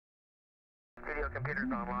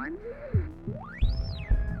computers online.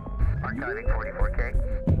 Archiving 44K.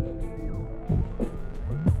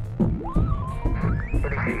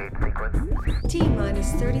 Initiate sequence. T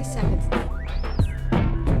minus 30 seconds.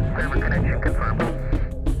 Server connection confirmed.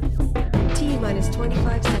 T minus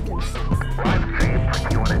 25 seconds. Live stream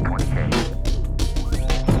 21 at 20K.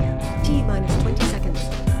 T minus 20 seconds.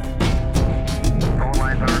 Phone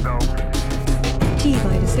lines are go. T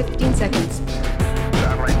minus 15 seconds.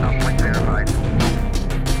 Satellite uplink verified.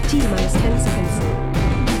 T minus 10 seconds.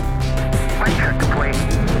 Flight check complete.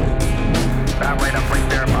 Satellite uplink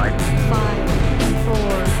verified. 5, 4,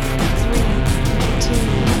 3, 2,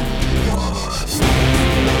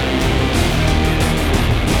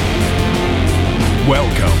 1.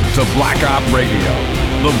 Welcome to Black Op Radio,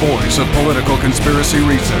 the voice of political conspiracy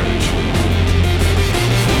research.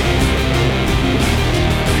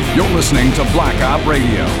 You're listening to Black Op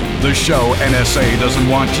Radio, the show NSA doesn't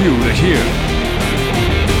want you to hear.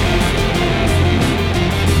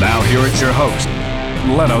 Now here is your host,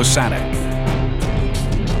 Leno Sanek.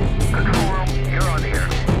 Control room, you're on the air.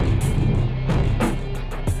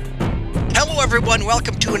 Hello everyone,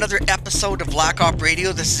 welcome to another episode of Black Op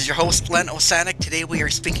Radio. This is your host, Len Osanek. Today we are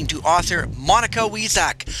speaking to author Monika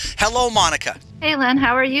Weisak. Hello, Monika. Hey, Len,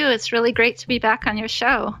 how are you? It's really great to be back on your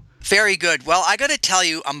show. Very good. Well, I got to tell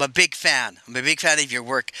you, I'm a big fan. I'm a big fan of your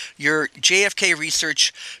work. Your JFK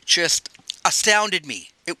research just astounded me.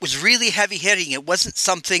 It was really heavy-hitting. It wasn't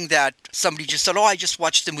something that somebody just said, I just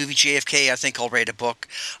watched the movie JFK. I think I'll write a book.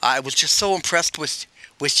 I was just so impressed with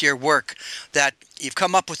your work that you've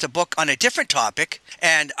come up with a book on a different topic,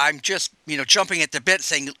 and I'm just, jumping at the bit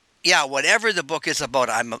saying, yeah, whatever the book is about,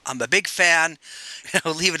 I'm a big fan.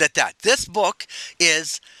 I'll leave it at that. This book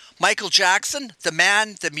is Michael Jackson, the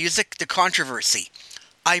man, the music, the controversy.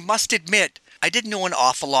 I must admit, I didn't know an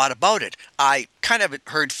awful lot about it. I kind of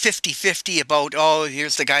heard 50-50 about,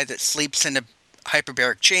 here's the guy that sleeps in a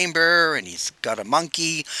hyperbaric chamber, and he's got a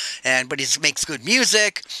monkey, but he makes good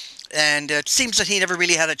music. And it seems that he never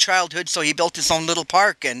really had a childhood, so he built his own little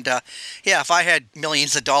park. And if I had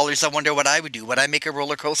millions of dollars, I wonder what I would do. Would I make a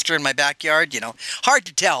roller coaster in my backyard? Hard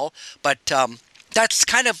to tell, but that's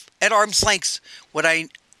kind of at arm's length what I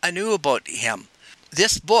knew about him.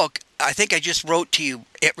 This book, I think I just wrote to you,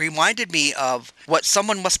 it reminded me of what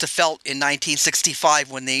someone must have felt in 1965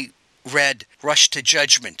 when they read Rush to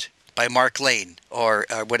Judgment by Mark Lane, or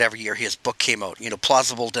whatever year his book came out,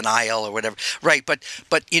 Plausible Denial or whatever. Right, but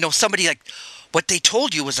somebody like, what they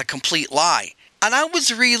told you was a complete lie. And I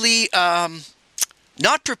was really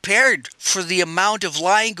not prepared for the amount of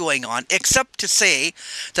lying going on, except to say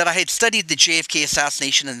that I had studied the JFK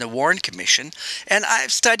assassination and the Warren Commission, and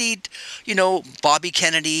I've studied, Bobby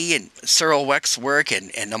Kennedy and Cyril Weck's work and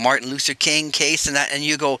the Martin Luther King case and that, and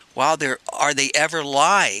you go, wow, are they ever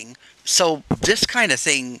lying? So this kind of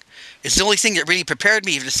thing is the only thing that really prepared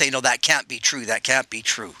me to say, no, that can't be true, that can't be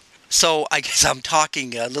true. So I guess I'm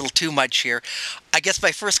talking a little too much here. I guess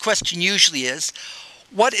my first question usually is,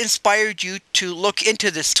 what inspired you to look into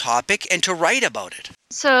this topic and to write about it?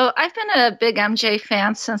 So I've been a big MJ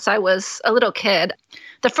fan since I was a little kid.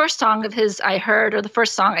 The first song of his I heard, or the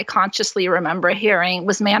first song I consciously remember hearing,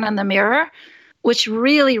 was Man in the Mirror, which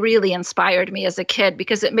really, really inspired me as a kid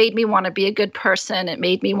because it made me want to be a good person. It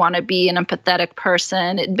made me want to be an empathetic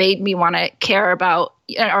person. It made me want to care about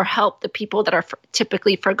or help the people that are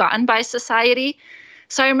typically forgotten by society.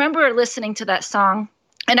 So I remember listening to that song,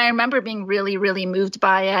 and I remember being really, really moved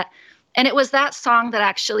by it. And it was that song that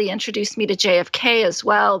actually introduced me to JFK as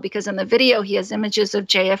well, because in the video he has images of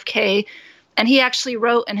JFK. And he actually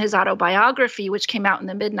wrote in his autobiography, which came out in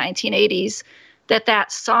the mid-1980s,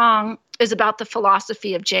 that song is about the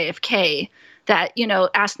philosophy of JFK, that,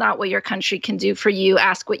 ask not what your country can do for you,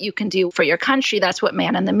 ask what you can do for your country. That's what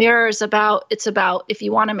Man in the Mirror is about. It's about, if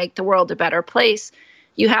you want to make the world a better place,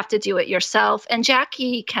 you have to do it yourself. And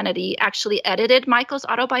Jackie Kennedy actually edited Michael's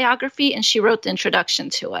autobiography, and she wrote the introduction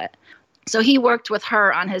to it. So he worked with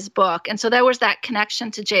her on his book. And so there was that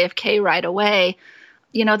connection to JFK right away,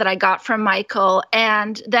 that I got from Michael.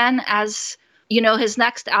 And then as his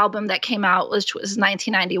next album that came out, which was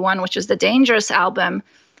 1991, which was the Dangerous album,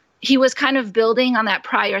 he was kind of building on that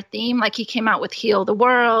prior theme. Like he came out with Heal the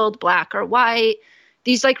World, Black or White,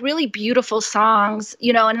 these like really beautiful songs,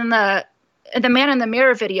 and in the Man in the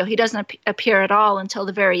Mirror video, he doesn't appear at all until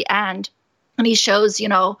the very end. And he shows,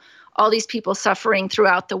 all these people suffering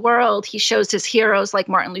throughout the world. He shows his heroes like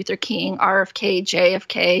Martin Luther King, RFK,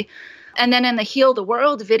 JFK. And then in the Heal the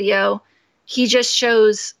World video, he just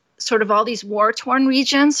shows sort of all these war-torn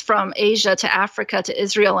regions from Asia to Africa to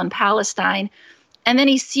Israel and Palestine. And then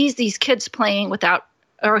he sees these kids playing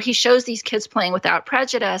he shows these kids playing without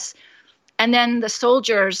prejudice. And then the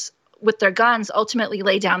soldiers with their guns ultimately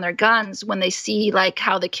lay down their guns when they see like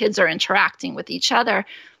how the kids are interacting with each other.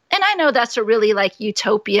 And I know that's a really like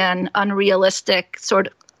utopian, unrealistic sort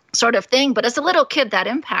of thing, but as a little kid that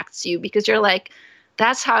impacts you because you're like,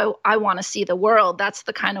 that's how I want to see the world. That's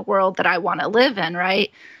the kind of world that I want to live in,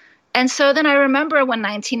 right? And so then I remember when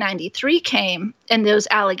 1993 came and those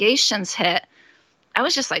allegations hit, I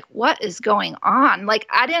was just like, what is going on? Like,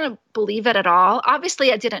 I didn't believe it at all.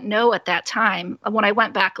 Obviously, I didn't know at that time. When I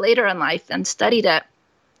went back later in life and studied it,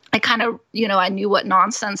 I kind of, I knew what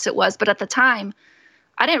nonsense it was. But at the time,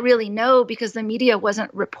 I didn't really know because the media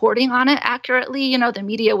wasn't reporting on it accurately. The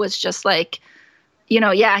media was just like,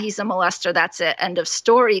 yeah, he's a molester. That's it. End of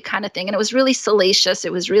story kind of thing. And it was really salacious.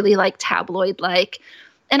 It was really like tabloid-like.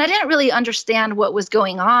 And I didn't really understand what was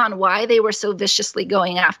going on, why they were so viciously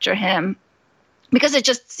going after him. Because it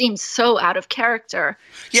just seems so out of character.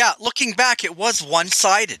 Yeah, looking back, it was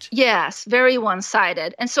one-sided. Yes, very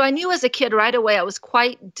one-sided. And so I knew as a kid right away I was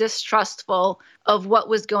quite distrustful of what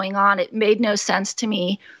was going on. It made no sense to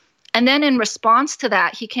me. And then in response to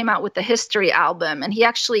that, he came out with the History album, and he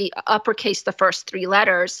actually uppercased the first 3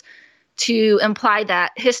 letters to imply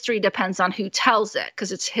that history depends on who tells it,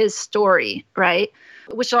 because it's his story, right?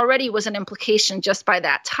 Which already was an implication just by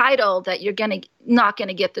that title that you're not going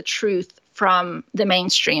to get the truth from the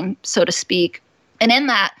mainstream, so to speak. And on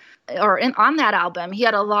that album, he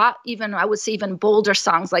had a lot, I would say even bolder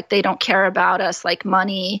songs like They Don't Care About Us, like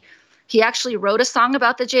Money. He actually wrote a song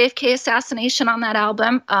about the JFK assassination on that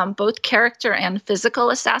album, both character and physical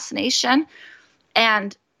assassination.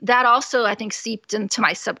 And that also, I think, seeped into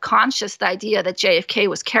my subconscious, the idea that JFK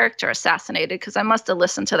was character assassinated, because I must have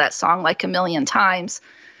listened to that song like a million times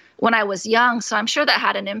when I was young. So I'm sure that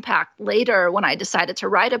had an impact later when I decided to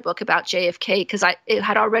write a book about JFK, because it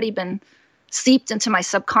had already been seeped into my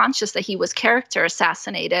subconscious that he was character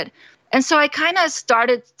assassinated. And so I kind of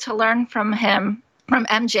started to learn from him, from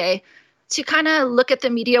MJ, to kind of look at the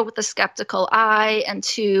media with a skeptical eye and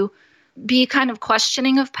to be kind of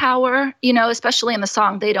questioning of power, especially in the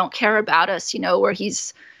song They Don't Care About Us, where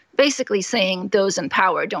he's basically saying those in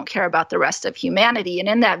power don't care about the rest of humanity. And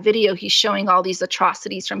in that video, he's showing all these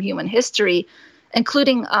atrocities from human history,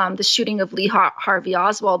 including the shooting of Lee Harvey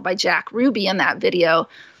Oswald by Jack Ruby in that video.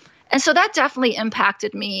 And so that definitely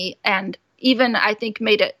impacted me, and even, I think,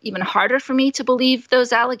 made it even harder for me to believe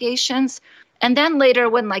those allegations. And then later,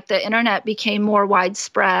 when like the internet became more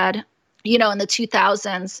widespread, in the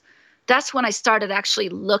 2000s, that's when I started actually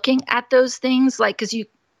looking at those things, like, because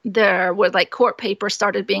there were like court papers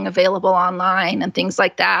started being available online and things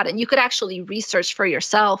like that. And you could actually research for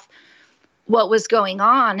yourself what was going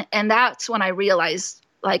on. And that's when I realized,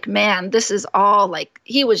 like, man, this is all like,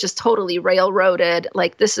 he was just totally railroaded.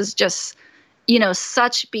 Like, this is just,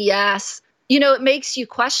 such BS. It makes you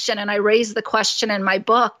question, and I raise the question in my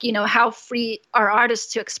book, how free are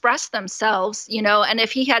artists to express themselves, and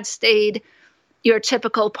if he had stayed your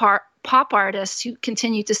typical pop artist who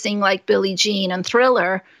continued to sing like Billie Jean and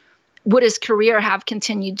Thriller, would his career have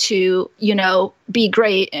continued to, be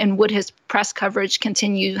great, and would his press coverage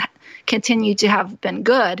continue to have been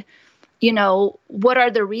good? What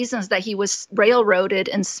are the reasons that he was railroaded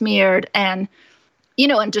and smeared and,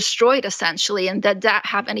 and destroyed essentially, and did that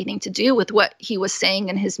have anything to do with what he was saying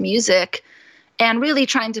in his music, and really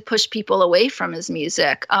trying to push people away from his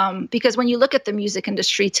music? Because when you look at the music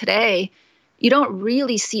industry today, you don't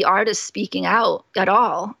really see artists speaking out at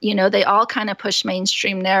all. They all kind of push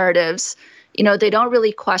mainstream narratives. They don't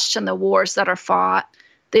really question the wars that are fought.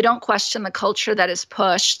 They don't question the culture that is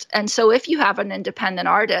pushed. And so if you have an independent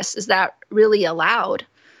artist, is that really allowed?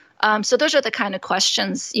 So those are the kind of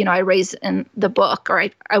questions, I raise in the book, or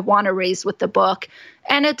I want to raise with the book.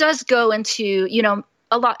 And it does go into,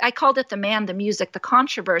 a lot. I called it The Man, the Music, the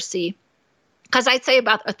Controversy, because I'd say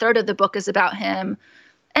about a third of the book is about him,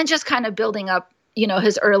 and just kind of building up,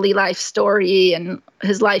 his early life story and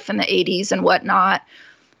his life in the 80s and whatnot.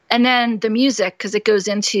 And then the music, because it goes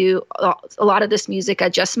into a lot of this music I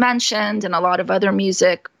just mentioned and a lot of other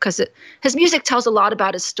music, because his music tells a lot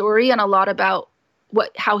about his story and a lot about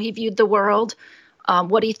how he viewed the world,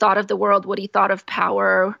 what he thought of the world, what he thought of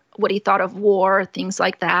power, what he thought of war, things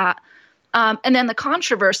like that. And then the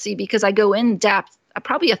controversy, because I go in depth.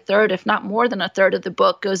 Probably a third, if not more than a third of the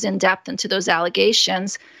book goes in depth into those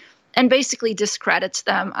allegations and basically discredits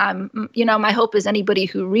them. My hope is anybody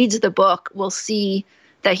who reads the book will see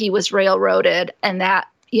that he was railroaded and that,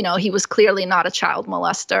 he was clearly not a child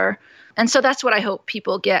molester. And so that's what I hope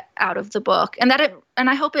people get out of the book, and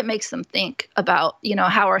I hope it makes them think about,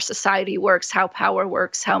 how our society works, how power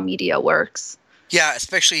works, how media works. Yeah,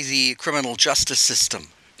 especially the criminal justice system.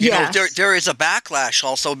 Yes. There is a backlash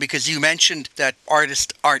also because you mentioned that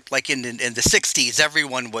artists aren't like in the 60s.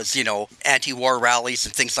 Everyone was, anti-war rallies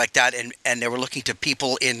and things like that. And they were looking to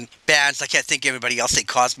people in bands. I can't think of anybody else, say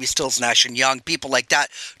Cosby, Stills, Nash and Young, people like that,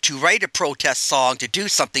 to write a protest song, to do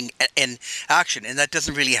something in action. And that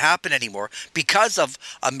doesn't really happen anymore because of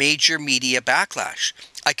a major media backlash.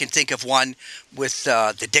 I can think of one with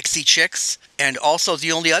the Dixie Chicks, and also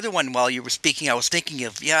the only other one while you were speaking, I was thinking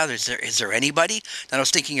of, is there anybody? Then I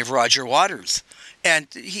was thinking of Roger Waters. And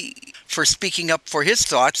he, for speaking up for his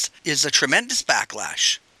thoughts, is a tremendous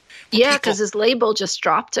backlash. Yeah, because his label just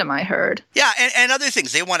dropped him, I heard. Yeah, and other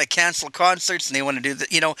things. They want to cancel concerts, and they want to do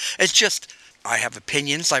that. It's just, I have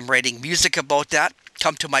opinions. I'm writing music about that.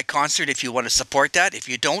 Come to my concert if you want to support that. If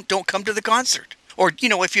you don't come to the concert. Or,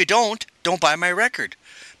 if you don't buy my record.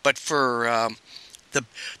 But for the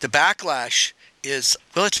backlash is,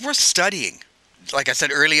 well, it's worth studying. Like I said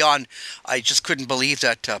early on, I just couldn't believe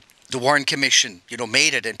that the Warren Commission,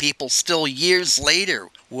 made it, and people still years later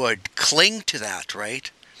would cling to that, right?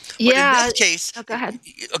 Yeah. But in this case, go ahead.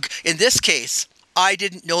 In this case, I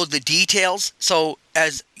didn't know the details. So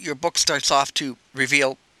as your book starts off to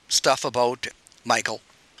reveal stuff about Michael,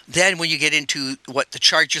 then when you get into what the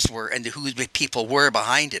charges were and who the people were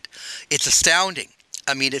behind it, it's astounding.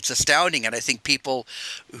 I mean, it's astounding, and I think people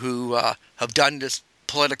who have done this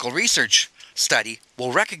political research study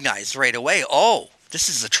will recognize right away, this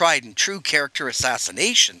is a tried and true character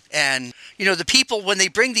assassination. And, the people, when they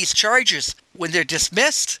bring these charges, when they're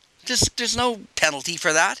dismissed, there's no penalty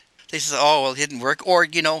for that. They say, it didn't work. Or,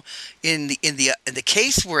 in the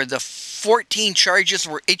case where the 14 charges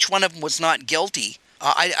where each one of them was not guilty,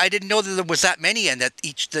 I didn't know that there was that many, and that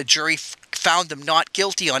the jury found them not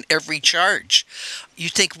guilty on every charge. You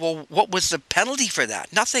think, well, what was the penalty for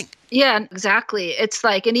that? Nothing. Yeah, exactly. It's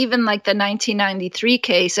like, and even like the 1993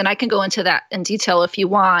 case, and I can go into that in detail if you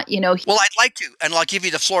want, Well, I'd like to, and I'll give you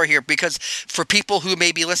the floor here, because for people who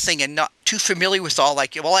may be listening and not too familiar with all,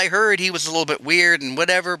 like, well, I heard he was a little bit weird and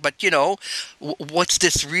whatever, but, what's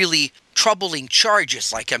this really troubling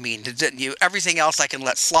charges? Like, I mean, everything else I can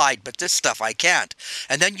let slide, but this stuff I can't.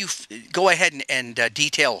 And then you go ahead and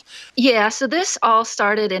detail. Yeah, so this all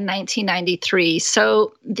started in 1993.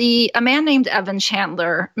 So a man named Evan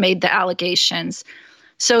Chandler made the allegations.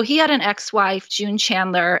 So he had an ex-wife, June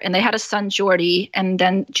Chandler, and they had a son, Jordy, and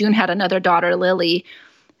then June had another daughter, Lily.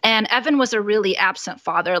 And Evan was a really absent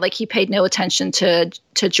father. Like, he paid no attention to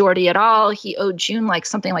Jordy at all. He owed June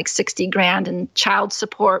something like $60,000 in child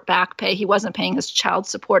support, back pay. He wasn't paying his child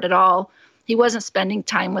support at all. He wasn't spending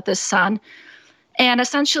time with his son. And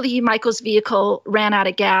essentially, Michael's vehicle ran out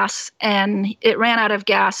of gas, and it ran out of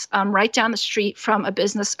gas right down the street from a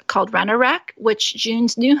business called Rent-A-Wreck, which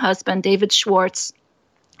June's new husband, David Schwartz,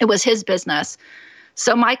 it was his business.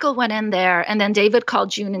 So Michael went in there, and then David called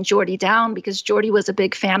June and Jordy down because Jordy was a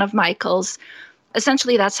big fan of Michael's.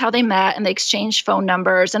 Essentially, that's how they met, and they exchanged phone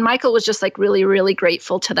numbers. And Michael was just really, really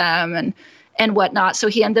grateful to them and whatnot. So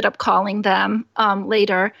he ended up calling them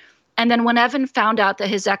later. And then when Evan found out that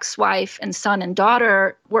his ex-wife and son and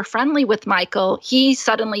daughter were friendly with Michael, he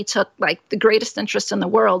suddenly took the greatest interest in the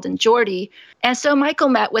world in Jordy. And so Michael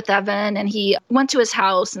met with Evan, and he went to his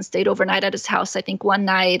house and stayed overnight at his house, I think one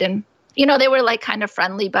night. And, they were kind of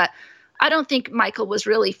friendly, but I don't think Michael was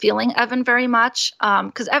really feeling Evan very much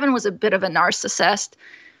because Evan was a bit of a narcissist.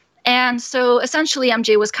 And so essentially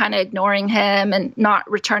MJ was kind of ignoring him and not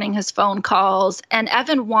returning his phone calls. And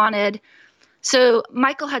Evan so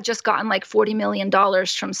Michael had just gotten $40 million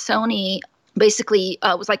from Sony. Basically,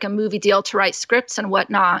 it was a movie deal to write scripts and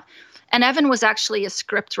whatnot. And Evan was actually a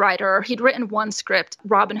script writer. He'd written one script,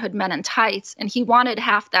 Robin Hood Men in Tights, and he wanted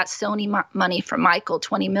half that Sony money from Michael,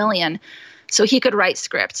 $20 million, so he could write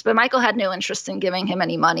scripts. But Michael had no interest in giving him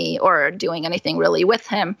any money or doing anything really with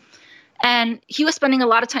him. And he was spending a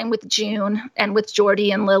lot of time with June and with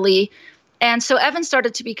Jordy and Lily. And so Evan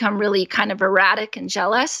started to become really kind of erratic and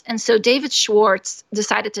jealous. And so David Schwartz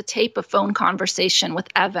decided to tape a phone conversation with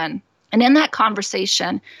Evan. And in that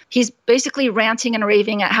conversation, he's basically ranting and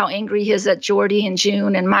raving at how angry he is at Jordy and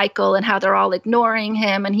June and Michael and how they're all ignoring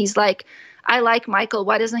him. And he's like, I like Michael.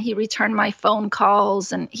 Why doesn't he return my phone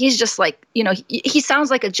calls? And he's just he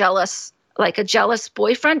sounds like a jealous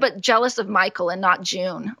boyfriend, but jealous of Michael and not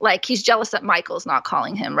June. He's jealous that Michael's not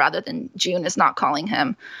calling him rather than June is not calling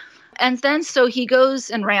him. And then so he goes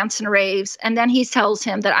and rants and raves. And then he tells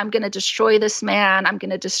him that I'm going to destroy this man. I'm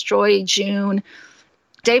going to destroy June.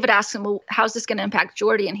 David asks him, well, how's this going to impact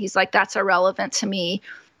Jordy? And he's like, that's irrelevant to me.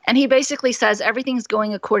 And he basically says everything's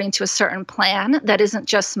going according to a certain plan that isn't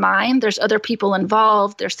just mine. There's other people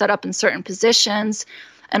involved. They're set up in certain positions.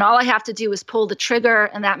 And all I have to do is pull the trigger,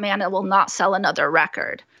 and that man will not sell another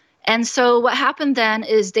record. And so what happened then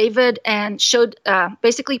is David and showed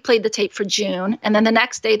basically played the tape for June, and then the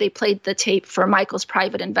next day they played the tape for Michael's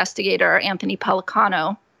private investigator, Anthony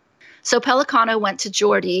Pellicano. So Pellicano went to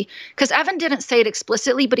Jordy, because Evan didn't say it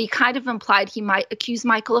explicitly, but he kind of implied he might accuse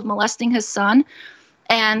Michael of molesting his son.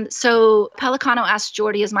 And so Pellicano asked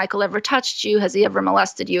Jordy, has Michael ever touched you? Has he ever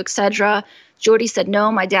molested you, etc.? Jordy said,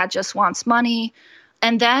 no, my dad just wants money.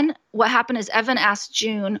 And then what happened is Evan asked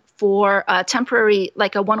June for a temporary,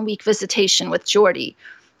 like a 1-week visitation with Jordy.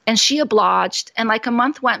 And she obliged. And like a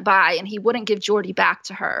month went by and he wouldn't give Jordy back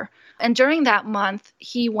to her. And during that month,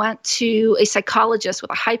 he went to a psychologist with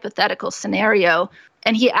a hypothetical scenario.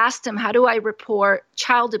 And he asked him, how do I report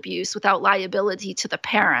child abuse without liability to the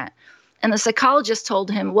parent? And the psychologist told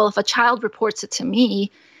him, well, if a child reports it to me,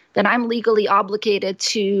 then I'm legally obligated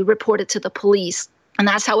to report it to the police. And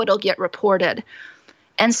that's how it'll get reported.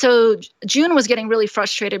 And so June was getting really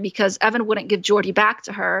frustrated because Evan wouldn't give Jordy back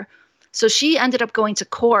to her. So she ended up going to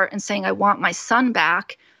court and saying, I want my son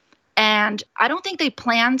back. And I don't think they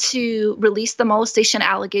planned to release the molestation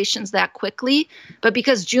allegations that quickly. But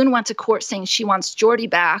because June went to court saying she wants Jordy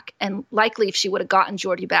back, and likely if she would have gotten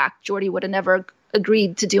Jordy back, Jordy would have never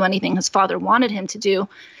agreed to do anything his father wanted him to do,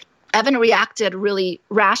 Evan reacted really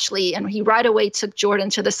rashly. And he right away took Jordan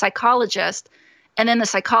to the psychologist. And then the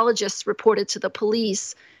psychologist reported to the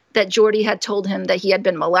police that Jordy had told him that he had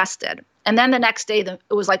been molested. And then the next day,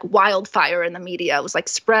 it was like wildfire in the media. It was like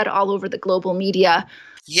spread all over the global media.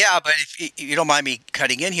 Yeah, but if you don't mind me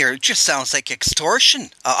cutting in here, it just sounds like extortion,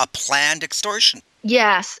 a planned extortion.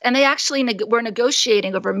 Yes, and they actually were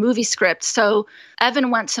negotiating over movie scripts. So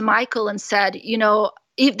Evan went to Michael and said,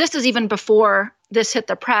 this is even before this hit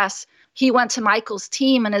the press. He went to Michael's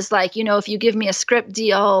team and is like, if you give me a script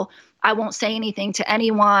deal, I won't say anything to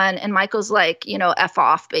anyone. And Michael's like, F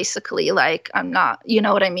off, basically. Like, I'm not, you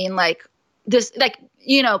know what I mean? Like this,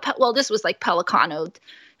 this was like Pellicano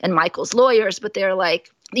and Michael's lawyers, but they're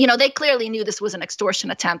like, they clearly knew this was an extortion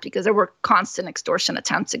attempt because there were constant extortion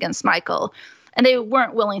attempts against Michael. And they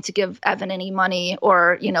weren't willing to give Evan any money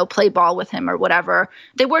or, play ball with him or whatever.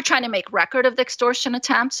 They were trying to make record of the extortion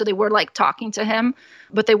attempt. So they were like talking to him,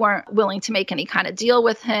 but they weren't willing to make any kind of deal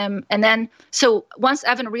with him. And then, so once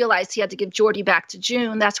Evan realized he had to give Jordy back to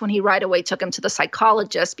June, that's when he right away took him to the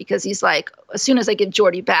psychologist because he's like, as soon as I give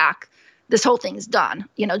Jordy back, this whole thing's done.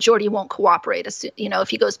 Jordy won't cooperate, if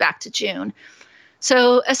he goes back to June.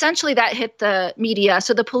 So essentially that hit the media.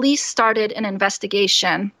 So the police started an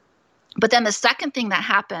investigation. But then the second thing that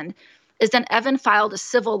happened is then Evan filed a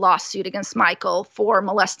civil lawsuit against Michael for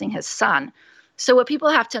molesting his son. So what people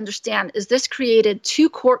have to understand is this created 2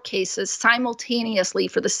 court cases simultaneously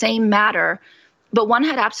for the same matter, but one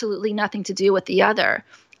had absolutely nothing to do with the other.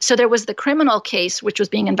 So there was the criminal case, which was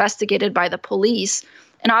being investigated by the police.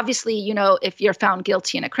 And obviously, if you're found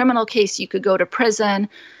guilty in a criminal case, you could go to prison.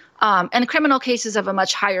 And criminal cases have a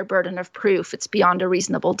much higher burden of proof. It's beyond a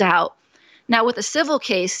reasonable doubt. Now, with a civil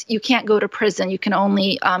case, you can't go to prison. You can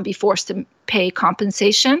only be forced to pay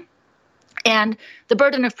compensation. And the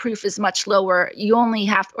burden of proof is much lower. You only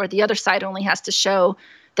have, or the other side only has to show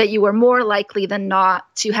that you were more likely than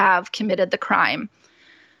not to have committed the crime.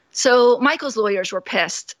 So Michael's lawyers were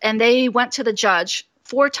pissed, and they went to the judge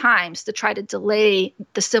 4 times to try to delay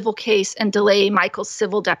the civil case and delay Michael's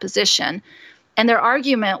civil deposition. And their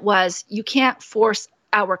argument was, you can't force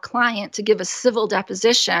our client to give a civil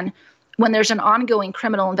deposition when there's an ongoing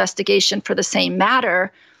criminal investigation for the same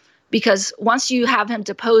matter, because once you have him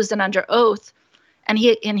deposed and under oath, and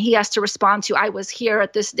he has to respond to, I was here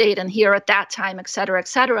at this date and here at that time, et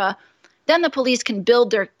cetera, then the police can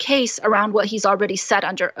build their case around what he's already said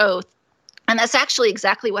under oath. And that's actually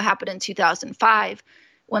exactly what happened in 2005.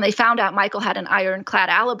 When they found out Michael had an ironclad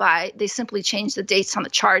alibi, they simply changed the dates on the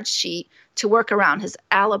charge sheet to work around his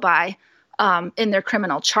alibi in their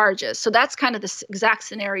criminal charges. So that's kind of the exact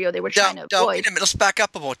scenario they were trying to avoid. Wait a minute, let's back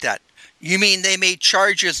up about that. You mean they made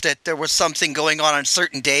charges that there was something going on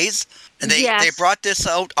certain days? And they brought this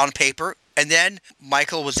out on paper, and then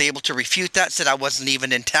Michael was able to refute that, said I wasn't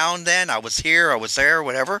even in town then, I was here, I was there,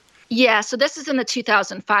 whatever? Yeah, so this is in the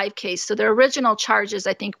 2005 case. So their original charges,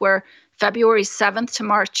 I think, were February 7th to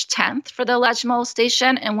March 10th for the alleged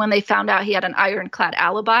molestation. And when they found out he had an ironclad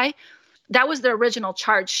alibi, that was the original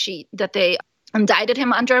charge sheet that they indicted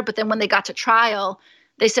him under. But then when they got to trial,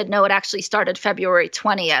 they said, no, it actually started February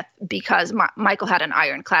 20th because Michael had an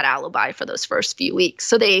ironclad alibi for those first few weeks.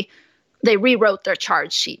 So they rewrote their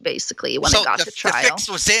charge sheet basically when they got to trial. So the fix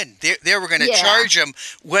was in. They were going to charge him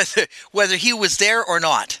whether he was there or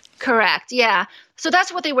not. Correct, yeah. So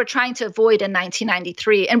that's what they were trying to avoid in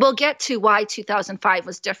 1993. And we'll get to why 2005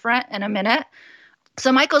 was different in a minute.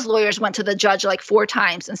 So Michael's lawyers went to the judge like 4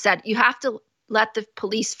 times and said, you have to let the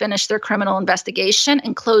police finish their criminal investigation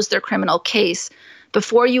and close their criminal case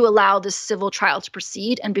before you allow this civil trial to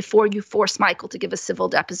proceed and before you force Michael to give a civil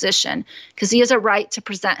deposition, because he has a right to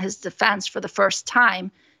present his defense for the first time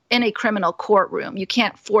in a criminal courtroom. You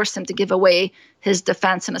can't force him to give away his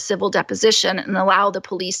defense in a civil deposition and allow the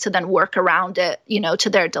police to then work around it, to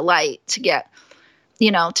their delight, to get,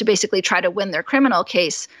 to basically try to win their criminal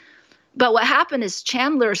case. But what happened is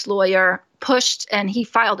Chandler's lawyer pushed, and he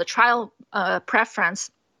filed a trial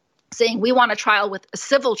preference saying, we want a trial with a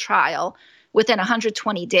civil trial within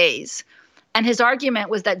 120 days. And his argument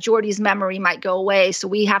was that Jordy's memory might go away, so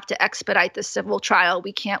we have to expedite the civil trial.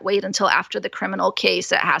 We can't wait until after the criminal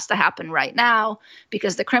case. It has to happen right now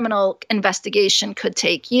because the criminal investigation could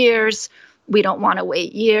take years. We don't want to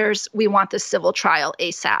wait years. We want the civil trial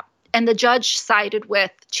ASAP. And the judge sided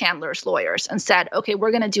with Chandler's lawyers and said, okay,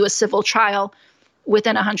 we're going to do a civil trial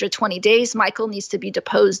within 120 days. Michael needs to be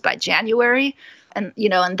deposed by January, and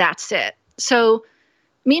that's it. So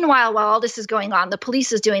meanwhile, while all this is going on, the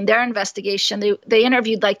police is doing their investigation. They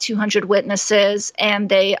interviewed like 200 witnesses, and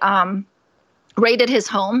they raided his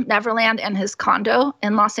home, Neverland, and his condo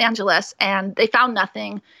in Los Angeles, and they found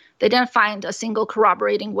nothing. They didn't find a single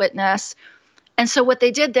corroborating witness. And so what they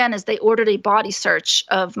did then is they ordered a body search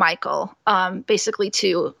of Michael, basically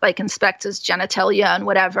to like inspect his genitalia and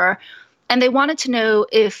whatever. And they wanted to know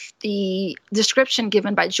if the description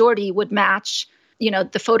given by Jordy would match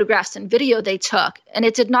the photographs and video they took. And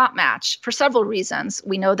it did not match for several reasons.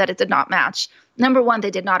 We know that it did not match. Number one, they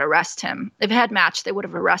did not arrest him. If it had matched, they would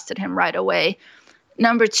have arrested him right away.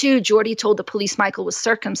 Number two, Jordy told the police Michael was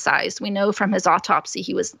circumcised. We know from his autopsy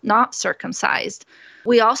he was not circumcised.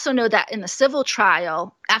 We also know that in the civil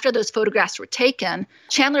trial, after those photographs were taken,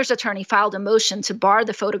 Chandler's attorney filed a motion to bar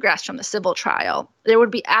the photographs from the civil trial. There would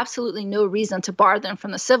be absolutely no reason to bar them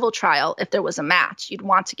from the civil trial if there was a match. You'd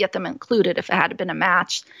want to get them included if it had been a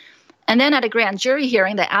match. And then at a grand jury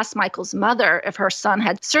hearing, they asked Michael's mother if her son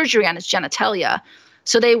had surgery on his genitalia.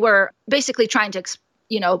 So they were basically trying to,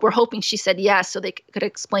 we're hoping she said yes so they could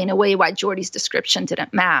explain away why Jordy's description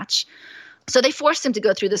didn't match. So they forced him to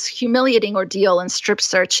go through this humiliating ordeal and strip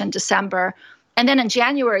search in December. And then in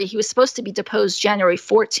January, he was supposed to be deposed January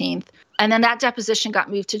 14th. And then that deposition got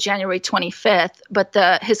moved to January 25th. But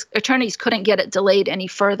his attorneys couldn't get it delayed any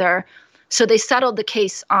further. So they settled the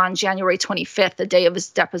case on January 25th, the day of his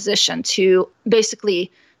deposition, to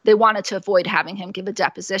basically they wanted to avoid having him give a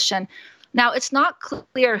deposition. Now, it's not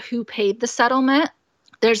clear who paid the settlement.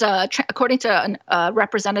 There's according to a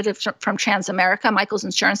representative from Transamerica, Michael's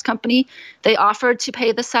insurance company, they offered to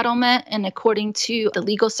pay the settlement. And according to the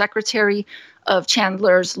legal secretary of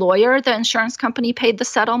Chandler's lawyer, the insurance company paid the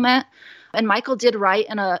settlement. And Michael did write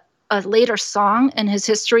in a later song in his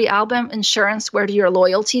history album, Insurance, Where Do Your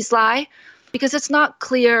Loyalties Lie? Because it's not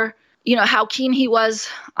clear, how keen he was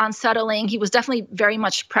on settling. He was definitely very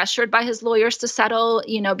much pressured by his lawyers to settle,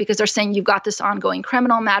 because they're saying you've got this ongoing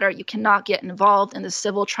criminal matter. You cannot get involved in the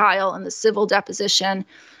civil trial and the civil deposition.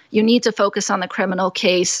 You need to focus on the criminal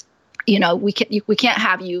case. We can't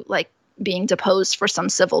have you like being deposed for some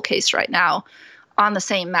civil case right now on the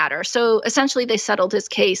same matter. So essentially they settled his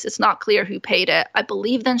case. It's not clear who paid it. I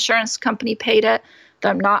believe the insurance company paid it.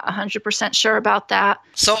 I'm not 100% sure about that.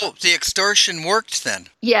 So the extortion worked then?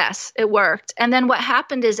 Yes, it worked. And then what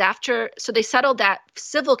happened is so they settled that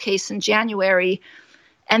civil case in January.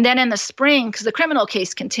 And then in the spring, because the criminal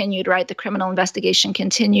case continued, right? The criminal investigation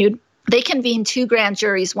continued. They convened 2 grand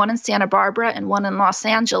juries, one in Santa Barbara and one in Los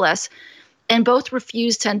Angeles. And both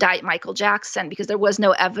refused to indict Michael Jackson because there was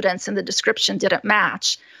no evidence and the description didn't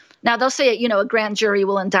match. Now, they'll say, a grand jury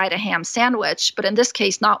will indict a ham sandwich, but in this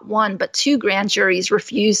case, not 1, but 2 grand juries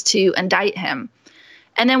refused to indict him.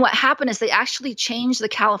 And then what happened is they actually changed the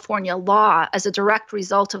California law as a direct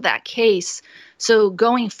result of that case. So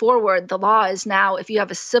going forward, the law is now if you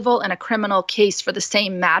have a civil and a criminal case for the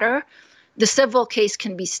same matter, the civil case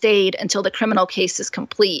can be stayed until the criminal case is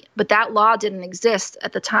complete. But that law didn't exist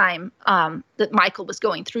at the time that Michael was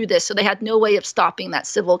going through this, so they had no way of stopping that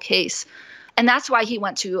civil case. And that's why he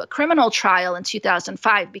went to a criminal trial in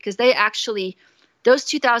 2005, because those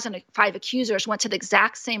 2005 accusers went to the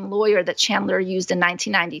exact same lawyer that Chandler used in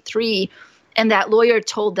 1993. And that lawyer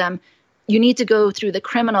told them, you need to go through the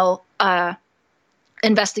criminal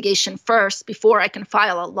investigation first before I can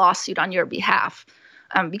file a lawsuit on your behalf,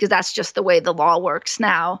 because that's just the way the law works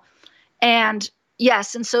now. And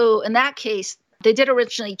yes, and so in that case, they did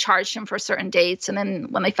originally charge him for certain dates, and then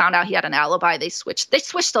when they found out he had an alibi, they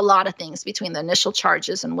switched a lot of things between the initial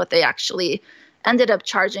charges and what they actually ended up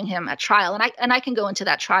charging him at trial. And I can go into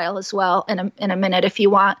that trial as well in a minute if you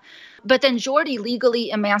want. But then Jordy legally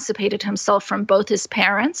emancipated himself from both his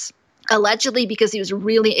parents, allegedly because he was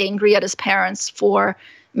really angry at his parents for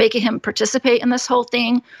making him participate in this whole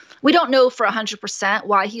thing. We don't know for 100%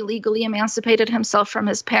 why he legally emancipated himself from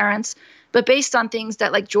his parents, but based on things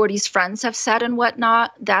that like Jordy's friends have said and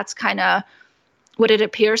whatnot, that's kind of what it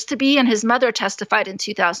appears to be. And his mother testified in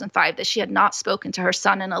 2005 that she had not spoken to her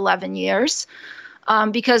son in 11 years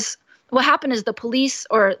because what happened is the police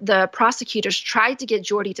or the prosecutors tried to get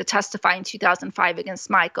Jordy to testify in 2005 against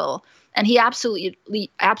Michael, and he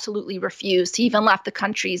absolutely refused. He even left the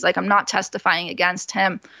country. He's like, I'm not testifying against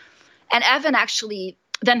him. And Evan actually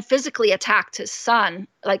then physically attacked his son,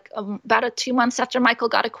 like about 2 months after Michael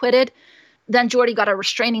got acquitted. Then Jordy got a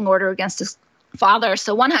restraining order against his father.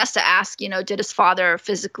 So one has to ask, did his father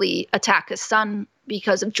physically attack his son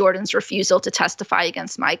because of Jordan's refusal to testify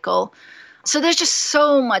against Michael? So there's just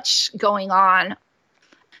so much going on.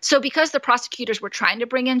 So because the prosecutors were trying to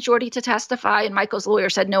bring in Jordy to testify, and Michael's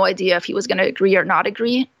lawyers had no idea if he was going to agree or not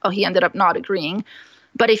agree. Oh, he ended up not agreeing.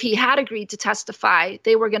 But if he had agreed to testify,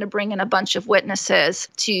 they were going to bring in a bunch of witnesses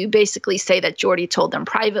to basically say that Jordy told them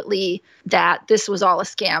privately that this was all a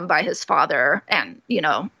scam by his father. And,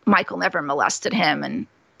 Michael never molested him. And,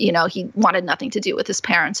 he wanted nothing to do with his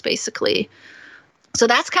parents, basically. So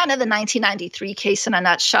that's kind of the 1993 case in a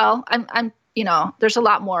nutshell. I'm there's a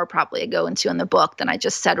lot more probably I go into in the book than I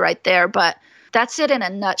just said right there, but that's it in a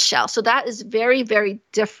nutshell. So that is very, very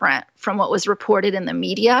different from what was reported in the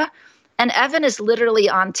media. And Evan is literally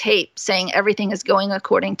on tape saying everything is going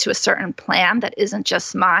according to a certain plan that isn't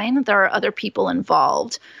just mine. There are other people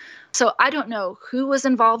involved. So I don't know who was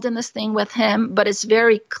involved in this thing with him, but it's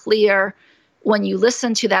very clear when you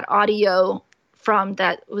listen to that audio from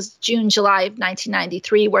that was June, July of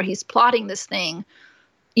 1993, where he's plotting this thing,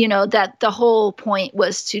 that the whole point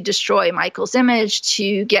was to destroy Michael's image,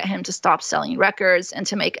 to get him to stop selling records, and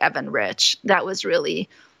to make Evan rich.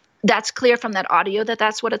 That's clear from that audio that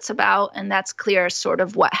that's what it's about, and that's clear sort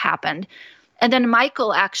of what happened. And then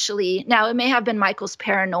Michael actually, now it may have been Michael's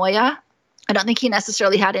paranoia. I don't think he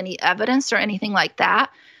necessarily had any evidence or anything like that,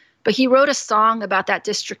 but he wrote a song about that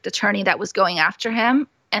district attorney that was going after him.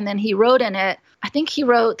 And then he wrote in it, I think he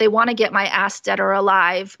wrote, "They want to get my ass dead or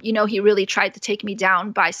alive. He really tried to take me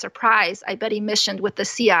down by surprise. I bet he missioned with the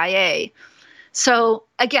CIA." So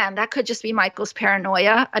again, that could just be Michael's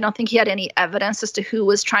paranoia. I don't think he had any evidence as to who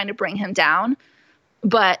was trying to bring him down,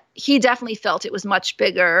 but he definitely felt it was much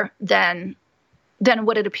bigger than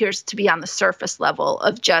what it appears to be on the surface level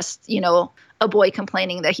of just, a boy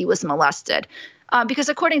complaining that he was molested. Because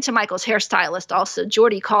according to Michael's hairstylist, also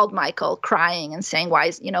Jordy called Michael crying and saying, why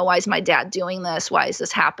is my dad doing this? Why is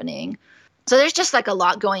this happening? So there's just like a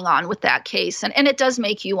lot going on with that case. And it does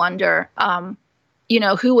make you wonder,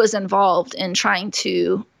 who was involved in trying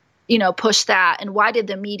to, push that, and why did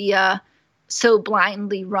the media so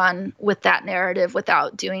blindly run with that narrative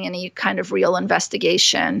without doing any kind of real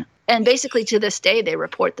investigation? And basically to this day, they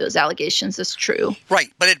report those allegations as true.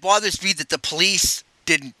 Right. But it bothers me that the police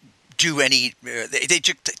didn't do any, they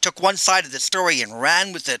took one side of the story and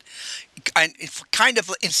ran with it, and kind of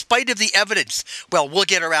in spite of the evidence. Well, we'll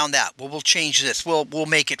get around that. We'll change this. We'll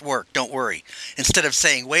make it work. Don't worry. Instead of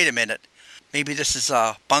saying, wait a minute, maybe this is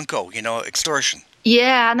bunco, extortion.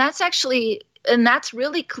 Yeah, and that's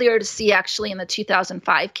really clear to see actually in the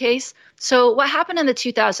 2005 case. So what happened in the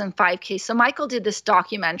 2005 case? So Michael did this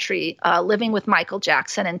documentary, Living with Michael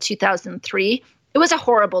Jackson, in 2003. It was a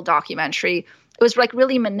horrible documentary. It was like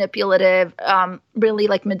really manipulative, really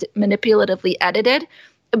like manipulatively edited,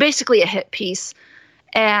 basically a hit piece.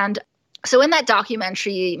 And so in that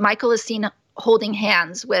documentary, Michael is seen holding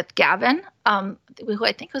hands with Gavin, who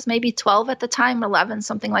I think was maybe 12 at the time, 11,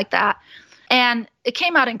 something like that. And it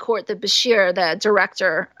came out in court that Bashir, the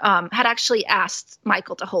director, had actually asked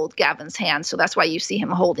Michael to hold Gavin's hand. So that's why you see him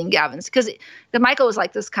holding Gavin's, because Michael was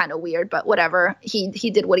like, this kind of weird, but whatever. He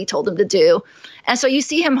did what he told him to do. And so you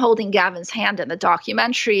see him holding Gavin's hand in the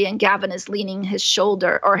documentary, and Gavin is leaning his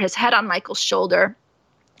shoulder or his head on Michael's shoulder.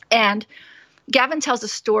 And Gavin tells a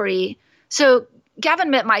story. So Gavin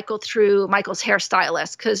met Michael through Michael's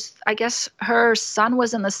hairstylist, because I guess her son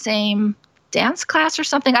was in the same dance class or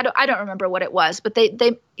something. I don't remember what it was, but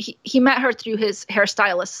he met her through his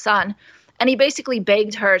hairstylist's son, and he basically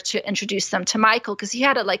begged her to introduce them to Michael because he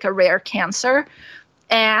had a rare cancer,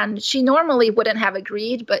 and she normally wouldn't have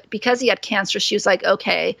agreed, but because he had cancer, she was like,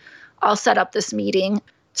 okay, I'll set up this meeting.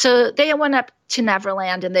 So they went up to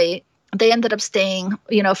Neverland, and they ended up staying,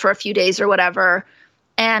 for a few days or whatever.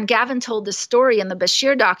 And Gavin told this story in the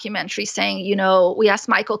Bashir documentary saying, we asked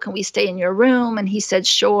Michael, can we stay in your room? And he said,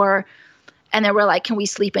 sure. And then we're like, can we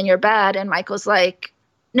sleep in your bed? And Michael's like,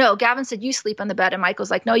 no, Gavin said, you sleep on the bed. And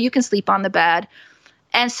Michael's like, no, you can sleep on the bed.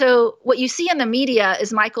 And so what you see in the media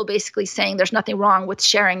is Michael basically saying there's nothing wrong with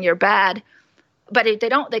sharing your bed. But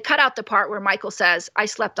they cut out the part where Michael says, I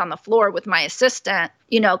slept on the floor with my assistant,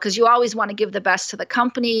 because you always want to give the best to the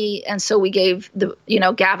company. And so we gave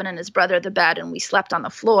Gavin and his brother the bed and we slept on the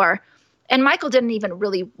floor. And Michael didn't even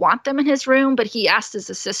really want them in his room, but he asked his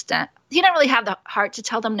assistant. He didn't really have the heart to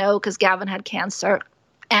tell them no because Gavin had cancer.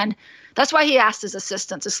 And that's why he asked his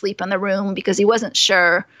assistant to sleep in the room, because he wasn't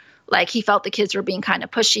sure. Like, he felt the kids were being kind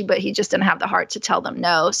of pushy, but he just didn't have the heart to tell them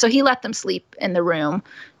no. So he let them sleep in the room.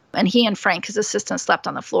 And he and Frank, his assistant, slept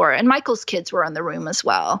on the floor. And Michael's kids were in the room as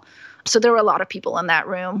well. So there were a lot of people in that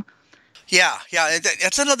room. Yeah.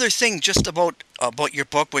 That's another thing just about your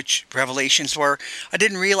book, which Revelations were. I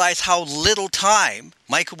didn't realize how little time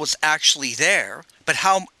Michael was actually there, but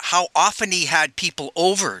how often he had people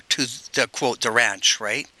over to the, quote, the ranch,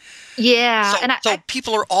 right? Yeah. So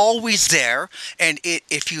people are always there. And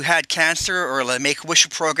if you had cancer or a Make-A-Wish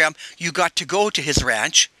program, you got to go to his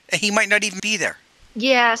ranch, and he might not even be there.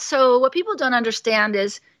 Yeah. So what people don't understand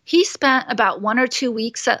is he spent about 1 or 2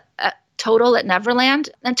 weeks total at Neverland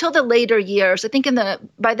until the later years. I think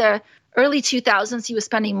by the early 2000s, he was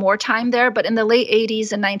spending more time there. But in the late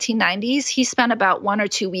 80s and 1990s, he spent about 1 or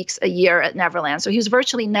 2 weeks a year at Neverland. So he was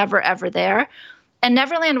virtually never, ever there. And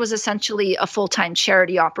Neverland was essentially a full-time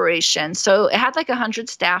charity operation. So it had like 100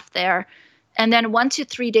 staff there. And then 1 to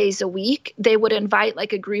 3 days a week, they would invite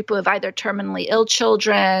like a group of either terminally ill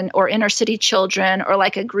children or inner city children or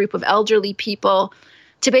like a group of elderly people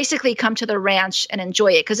to basically come to the ranch and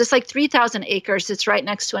enjoy it. Because it's like 3,000 acres. It's right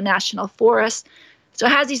next to a national forest. So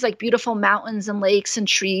it has these like beautiful mountains and lakes and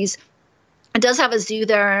trees. It does have a zoo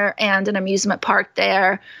there and an amusement park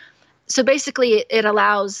there. So basically it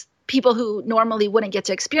allows people who normally wouldn't get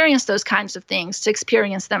to experience those kinds of things to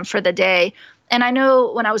experience them for the day. And I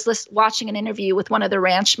know when I was watching an interview with one of the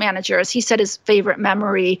ranch managers, he said his favorite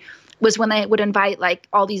memory was when they would invite like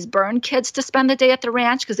all these burned kids to spend the day at the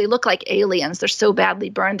ranch because they look like aliens. They're so badly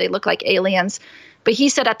burned, they look like aliens. But he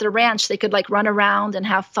said at the ranch, they could like run around and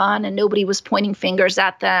have fun and nobody was pointing fingers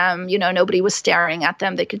at them. Nobody was staring at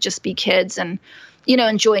them. They could just be kids and,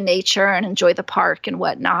 enjoy nature and enjoy the park and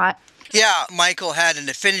whatnot. Yeah, Michael had an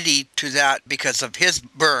affinity to that because of his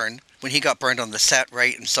burn when he got burned on the set,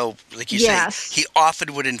 right? And so, like you say, he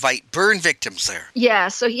often would invite burn victims there. Yeah,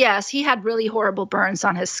 so yes, he had really horrible burns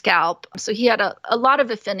on his scalp. So he had a lot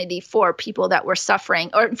of affinity for people that were suffering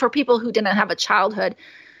or for people who didn't have a childhood,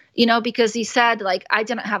 because he said, like, I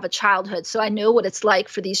didn't have a childhood, so I know what it's like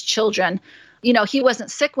for these children. He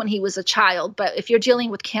wasn't sick when he was a child, but if you're dealing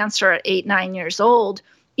with cancer at 8, 9 years old,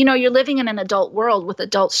 you're living in an adult world with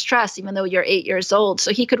adult stress, even though you're 8 years old.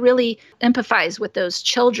 So he could really empathize with those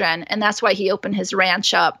children. And that's why he opened his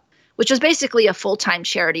ranch up, which was basically a full-time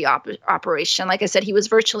charity operation. Like I said, he was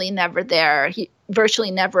virtually never there. He virtually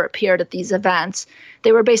never appeared at these events.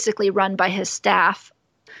 They were basically run by his staff.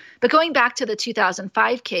 But going back to the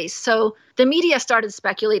 2005 case, so the media started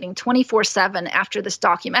speculating 24/7 after this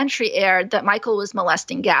documentary aired that Michael was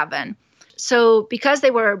molesting Gavin. So because they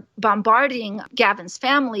were bombarding Gavin's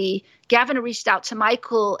family, Gavin reached out to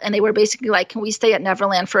Michael and they were basically like, can we stay at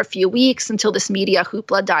Neverland for a few weeks until this media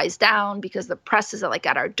hoopla dies down because the press is like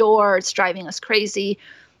at our door. It's driving us crazy.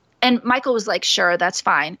 And Michael was like, sure, that's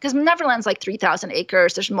fine. Because Neverland's like 3,000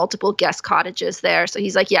 acres. There's multiple guest cottages there. So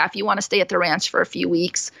he's like, yeah, if you want to stay at the ranch for a few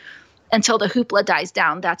weeks until the hoopla dies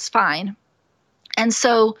down, that's fine. And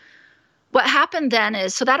so what happened then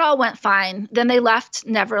is, so that all went fine. Then they left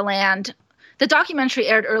Neverland. The documentary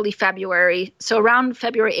aired early February. So around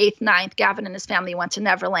February 8th, 9th, Gavin and his family went to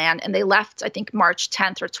Neverland and they left, I think March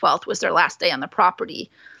 10th or 12th was their last day on the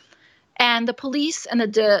property. And the police and the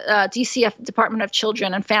DCF, Department of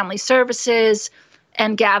Children and Family Services,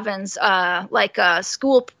 and Gavin's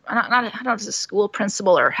school, I don't know if it's a school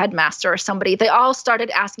principal or headmaster or somebody, they all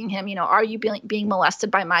started asking him, are you being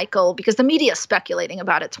molested by Michael? Because the media is speculating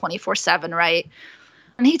about it 24/7, right?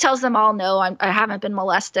 And he tells them all, no, I haven't been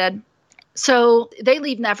molested. So they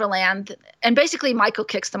leave Neverland, and basically Michael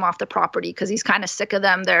kicks them off the property because he's kind of sick of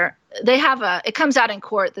them. It comes out in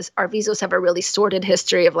court, Arvizos have a really sordid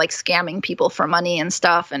history of like scamming people for money and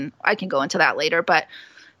stuff, and I can go into that later. But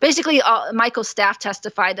basically Michael's staff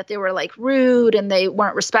testified that they were like rude and they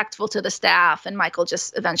weren't respectful to the staff, and Michael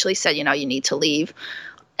just eventually said, you need to leave.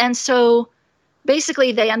 And so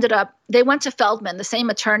basically they went to Feldman, the same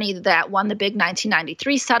attorney that won the big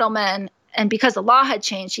 1993 settlement. And because the law had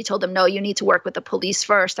changed, he told them, no, you need to work with the police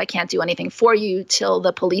first. I can't do anything for you till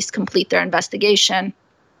the police complete their investigation.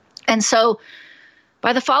 And so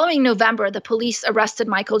By the following November, the police arrested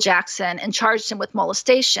Michael Jackson and charged him with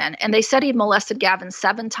molestation. And they said he'd molested Gavin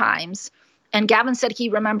 7 times. And Gavin said he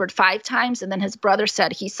remembered 5 times. And then his brother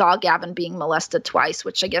said he saw Gavin being molested twice,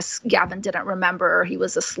 which I guess Gavin didn't remember, or he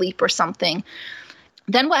was asleep or something.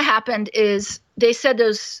 Then what happened is they said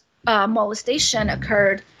those molestation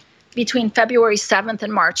occurred between February 7th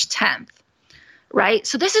and March 10th, right?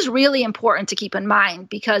 So this is really important to keep in mind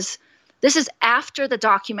because this is after the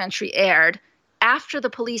documentary aired, after the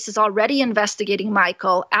police is already investigating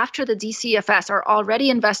Michael, after the DCFS are already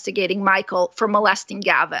investigating Michael for molesting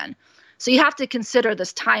Gavin. So you have to consider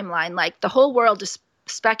this timeline. Like, the whole world is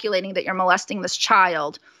speculating that you're molesting this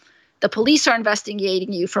child. The police are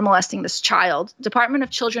investigating you for molesting this child. Department of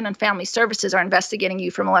Children and Family Services are investigating you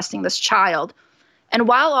for molesting this child. And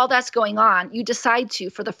while all that's going on, you decide to,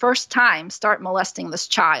 for the first time, start molesting this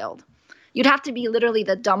child. You'd have to be literally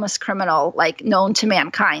the dumbest criminal, like, known to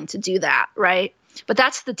mankind to do that, right? But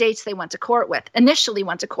that's the dates they went to court with, initially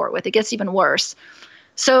went to court with. It gets even worse.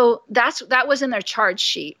 So that was in their charge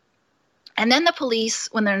sheet. And then the police,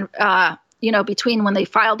 when they're, between when they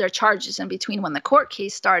filed their charges and between when the court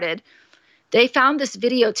case started, they found this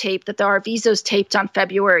videotape that the Arvizos taped on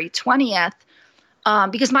February 20th,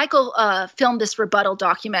 because Michael filmed this rebuttal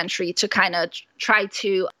documentary to kind of try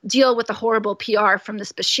to deal with the horrible PR from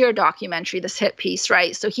this Bashir documentary, this hit piece,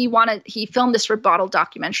 right? So he filmed this rebuttal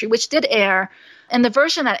documentary, which did air. And the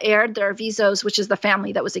version that aired, the Arvizos, which is the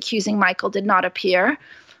family that was accusing Michael, did not appear.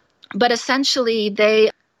 But essentially,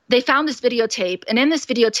 they found this videotape. And in this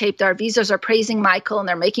videotape, the Arvizos are praising Michael, and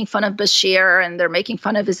they're making fun of Bashir, and they're making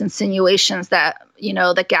fun of his insinuations that,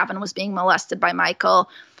 that Gavin was being molested by Michael.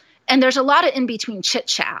 And there's a lot of in-between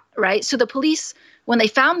chit-chat, right? So the police, when they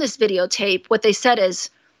found this videotape, what they said is,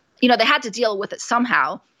 they had to deal with it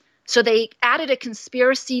somehow. So they added a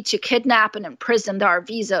conspiracy to kidnap and imprison the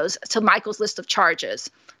Arvizos to Michael's list of charges.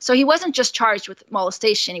 So he wasn't just charged with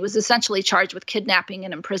molestation. He was essentially charged with kidnapping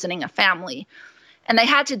and imprisoning a family. And they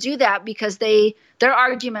had to do that because their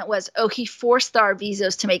argument was, he forced the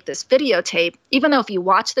Arvizos to make this videotape, even though if you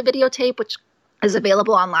watch the videotape, which is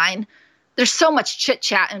available online, there's so much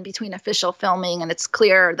chit-chat in between official filming, and it's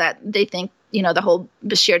clear that they think, the whole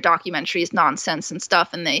Bashir documentary is nonsense and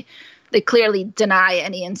stuff, and they clearly deny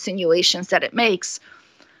any insinuations that it makes.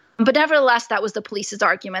 But nevertheless, that was the police's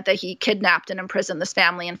argument, that he kidnapped and imprisoned this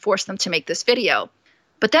family and forced them to make this video.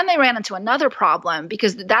 But then they ran into another problem,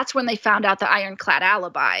 because that's when they found out the ironclad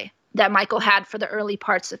alibi that Michael had for the early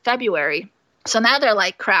parts of February. So now they're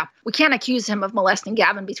like, crap, we can't accuse him of molesting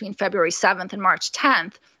Gavin between February 7th and March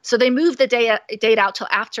 10th. So they moved the date out till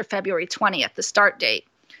after February 20th, the start date.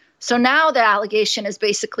 So now the allegation is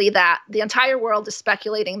basically that the entire world is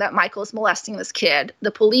speculating that Michael is molesting this kid.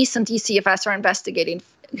 The police and DCFS are investigating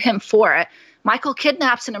him for it. Michael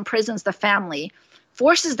kidnaps and imprisons the family,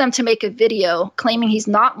 forces them to make a video claiming he's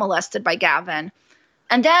not molested by Gavin.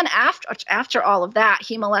 And then after all of that,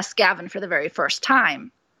 he molests Gavin for the very first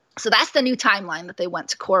time. So that's the new timeline that they went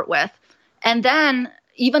to court with. And then,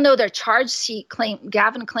 even though their charge sheet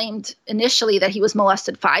Gavin claimed initially that he was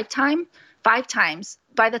molested 5 times,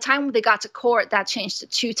 by the time they got to court, that changed to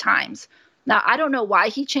 2 times. Now, I don't know why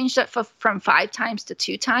he changed it from 5 times to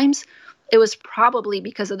 2 times. It was probably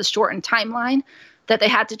because of the shortened timeline that they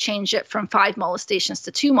had to change it from 5 molestations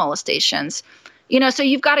to 2 molestations. So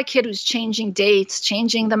you've got a kid who's changing dates,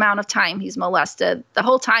 changing the amount of time he's molested. The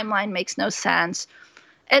whole timeline makes no sense.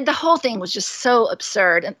 And the whole thing was just so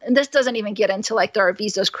absurd. And this doesn't even get into like the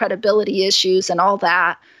Arvizos' credibility issues and all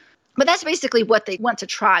that. But that's basically what they went to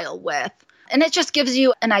trial with. And it just gives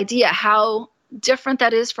you an idea how different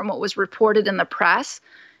that is from what was reported in the press.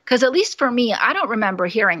 Because at least for me, I don't remember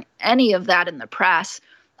hearing any of that in the press.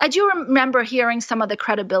 I do remember hearing some of the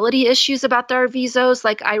credibility issues about the Arvizos.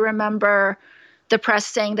 Like, I remember the press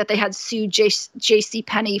saying that they had sued J.C.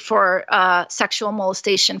 Penney for sexual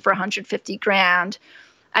molestation for $150,000.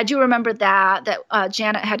 I do remember that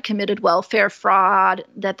Janet had committed welfare fraud,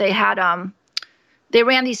 that they had they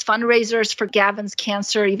ran these fundraisers for Gavin's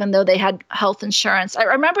cancer, even though they had health insurance. I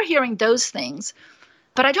remember hearing those things,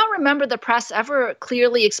 but I don't remember the press ever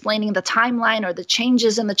clearly explaining the timeline or the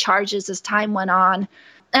changes in the charges as time went on.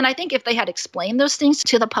 And I think if they had explained those things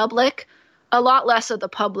to the public, a lot less of the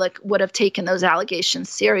public would have taken those allegations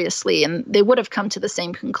seriously, and they would have come to the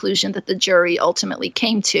same conclusion that the jury ultimately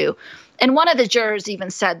came to. And one of the jurors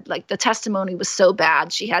even said, like, the testimony was so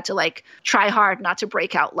bad, she had to, like, try hard not to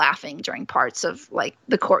break out laughing during parts of, like,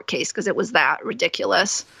 the court case because it was that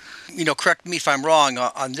ridiculous. Correct me if I'm wrong,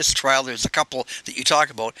 on this trial, there's a couple that you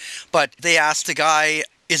talk about, but they asked the guy,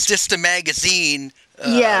 is this the magazine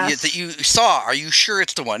Yes. that you saw. Are you sure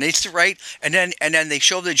it's the one? It's right. And then they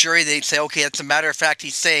show the jury. They say, okay, as a matter of fact,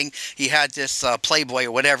 he's saying he had this Playboy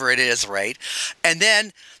or whatever it is, right? And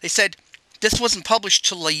then they said, this wasn't published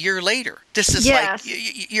till a year later. This is Yes.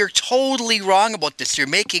 like, you're totally wrong about this. You're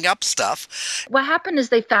making up stuff. What happened is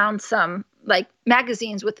they found some like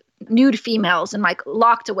magazines with nude females and Michael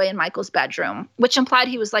locked away in Michael's bedroom, which implied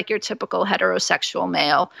he was like your typical heterosexual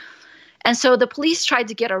male. And so the police tried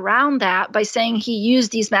to get around that by saying he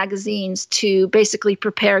used these magazines to basically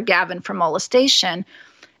prepare Gavin for molestation.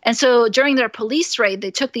 And so during their police raid, they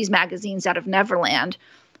took these magazines out of Neverland.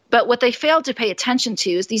 But what they failed to pay attention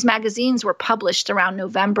to is these magazines were published around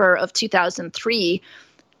November of 2003,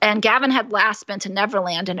 and Gavin had last been to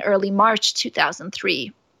Neverland in early March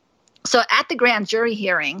 2003. So at the grand jury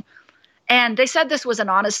hearing, and they said this was an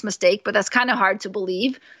honest mistake, but that's kind of hard to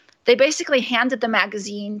believe, they basically handed the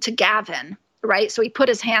magazine to Gavin, right? So he put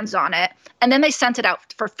his hands on it, and then they sent it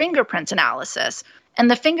out for fingerprint analysis.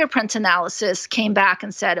 And the fingerprint analysis came back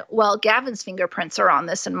and said, well, Gavin's fingerprints are on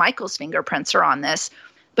this and Michael's fingerprints are on this.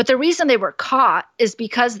 But the reason they were caught is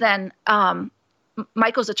because then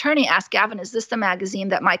Michael's attorney asked Gavin, is this the magazine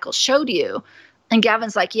that Michael showed you? And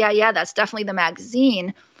Gavin's like, yeah, that's definitely the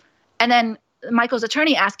magazine. And then Michael's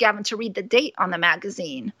attorney asked Gavin to read the date on the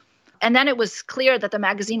magazine. And then it was clear that the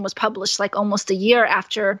magazine was published like almost a year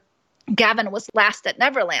after Gavin was last at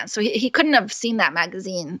Neverland. So he couldn't have seen that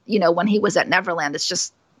magazine, when he was at Neverland. It's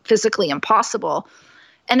just physically impossible.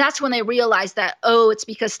 And that's when they realized that, it's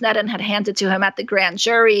because Sneddon had handed to him at the grand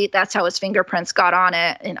jury. That's how his fingerprints got on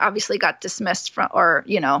it, and obviously got dismissed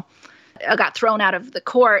got thrown out of the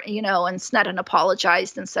court, and Sneddon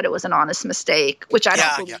apologized and said it was an honest mistake, which I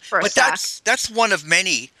don't believe for a sec. But that's one of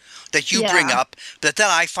many that you bring up, that then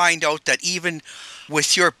I find out that even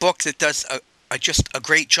with your book that does just a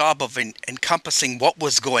great job of encompassing what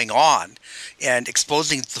was going on and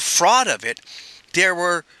exposing the fraud of it, there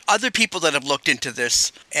were other people that have looked into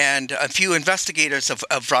this, and a few investigators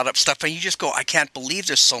have brought up stuff, and you just go, I can't believe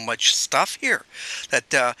there's so much stuff here. That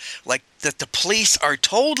the police are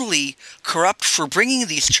totally corrupt for bringing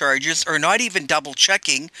these charges, or not even double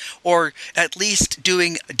checking, or at least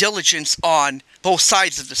doing diligence on both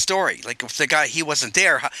sides of the story. Like if the guy, he wasn't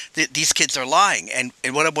there, these kids are lying. And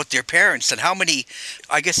what about their parents? And how many,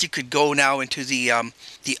 I guess you could go now into the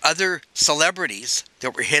other celebrities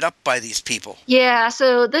that were hit up by these people. Yeah,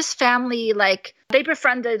 so this family, they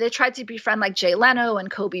tried to befriend like Jay Leno and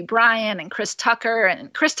Kobe Bryant and Chris Tucker.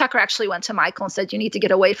 And Chris Tucker actually went to Michael and said, you need to get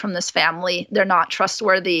away from this family. They're not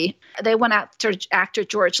trustworthy. They went after actor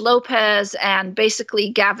George Lopez and basically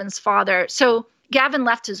Gavin's father. So Gavin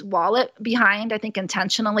left his wallet behind, I think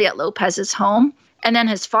intentionally, at Lopez's home. And then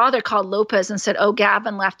his father called Lopez and said,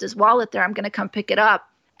 Gavin left his wallet there. I'm going to come pick it up.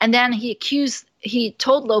 And then he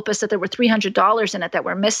told Lopez that there were $300 in it that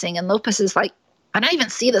were missing. And Lopez is like, I don't even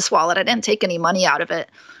see this wallet. I didn't take any money out of it.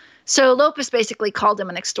 So Lopez basically called him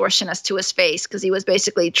an extortionist to his face, because he was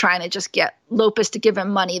basically trying to just get Lopez to give him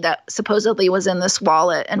money that supposedly was in this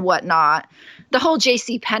wallet and whatnot. The whole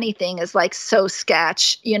JCPenney thing is like so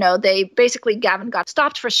sketch. Gavin got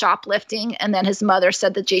stopped for shoplifting, and then his mother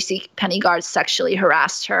said the JCPenney guards sexually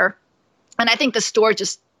harassed her. And I think the store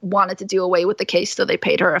just wanted to do away with the case, so they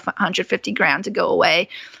paid her $150,000 to go away,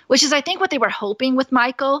 which is, I think, what they were hoping with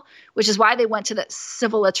Michael, which is why they went to the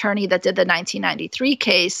civil attorney that did the 1993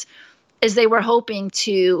 case, is they were hoping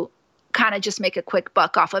to kind of just make a quick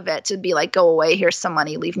buck off of it, to be like, go away, here's some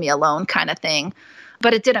money, leave me alone kind of thing.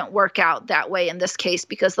 But it didn't work out that way in this case,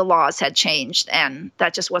 because the laws had changed, and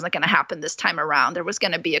that just wasn't going to happen this time around. There was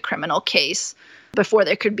going to be a criminal case before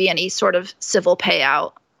there could be any sort of civil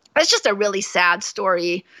payout. It's just a really sad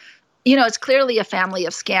story. It's clearly a family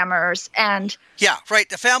of scammers. And yeah, right.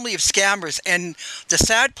 The family of scammers. And the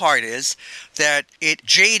sad part is that it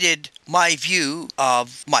jaded my view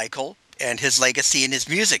of Michael and his legacy and his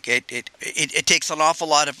music. It takes an awful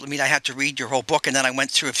lot of, I had to read your whole book, and then I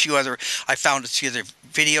went through I found a few other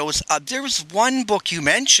videos. There was one book you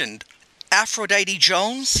mentioned, Aphrodite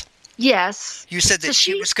Jones. Yes. You said that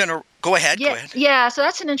she was going to go ahead. Yeah, go ahead. Yeah, so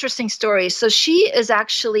that's an interesting story. So she is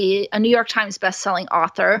actually a New York Times bestselling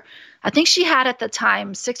author. I think she had at the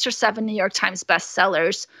time 6 or 7 New York Times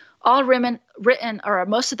bestsellers, all written, or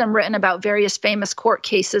most of them written about various famous court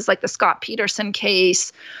cases like the Scott Peterson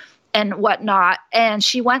case and whatnot. And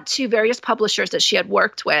she went to various publishers that she had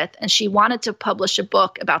worked with, and she wanted to publish a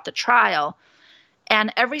book about the trial.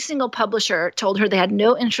 And every single publisher told her they had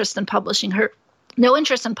no interest in publishing her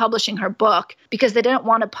book, because they didn't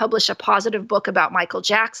want to publish a positive book about Michael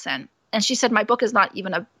Jackson. And she said, my book is not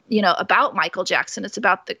even about Michael Jackson. It's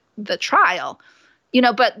about the trial.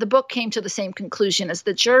 But the book came to the same conclusion as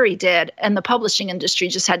the jury did, and the publishing industry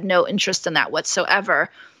just had no interest in that whatsoever.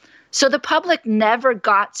 So the public never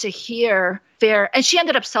got to hear and she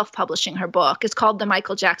ended up self-publishing her book. It's called The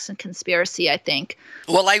Michael Jackson Conspiracy, I think.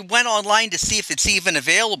 Well, I went online to see if it's even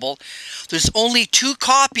available. There's only 2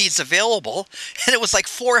 copies available, and it was like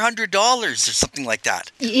 $400 or something like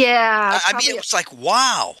that. Yeah. I mean, it was like,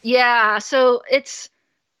 wow. Yeah, so it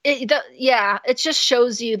just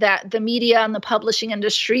shows you that the media and the publishing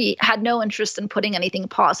industry had no interest in putting anything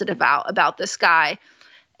positive out about this guy.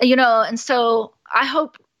 And so I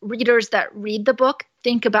hope readers that read the book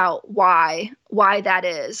think about why that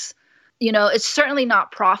is. It's certainly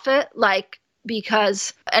not profit,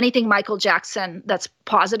 because anything Michael Jackson that's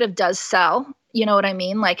positive does sell. You know what I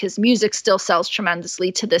mean? Like, his music still sells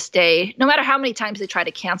tremendously to this day, no matter how many times they try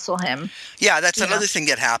to cancel him. Yeah, that's another thing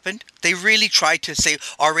that happened. They really tried to say,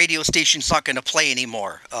 our radio station's not going to play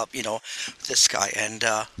anymore, this guy. And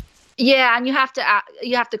yeah, and you have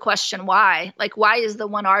to question why. Like, why is the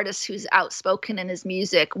one artist who's outspoken in his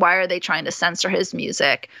music, why are they trying to censor his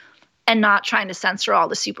music and not trying to censor all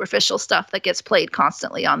the superficial stuff that gets played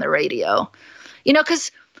constantly on the radio?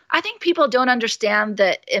 Because I think people don't understand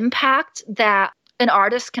the impact that an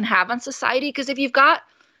artist can have on society. Because if you've got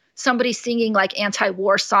somebody singing like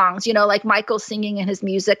anti-war songs, like Michael singing in his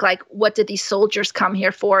music, like, what did these soldiers come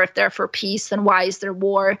here for? If they're for peace, then why is there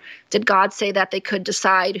war? Did God say that they could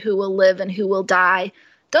decide who will live and who will die?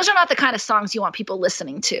 Those are not the kind of songs you want people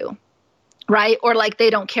listening to, right? Or like, they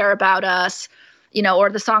don't care about us, or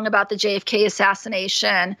the song about the JFK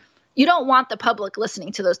assassination. You don't want the public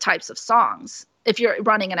listening to those types of songs if you're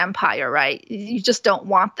running an empire, right? You just don't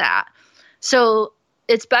want that. So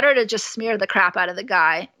it's better to just smear the crap out of the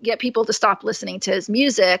guy, get people to stop listening to his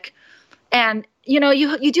music. And,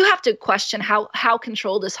 you do have to question how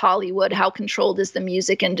controlled is Hollywood? How controlled is the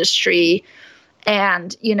music industry?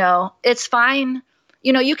 And, it's fine.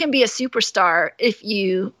 You can be a superstar if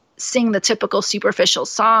you sing the typical superficial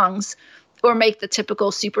songs or make the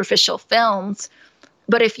typical superficial films.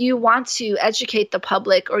 But if you want to educate the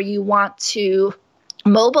public or you want to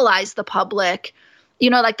mobilize the public,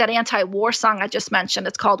 like that anti-war song I just mentioned,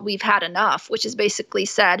 it's called We've Had Enough, which is basically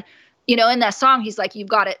said, in that song, he's like, they've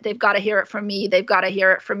got to hear it from me. They've got to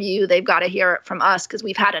hear it from you. They've got to hear it from us because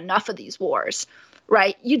we've had enough of these wars,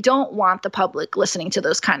 right? You don't want the public listening to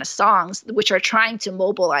those kind of songs, which are trying to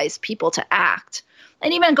mobilize people to act.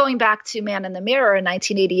 And even going back to Man in the Mirror in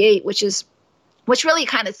 1988, which really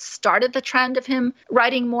kind of started the trend of him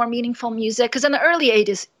writing more meaningful music. Because in the early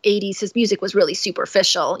 80s, his music was really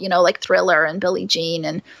superficial, like Thriller and Billie Jean.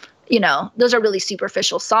 And, those are really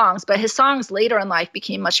superficial songs. But his songs later in life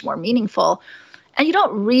became much more meaningful. And you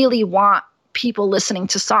don't really want people listening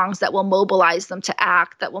to songs that will mobilize them to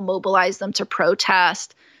act, that will mobilize them to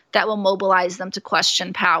protest, that will mobilize them to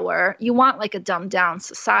question power. You want like a dumbed down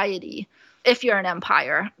society if you're an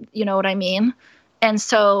empire. You know what I mean? And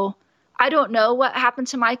so I don't know what happened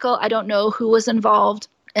to Michael. I don't know who was involved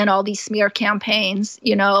in all these smear campaigns,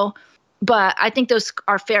 but I think those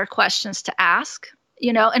are fair questions to ask,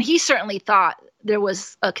 and he certainly thought there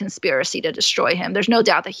was a conspiracy to destroy him. There's no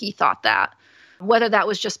doubt that he thought that. Whether that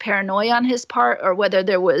was just paranoia on his part or whether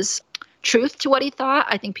there was truth to what he thought,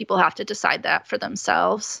 I think people have to decide that for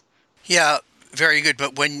themselves. Yeah, very good.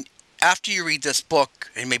 But after you read this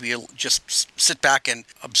book, and maybe you'll just sit back and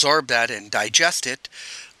absorb that and digest it,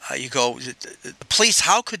 you go, the police,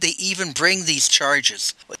 how could they even bring these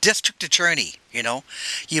charges? District attorney,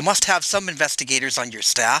 you must have some investigators on your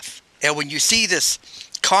staff. And when you see this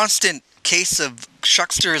constant case of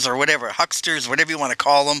shucksters or whatever, hucksters, whatever you want to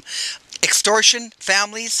call them, extortion,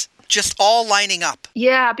 families, just all lining up.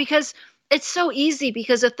 Yeah, because it's so easy,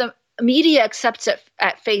 because if the media accepts it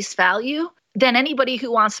at face value, then anybody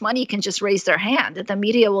who wants money can just raise their hand and the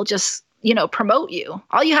media will just, promote you.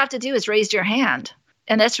 All you have to do is raise your hand.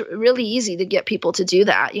 And that's really easy to get people to do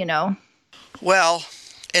that, Well,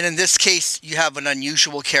 and in this case, you have an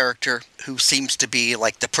unusual character who seems to be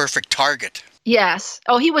like the perfect target. Yes.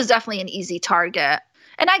 Oh, he was definitely an easy target.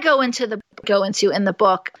 And I go into in the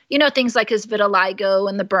book, things like his vitiligo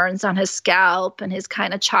and the burns on his scalp and his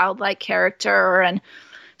kind of childlike character. And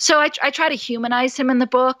so I try to humanize him in the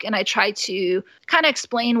book, and I try to kind of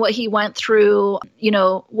explain what he went through,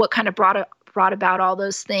 what kind of brought about all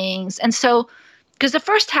those things. And so, because the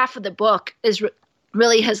first half of the book is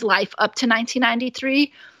really his life up to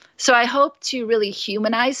 1993. So I hope to really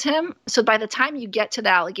humanize him. So by the time you get to the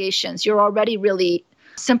allegations, you're already really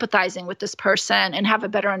sympathizing with this person and have a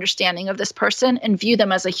better understanding of this person and view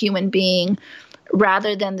them as a human being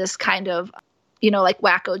rather than this kind of like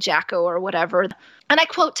Wacko Jacko or whatever. And I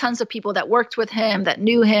quote tons of people that worked with him, that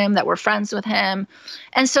knew him, that were friends with him.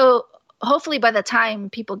 And so hopefully by the time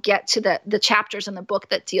people get to the chapters in the book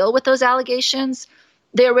that deal with those allegations,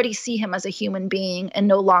 they already see him as a human being and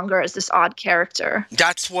no longer as this odd character.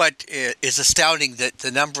 That's what is astounding, that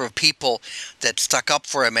the number of people that stuck up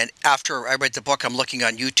for him. And after I read the book, I'm looking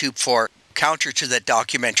on YouTube for counter to that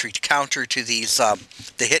documentary, counter to these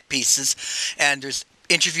the hit pieces. And there's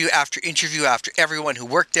interview after everyone who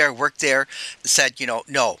worked there said,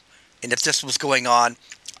 no. And if this was going on,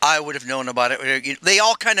 I would have known about it. They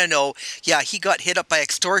all kind of know, yeah, he got hit up by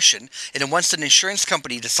extortion. And then once an insurance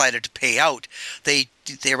company decided to pay out, the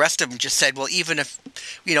rest of them just said, well, even if,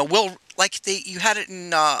 you had it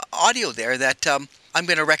in audio there that I'm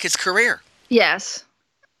going to wreck his career. Yes.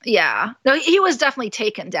 Yeah. No, he was definitely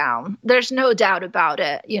taken down. There's no doubt about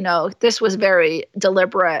it. This was very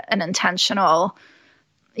deliberate and intentional.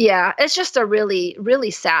 Yeah. It's just a really, really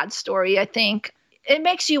sad story, I think. It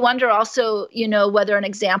makes you wonder also, whether an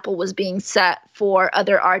example was being set for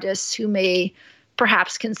other artists who may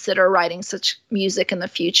perhaps consider writing such music in the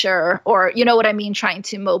future, or, what I mean, trying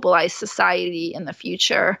to mobilize society in the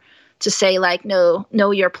future to say, like, no,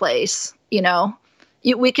 know your place,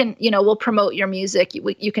 we can, we'll promote your music.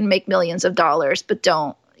 You can make millions of dollars, but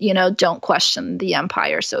don't question the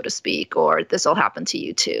empire, so to speak, or this will happen to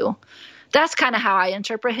you too. That's kind of how I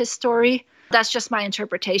interpret his story. That's just my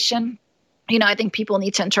interpretation. I think people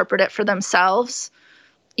need to interpret it for themselves,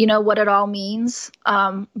 what it all means.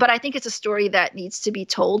 But I think it's a story that needs to be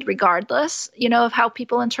told regardless, of how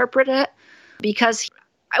people interpret it, because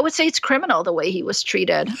I would say it's criminal the way he was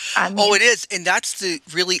treated. It is. And that's the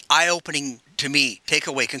really eye-opening, to me,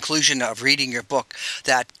 takeaway conclusion of reading your book,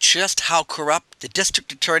 that just how corrupt the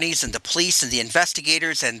district attorneys and the police and the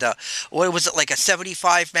investigators and what was it, like a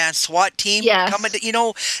 75-man SWAT team coming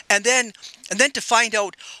to, and then to find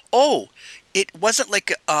out, it wasn't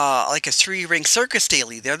like a three-ring circus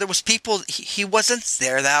daily. There was people. He wasn't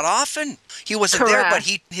there that often. He wasn't there, but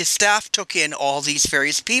his staff took in all these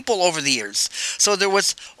various people over the years. So there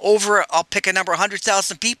was I'll pick a number,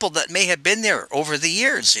 100,000 people that may have been there over the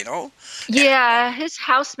years. Yeah, his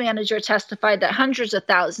house manager testified that hundreds of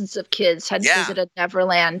thousands of kids had visited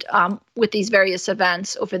Neverland with these various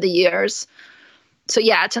events over the years. So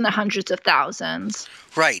yeah, it's in the hundreds of thousands.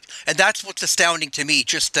 Right. And that's what's astounding to me,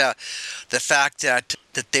 just the fact that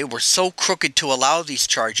they were so crooked to allow these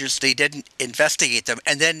charges, they didn't investigate them.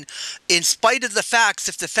 And then in spite of the facts,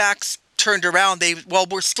 if the facts turned around,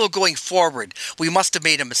 we're still going forward. We must have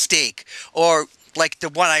made a mistake. Or like the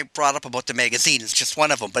one I brought up about the magazine is just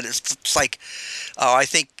one of them. But it's like, I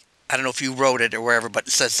don't know if you wrote it or wherever, but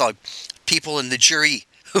it says people in the jury,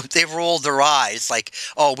 they rolled their eyes like,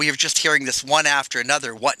 we are just hearing this one after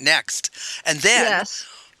another. What next? And then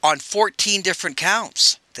on 14 different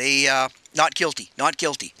counts, they not guilty, not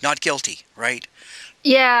guilty, not guilty, right?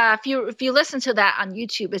 Yeah, if you listen to that on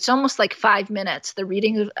YouTube, it's almost like 5 minutes. The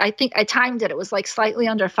reading, I think I timed it. It was like slightly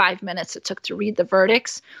under 5 minutes it took to read the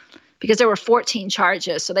verdicts, because there were 14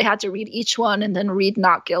 charges. So they had to read each one and then read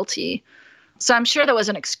not guilty. So I'm sure there was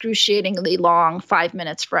an excruciatingly long 5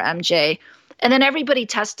 minutes for MJ. And then everybody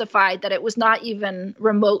testified that it was not even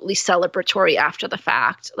remotely celebratory after the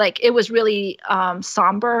fact. Like, it was really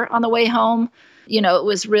somber on the way home. It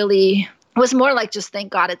was more like, just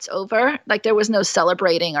thank God it's over. Like, there was no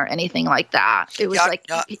celebrating or anything like that. It was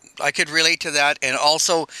I could relate to that. And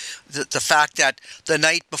also the fact that the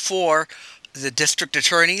night before, the district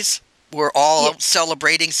attorneys were all out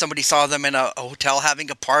celebrating. Somebody saw them in a hotel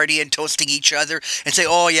having a party and toasting each other and say,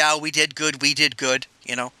 oh, yeah, we did good.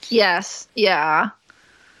 Yes. Yeah.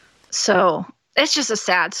 So it's just a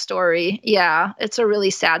sad story. Yeah. It's a really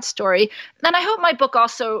sad story. And I hope my book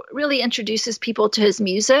also really introduces people to his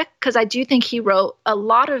music, because I do think he wrote a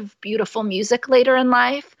lot of beautiful music later in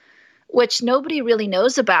life, which nobody really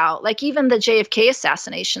knows about. Like, even the JFK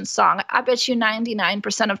assassination song, I bet you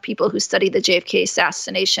 99% of people who study the JFK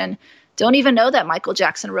assassination don't even know that Michael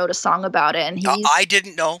Jackson wrote a song about it. And he's I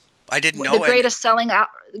didn't know. The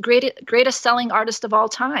greatest selling artist of all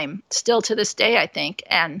time, still to this day, I think.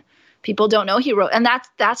 And people don't know he wrote. And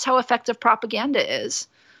that's how effective propaganda is.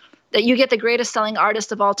 That you get the greatest selling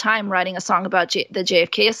artist of all time writing a song about the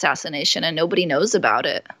JFK assassination, and nobody knows about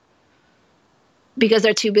it, because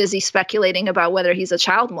they're too busy speculating about whether he's a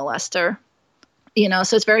child molester.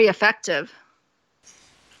 So it's very effective.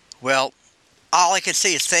 Well, all I can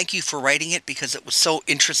say is thank you for writing it, because it was so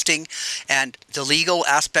interesting, and the legal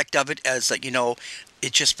aspect of it, as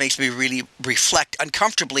it just makes me really reflect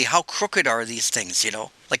uncomfortably how crooked are these things.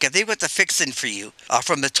 Like, if they've got the fixin' for you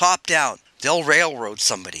from the top down, they'll railroad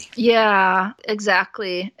somebody. Yeah,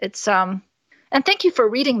 exactly. It's And thank you for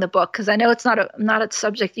reading the book, because I know it's not a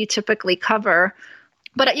subject you typically cover.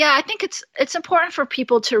 But yeah, I think it's important for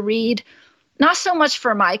people to read, not so much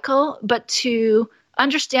for Michael, but to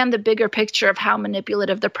understand the bigger picture of how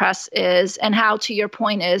manipulative the press is, and how, to your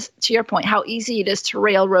point, how easy it is to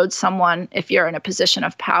railroad someone if you're in a position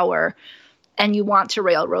of power and you want to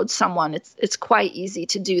railroad someone. It's quite easy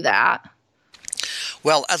to do that.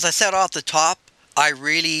 Well, as I said off the top, I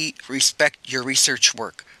really respect your research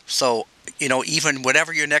work. So, even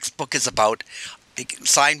whatever your next book is about,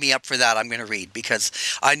 sign me up for that. I'm going to read, because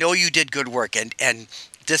I know you did good work, and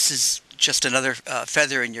this is just another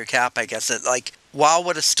feather in your cap, I guess. Wow,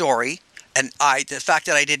 what a story. And the fact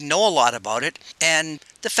that I didn't know a lot about it, and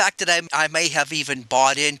the fact that I may have even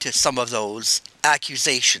bought into some of those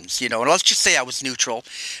accusations, and let's just say I was neutral,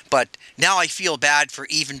 but now I feel bad for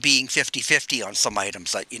even being 50-50 on some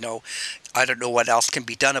items. I don't know what else can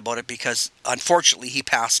be done about it, because unfortunately he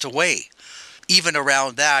passed away. Even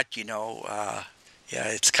around that,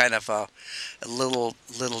 it's kind of a little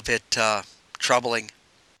bit troubling.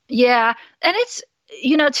 Yeah, and it's,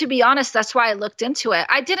 to be honest, that's why I looked into it.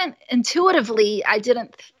 I didn't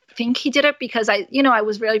think he did it, because I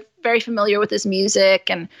was very, very familiar with his music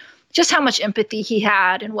and just how much empathy he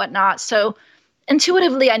had and whatnot. So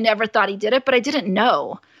intuitively, I never thought he did it, but I didn't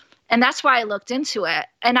know. And that's why I looked into it.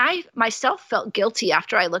 And I myself felt guilty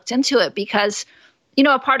after I looked into it, because,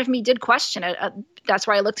 a part of me did question it. That's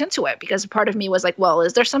why I looked into it, because a part of me was like, well,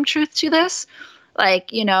 is there some truth to this?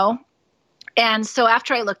 And so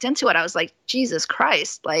after I looked into it, I was like, Jesus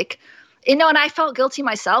Christ, and I felt guilty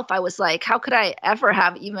myself. I was like, how could I ever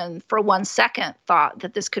have even for 1 second thought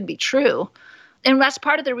that this could be true? And that's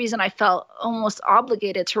part of the reason I felt almost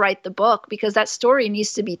obligated to write the book, because that story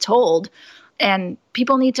needs to be told, and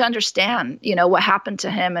people need to understand, what happened to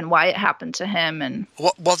him and why it happened to him. And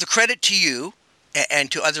well, the credit to you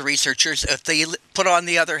and to other researchers, if they put on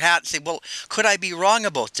the other hat and say, well, could I be wrong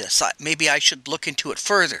about this? Maybe I should look into it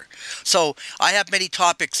further. So I have many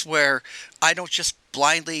topics where I don't just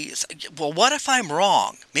blindly say, well, what if I'm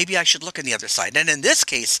wrong? Maybe I should look on the other side. And in this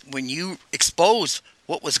case, when you expose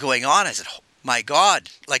what was going on, I said, oh, my God,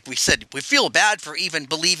 like we said, we feel bad for even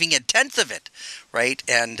believing a tenth of it, right?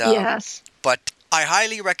 And yes. But I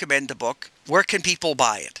highly recommend the book. Where can people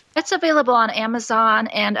buy it? It's available on Amazon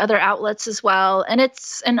and other outlets as well. And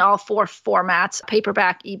it's in all 4 formats: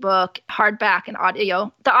 paperback, ebook, hardback, and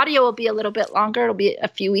audio. The audio will be a little bit longer. It'll be a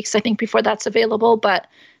few weeks, I think, before that's available. But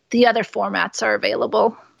the other formats are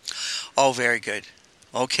available. Oh, very good.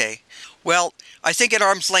 Okay. Well, I think at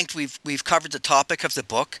arm's length we've covered the topic of the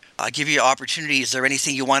book. I'll give you an opportunity. Is there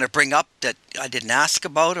anything you want to bring up that I didn't ask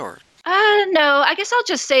about, or? No, I guess I'll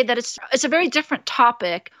just say that it's a very different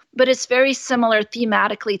topic, but it's very similar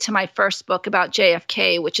thematically to my first book about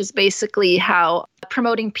JFK, which is basically how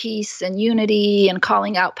promoting peace and unity and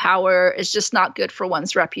calling out power is just not good for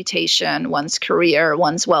one's reputation, one's career,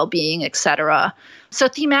 one's well-being, etc. So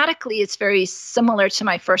thematically, it's very similar to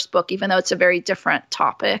my first book, even though it's a very different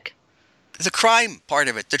topic. The crime part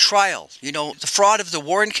of it, the trial, the fraud of the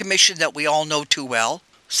Warren Commission that we all know too well.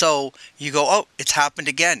 So you go, oh, it's happened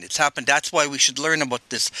again. It's happened. That's why we should learn about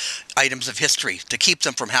this items of history to keep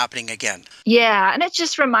them from happening again. Yeah, and it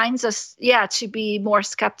just reminds us, to be more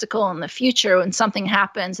skeptical in the future when something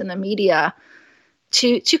happens in the media,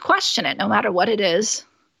 to question it, no matter what it is.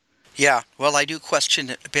 Yeah, well, I do question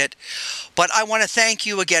it a bit. But I want to thank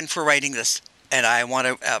you again for writing this. And I want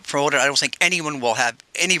to promote it. I don't think anyone will have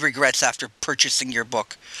any regrets after purchasing your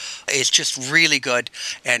book. It's just really good,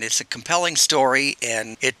 and it's a compelling story,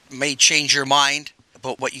 and it may change your mind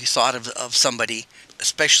about what you thought of somebody,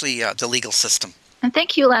 especially the legal system. And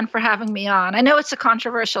thank you, Len, for having me on. I know it's a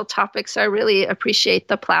controversial topic, so I really appreciate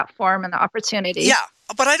the platform and the opportunity. Yeah,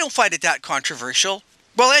 but I don't find it that controversial.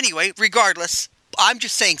 Well, anyway, regardless, I'm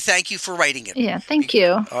just saying thank you for writing it. Yeah, thank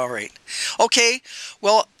you. All right. Okay,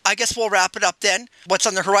 well, I guess we'll wrap it up then. What's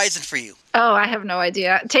on the horizon for you? Oh, I have no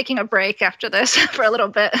idea. Taking a break after this for a little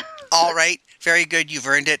bit. All right. Very good. You've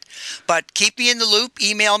earned it. But keep me in the loop.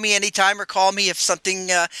 Email me anytime or call me if something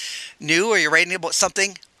new or you're writing about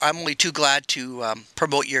something. I'm only too glad to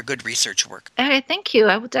promote your good research work. Okay, thank you.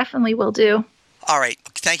 I definitely will do. All right.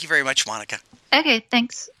 Thank you very much, Monika. Okay,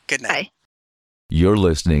 thanks. Good night. Bye. You're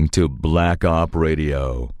listening to Black Op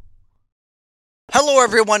Radio. Hello,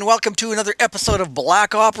 everyone. Welcome to another episode of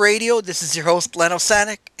Black Op Radio. This is your host, Len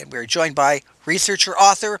Osanek, and we're joined by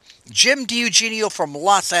researcher-author Jim DiEugenio from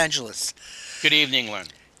Los Angeles. Good evening, Len.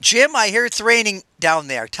 Jim, I hear it's raining down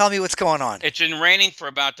there. Tell me what's going on. It's been raining for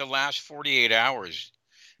about the last 48 hours.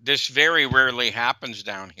 This very rarely happens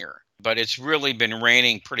down here, but it's really been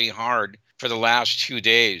raining pretty hard for the last 2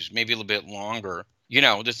 days, maybe a little bit longer.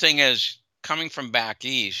 The thing is, coming from back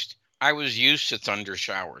east, I was used to thunder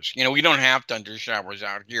showers. We don't have thunder showers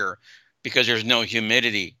out here because there's no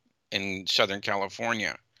humidity in Southern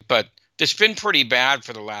California. But it's been pretty bad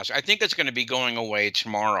for the last. I think it's going to be going away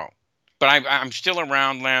tomorrow. But I'm still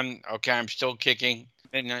around, Len. Okay, I'm still kicking.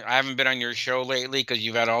 And I haven't been on your show lately because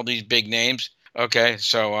you've had all these big names. Okay,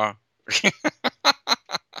 so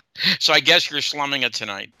so I guess you're slumming it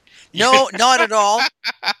tonight. No, not at all.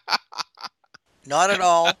 Not at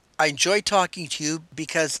all. I enjoy talking to you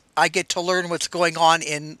because I get to learn what's going on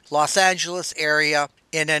in Los Angeles area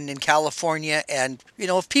and in California. And,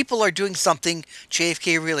 if people are doing something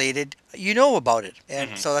JFK related, you know about it.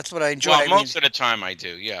 And so that's what I enjoy. Well, most of the time I do,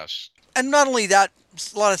 yes. And not only that,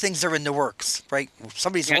 a lot of things are in the works, right?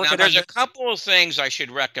 Somebody's Yeah, now working there's on a couple of things I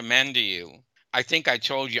should recommend to you. I think I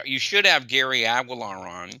told you. You should have Gary Aguilar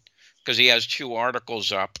on because he has 2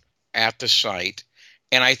 articles up at the site.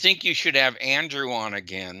 And I think you should have Andrew on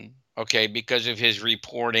again, okay, because of his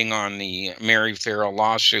reporting on the Mary Farrell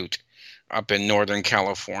lawsuit up in Northern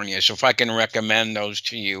California. So if I can recommend those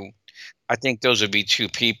to you, I think those would be 2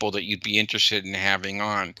 people that you'd be interested in having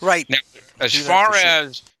on. Right. Now, as Do that far for sure.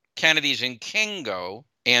 as Kennedy's and King go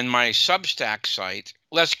and my Substack site,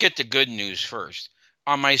 let's get the good news first.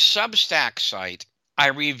 On my Substack site, I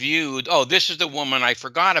reviewed, this is the woman I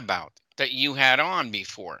forgot about that you had on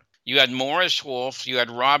before. You had Morris Wolf, you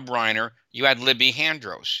had Rob Reiner, you had Libby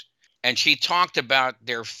Handros. And she talked about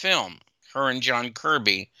their film, her and John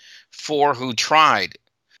Kirby, For Who Tried.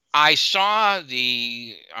 I saw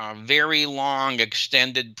the very long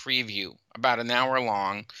extended preview, about an hour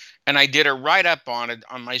long, and I did a write-up on it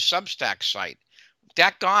on my Substack site.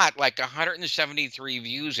 That got like 173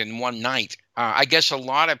 views in one night. I guess a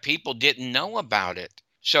lot of people didn't know about it.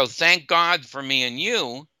 So thank God for me and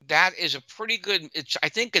you. That is a pretty good, I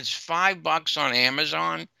think it's $5 on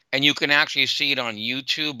Amazon, and you can actually see it on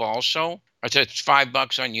YouTube also. It's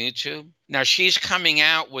 $5 on YouTube. Now she's coming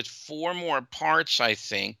out with 4 more parts, I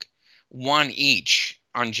think, 1 each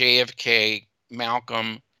on JFK,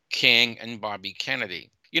 Malcolm, King, and Bobby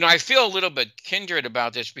Kennedy. I feel a little bit kindred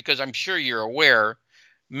about this because I'm sure you're aware,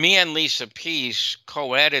 me and Lisa Peace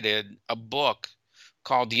co-edited a book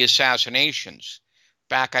called The Assassinations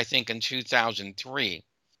back, I think, in 2003.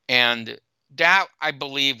 And that, I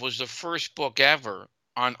believe, was the first book ever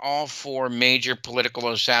on all 4 major political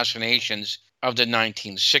assassinations of the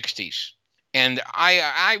 1960s. And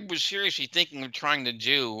I was seriously thinking of trying to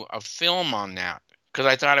do a film on that because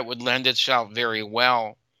I thought it would lend itself very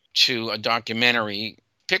well to a documentary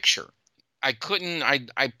picture. I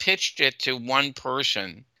pitched it to one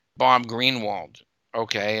person, Bob Greenwald,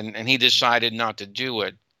 okay, and he decided not to do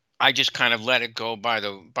it. I just kind of let it go by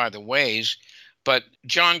the ways. But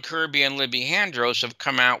John Kirby and Libby Handros have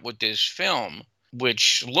come out with this film,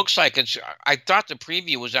 which looks like I thought the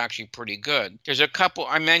preview was actually pretty good. There's a couple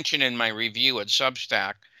I mentioned in my review at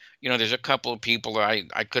Substack. There's a couple of people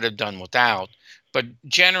I could have done without. But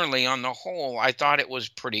generally, on the whole, I thought it was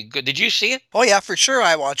pretty good. Did you see it? Oh, yeah, for sure.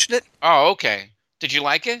 I watched it. Oh, okay. Did you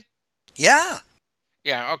like it? Yeah.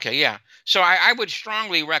 Yeah, okay, yeah. So I would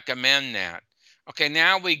strongly recommend that. Okay,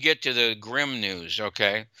 now we get to the grim news,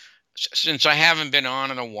 okay? Since I haven't been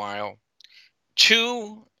on in a while,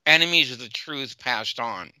 2 enemies of the truth passed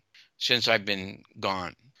on since I've been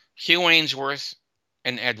gone. Hugh Ainsworth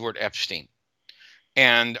and Edward Epstein.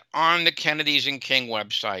 And on the Kennedys and King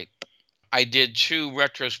website, I did 2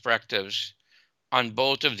 retrospectives on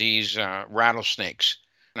both of these rattlesnakes.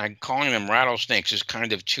 And I'm calling them rattlesnakes is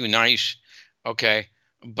kind of too nice, okay?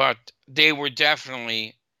 But they were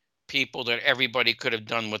definitely people that everybody could have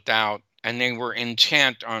done without, and they were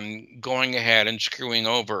intent on going ahead and screwing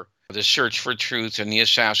over the search for truth and the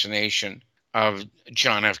assassination of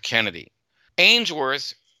John F. Kennedy.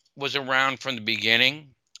 Ainsworth was around from the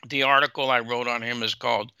beginning. The article I wrote on him is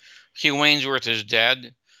called Hugh Ainsworth is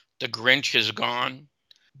Dead. The Grinch is Gone.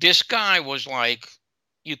 This guy was like,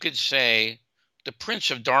 you could say, the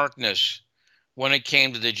Prince of Darkness when it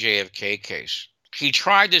came to the JFK case. He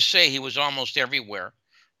tried to say he was almost everywhere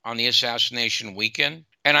on the assassination weekend,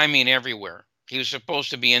 and I mean everywhere. He was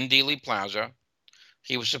supposed to be in Dealey Plaza.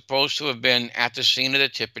 He was supposed to have been at the scene of the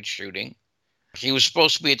Tippit shooting. He was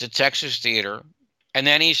supposed to be at the Texas Theater. And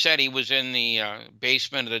then he said he was in the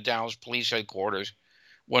basement of the Dallas Police Headquarters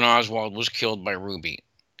when Oswald was killed by Ruby.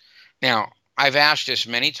 Now, I've asked this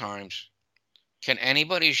many times. Can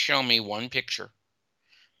anybody show me one picture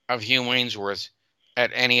of Hugh Ainsworth at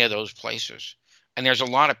any of those places? And there's a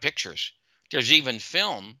lot of pictures. There's even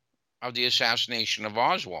film of the assassination of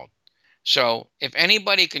Oswald. So if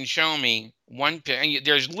anybody can show me one,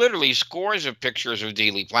 there's literally scores of pictures of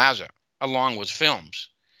Dealey Plaza along with films.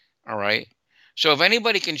 All right. So if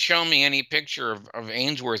anybody can show me any picture of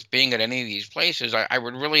Ainsworth being at any of these places, I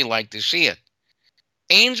would really like to see it.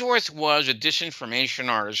 Ainsworth was a disinformation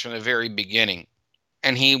artist from the very beginning,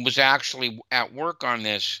 and he was actually at work on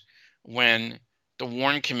this when the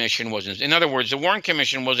Warren Commission wasn't. In other words, the Warren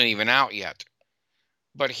Commission wasn't even out yet,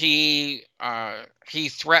 but he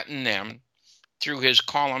threatened them through his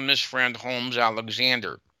columnist friend Holmes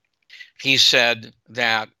Alexander. He said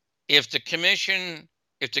that if the commission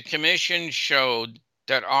showed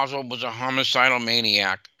that Oswald was a homicidal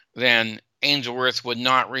maniac, then Ainsworth would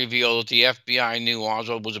not reveal that the FBI knew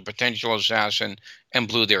Oswald was a potential assassin and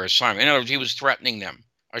blew their assignment. In other words, he was threatening them,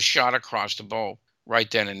 a shot across the bow right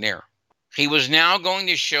then and there. He was now going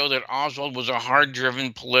to show that Oswald was a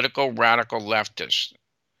hard-driven political radical leftist.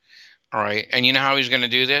 All right, and you know how he's going to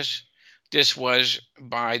do this? This was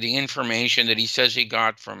by the information that he says he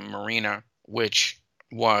got from Marina, which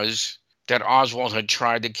was that Oswald had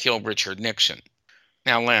tried to kill Richard Nixon.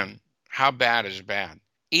 Now, Len, how bad is bad?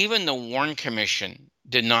 Even the Warren Commission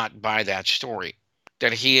did not buy that story,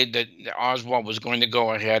 that Oswald was going to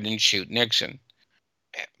go ahead and shoot Nixon.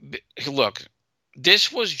 Look, this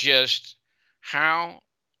was just how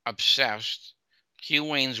obsessed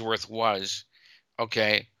Hugh Ainsworth was,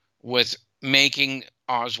 okay, with making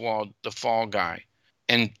Oswald the fall guy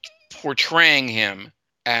and portraying him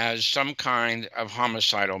as some kind of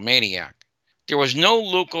homicidal maniac. There was no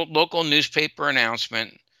local newspaper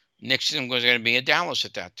announcement Nixon was going to be in Dallas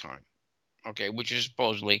at that time, okay, which is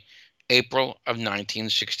supposedly April of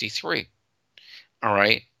 1963. All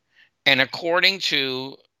right. And according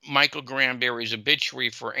to Michael Granberry's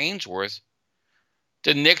obituary for Ainsworth,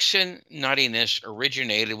 the Nixon nuttiness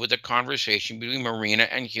originated with a conversation between Marina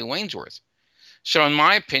and Hugh Ainsworth. So in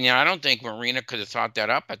my opinion, I don't think Marina could have thought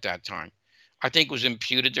that up at that time. I think it was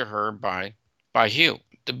imputed to her by Hugh,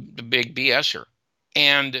 the big BSer.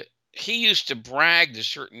 And he used to brag to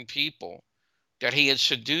certain people that he had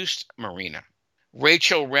seduced Marina.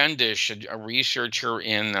 Rachel Rendish, a researcher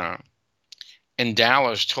in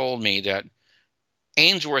Dallas, told me that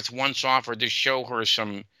Ainsworth once offered to show her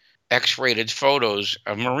some X-rated photos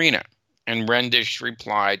of Marina. And Rendish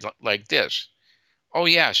replied like this: "Oh,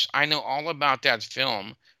 yes, I know all about that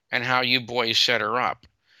film and how you boys set her up.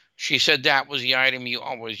 She said that was the item you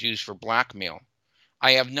always use for blackmail.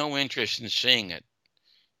 I have no interest in seeing it."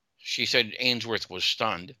 She said Ainsworth was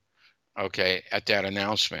stunned, okay, at that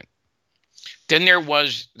announcement. Then there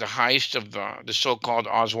was the heist of the so-called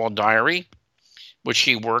Oswald Diary, which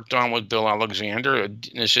he worked on with Bill Alexander, an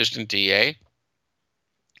assistant DA.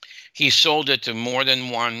 He sold it to more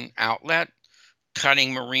than one outlet,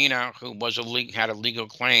 cutting Marina, who had a legal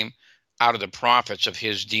claim, out of the profits of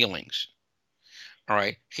his dealings. All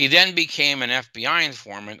right. He then became an FBI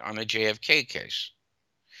informant on the JFK case.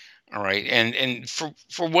 All right. And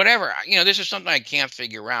for whatever, this is something I can't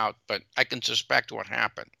figure out, but I can suspect what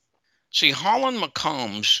happened. See, Holland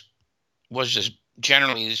McCombs was, just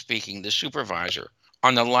generally speaking, the supervisor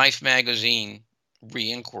on the Life magazine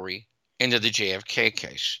re-inquiry into the JFK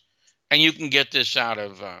case. And you can get this out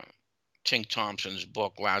of Tink Thompson's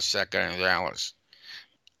book, Last Second in Dallas.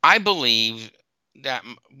 I believe that,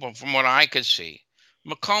 well, from what I could see,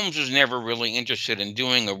 McCombs was never really interested in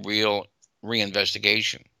doing a real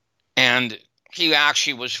reinvestigation. And he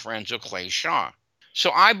actually was friends with Clay Shaw.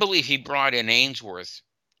 So I believe he brought in Ainsworth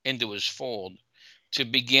into his fold to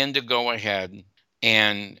begin to go ahead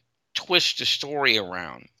and twist the story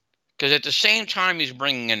around. Because at the same time he's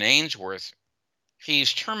bringing in Ainsworth,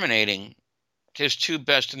 he's terminating his two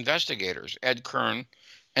best investigators, Ed Kern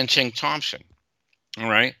and Tink Thompson. All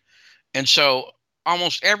right. And so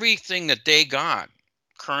almost everything that they got,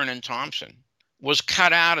 Kern and Thompson, was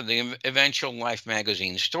cut out of the eventual Life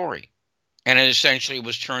magazine story. And it essentially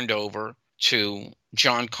was turned over to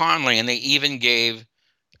John Conley. And they even gave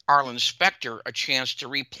Arlen Specter a chance to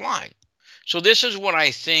reply. So this is what I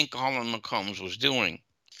think Holland McCombs was doing.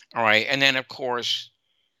 All right. And then, of course,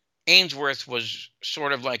 Ainsworth was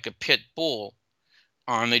sort of like a pit bull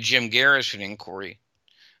on the Jim Garrison inquiry.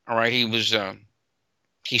 All right.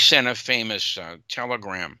 He sent a famous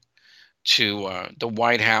telegram to the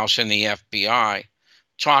White House and the FBI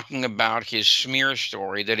talking about his smear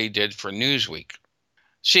story that he did for Newsweek.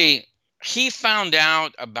 See, he found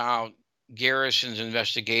out about Garrison's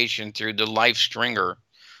investigation through the Life stringer,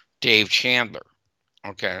 Dave Chandler.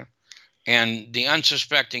 Okay. And the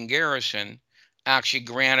unsuspecting Garrison actually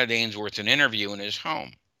granted Ainsworth an interview in his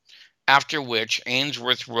home, after which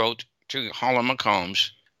Ainsworth wrote to Holland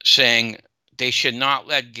McCombs saying they should not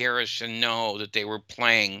let Garrison know that they were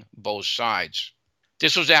playing both sides.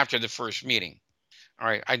 This was after the first meeting. All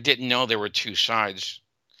right, I didn't know there were two sides,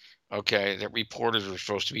 okay, that reporters were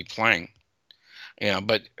supposed to be playing. Yeah,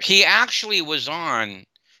 but he actually was on,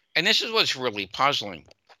 and this is what's really puzzling.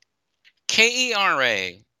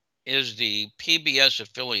 KERA is the PBS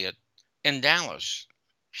affiliate in Dallas.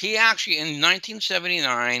 He actually, in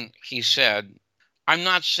 1979, he said, I'm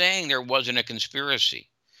not saying there wasn't a conspiracy.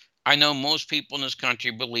 I know most people in this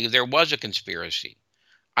country believe there was a conspiracy.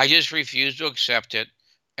 I just refuse to accept it,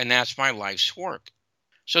 and that's my life's work.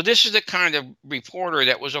 So this is the kind of reporter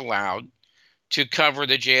that was allowed to cover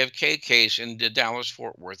the JFK case in the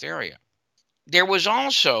Dallas-Fort Worth area. There was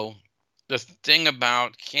also the thing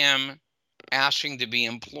about him asking to be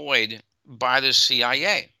employed by the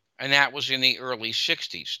CIA, and that was in the early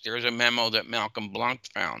 60s. There's a memo that Malcolm Blanc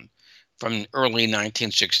found from early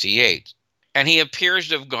 1968. And he appears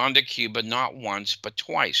to have gone to Cuba not once, but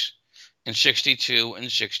twice, in 62 and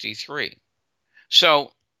 63.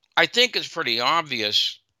 So I think it's pretty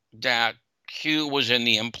obvious that Hugh was in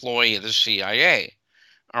the employ of the CIA,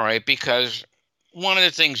 all right, because one of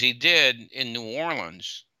the things he did in New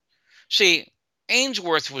Orleans, see,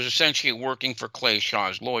 Ainsworth was essentially working for Clay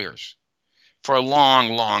Shaw's lawyers for a long,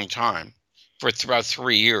 long time, for about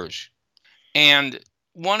 3 years. And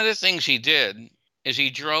one of the things he did is he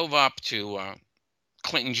drove up to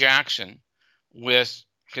Clinton Jackson with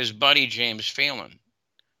his buddy James Phelan,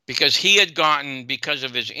 because he had gotten, because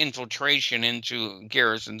of his infiltration into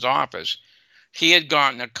Garrison's office, he had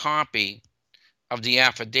gotten a copy of the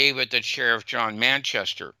affidavit that Sheriff John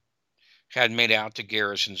Manchester had made out to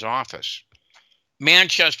Garrison's office.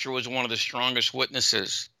 Manchester was one of the strongest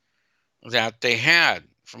witnesses that they had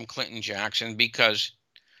from Clinton Jackson, because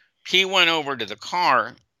he went over to the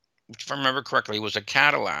car, which, if I remember correctly, was a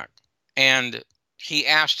Cadillac, and he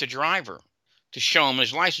asked the driver to show him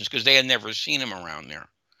his license because they had never seen him around there.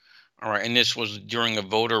 All right, and this was during a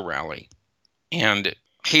voter rally. And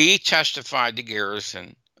he testified to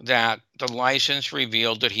Garrison that the license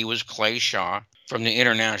revealed that he was Clay Shaw from the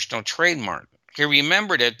International Trade Mart. He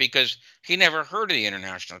remembered it because he never heard of the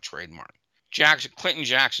International Trade Mart. Clinton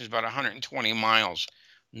Jackson is about 120 miles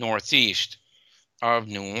northeast of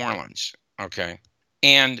New Orleans, okay?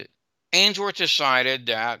 And Ainsworth decided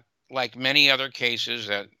that, like many other cases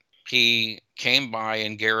that he came by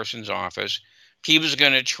in Garrison's office, he was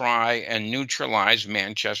going to try and neutralize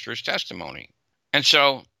Manchester's testimony. And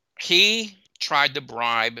so he tried to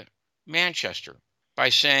bribe Manchester by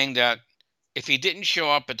saying that if he didn't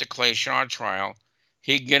show up at the Clay Shaw trial,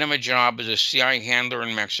 he'd get him a job as a CIA handler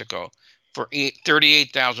in Mexico for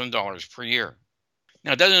 $38,000 per year.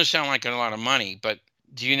 Now, it doesn't sound like a lot of money, but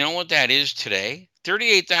do you know what that is today?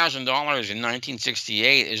 $38,000 in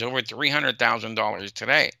 1968 is over $300,000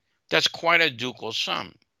 today. That's quite a ducal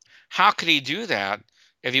sum. How could he do that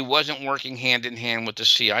if he wasn't working hand in hand with the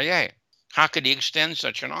CIA? How could he extend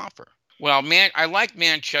such an offer? Well, I like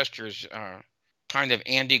Manchester's kind of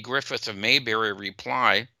Andy Griffith of Mayberry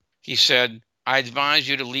reply. He said, I advise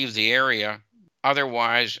you to leave the area,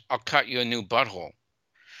 otherwise I'll cut you a new butthole.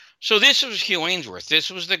 So this was Hugh Ainsworth.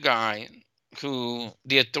 This was the guy who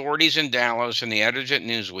the authorities in Dallas and the editors at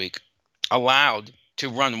Newsweek allowed to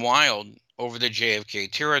run wild over the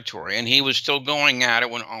JFK territory. And he was still going at it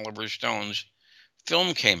when Oliver Stone's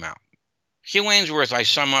film came out. Hugh Ainsworth, I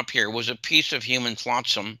sum up here, was a piece of human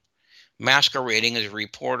flotsam masquerading as a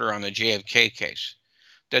reporter on the JFK case.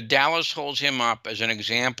 That Dallas holds him up as an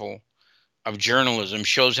example of journalism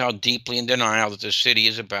shows how deeply in denial that the city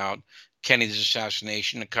is about Kennedy's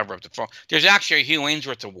assassination to cover up the fall. There's actually a Hugh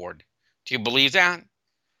Ainsworth Award. Do you believe that?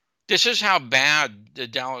 This is how bad the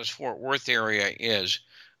Dallas-Fort Worth area is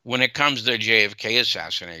when it comes to the JFK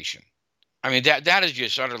assassination. I mean, that is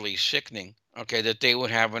just utterly sickening, okay, that they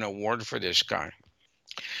would have an award for this guy.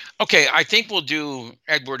 Okay, I think we'll do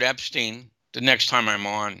Edward Epstein the next time I'm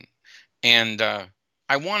on. And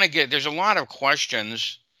I want to there's a lot of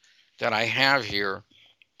questions that I have here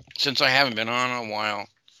since I haven't been on in a while.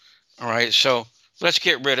 All right, so let's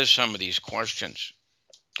get rid of some of these questions.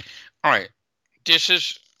 All right, this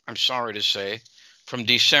is, I'm sorry to say, from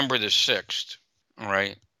December the 6th. All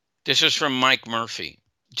right, this is from Mike Murphy.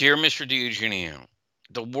 Dear Mr. DiEugenio,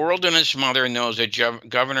 the world and its mother knows that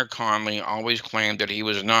Governor Conley always claimed that he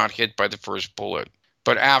was not hit by the first bullet,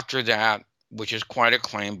 but after that, which is quite a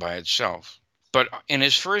claim by itself. But in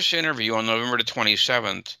his first interview on November the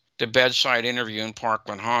 27th, the bedside interview in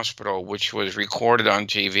Parkland Hospital, which was recorded on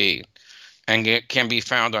TV and it can be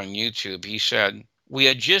found on YouTube, he said, we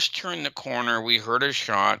had just turned the corner, we heard a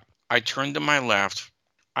shot, I turned to my left,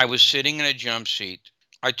 I was sitting in a jump seat,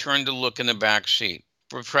 I turned to look in the back seat.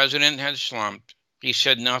 The president had slumped, he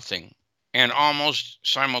said nothing, and almost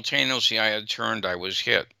simultaneously I had turned, I was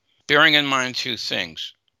hit. Bearing in mind two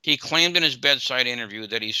things. He claimed in his bedside interview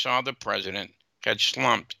that he saw the president had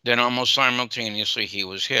slumped. Then almost simultaneously he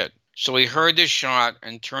was hit. So he heard the shot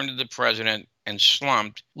and turned to the president and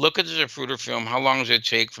slumped. Look at the Zapruder film. How long does it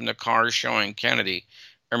take from the car showing Kennedy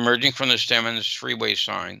emerging from the Stemmons freeway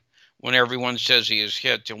sign when everyone says he is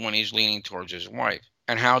hit to when he's leaning towards his wife?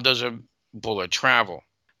 And how does a bullet travel?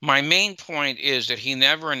 My main point is that he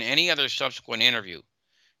never in any other subsequent interview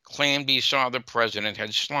claimed he saw the president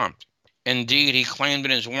had slumped. Indeed, he claimed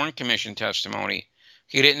in his Warren Commission testimony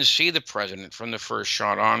he didn't see the president from the first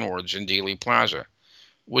shot onwards in Dealey Plaza,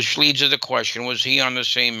 which leads to the question, was he on the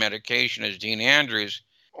same medication as Dean Andrews,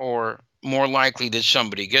 or more likely did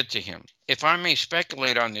somebody get to him? If I may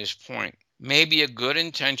speculate on this point, maybe a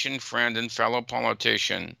good-intentioned friend and fellow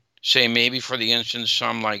politician, say maybe for the instance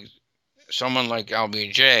someone like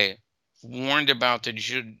LBJ, warned about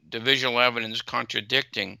the visual evidence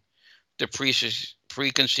contradicting the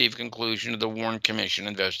preconceived conclusion of the Warren Commission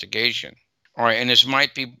investigation. All right, and this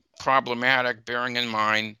might be problematic, bearing in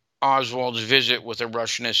mind Oswald's visit with a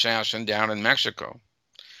Russian assassin down in Mexico.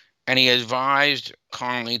 And he advised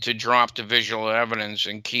Connally to drop the visual evidence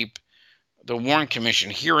and keep the Warren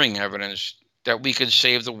Commission hearing evidence that we could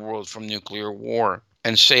save the world from nuclear war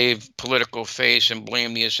and save political face and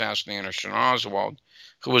blame the assassination on Oswald,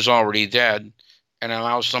 who was already dead, and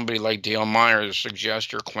allow somebody like Dale Myers to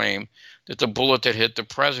suggest or claim that the bullet that hit the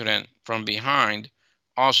president from behind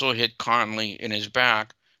also hit Connally in his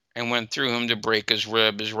back and went through him to break his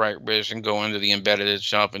rib, his right wrist, and go into the embedded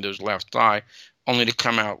itself into his left thigh, only to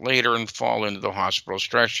come out later and fall into the hospital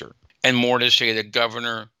stretcher. And more to say that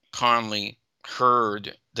Governor Connally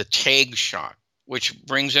heard the tag shot, which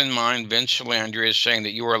brings in mind Vince Salandria saying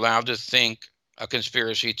that you are allowed to think a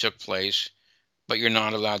conspiracy took place, but you're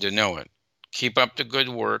not allowed to know it. Keep up the good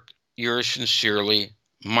work. Yours sincerely,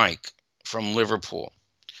 Mike from Liverpool.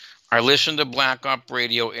 I listen to Black Op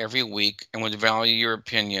Radio every week and would value your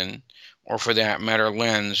opinion, or for that matter,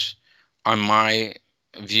 lens, on my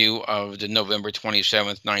view of the November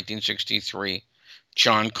 27th, 1963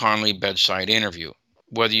 John Connally bedside interview,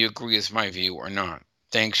 whether you agree with my view or not.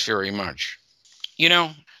 Thanks very much. You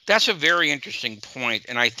know, that's a very interesting point,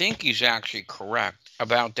 and I think he's actually correct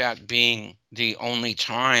about that being the only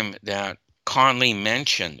time that Connally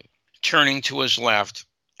mentioned turning to his left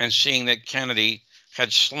and seeing that Kennedy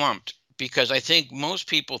had slumped, because I think most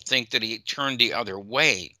people think that he turned the other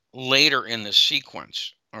way later in the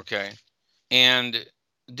sequence, okay? And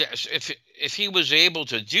if he was able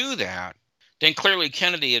to do that, then clearly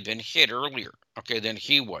Kennedy had been hit earlier, okay, than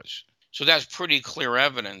he was. So that's pretty clear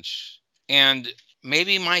evidence. And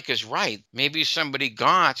maybe Mike is right. Maybe somebody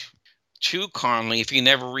got to Connally if he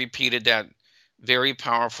never repeated that very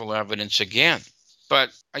powerful evidence again.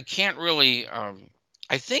 But I can't really...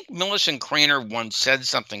 I think Millicent Craner once said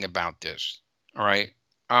something about this. All right.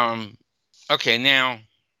 Okay, now,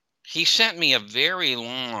 he sent me a very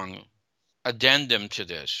long addendum to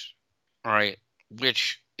this. All right,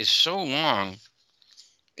 which is so long,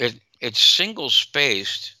 it's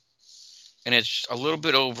single-spaced, and it's a little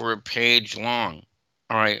bit over a page long.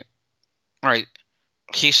 All right.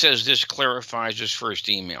 He says this clarifies his first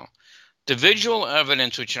email. The visual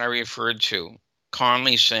evidence which I referred to,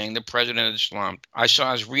 Connally saying the president had slumped, I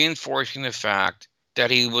saw as reinforcing the fact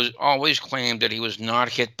that he was always claimed that he was not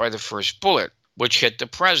hit by the first bullet, which hit the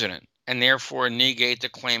president, and therefore negate the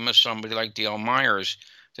claim of somebody like Dale Myers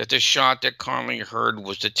that the shot that Connally heard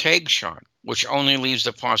was the tag shot, which only leaves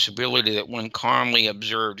the possibility that when Connally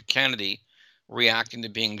observed Kennedy reacting to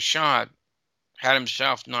being shot, had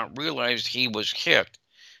himself not realized he was hit,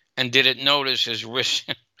 and didn't notice his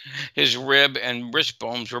wrist, his rib and wrist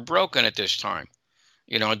bones were broken at this time.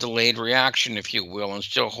 You know, a delayed reaction, if you will, and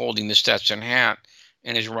still holding the Stetson hat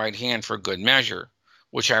in his right hand for good measure,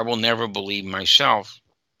 which I will never believe myself.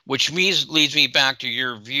 Which leads me back to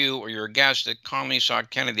your view or your guess that Connally saw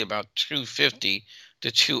Kennedy about 250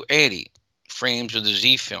 to 280 frames of the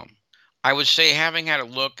Z film. I would say, having had a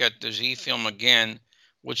look at the Z film again,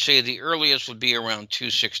 would say the earliest would be around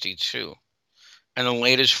 262, and the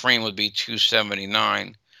latest frame would be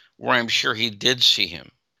 279, where I'm sure he did see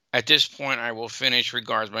him. At this point, I will finish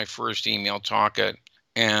regards my first email talk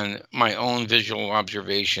and my own visual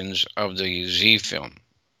observations of the Z film.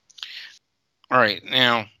 All right,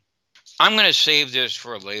 now, I'm going to save this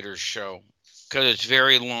for a later show because it's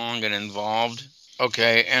very long and involved,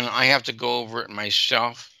 okay, and I have to go over it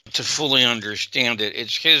myself to fully understand it.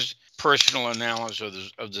 It's his personal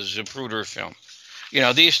analysis of the Zapruder film. You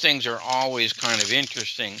know, these things are always kind of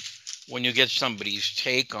interesting when you get somebody's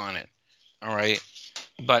take on it, all right?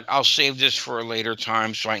 But I'll save this for a later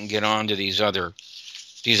time so I can get on to these other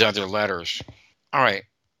letters. All right.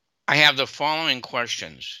 I have the following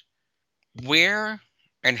questions. Where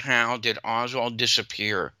And how did Oswald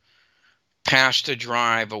disappear past the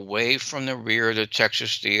drive away from the rear of the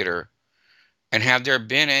Texas Theater? And have there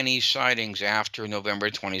been any sightings after November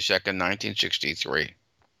 22nd, 1963?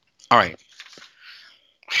 All right.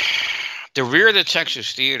 The rear of the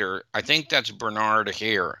Texas Theater, I think that's Bernard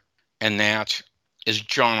Hare, and that is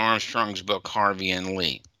John Armstrong's book, Harvey and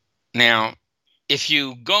Lee. Now, if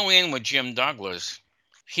you go in with Jim Douglas,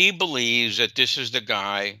 he believes that this is the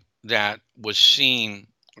guy that was seen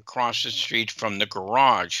across the street from the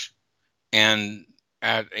garage and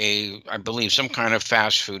at I believe, some kind of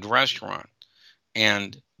fast food restaurant.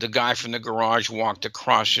 And the guy from the garage walked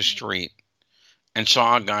across the street and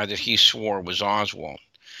saw a guy that he swore was Oswald.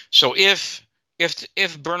 So if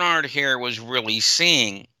Bernard Hare was really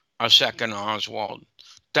seeing a second Oswald,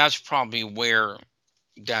 that's probably where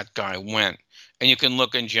that guy went. And you can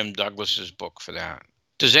look in Jim Douglas's book for that.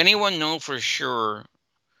 Does anyone know for sure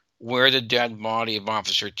where the dead body of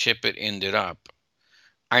Officer Tippit ended up?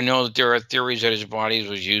 I know that there are theories that his body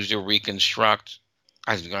was used to reconstruct.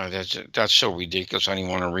 That's so ridiculous. I don't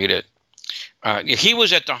even want to read it. He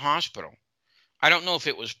was at the hospital. I don't know if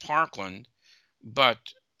it was Parkland, but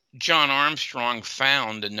John Armstrong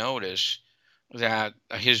found the notice that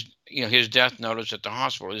his death notice at the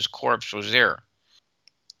hospital. His corpse was there.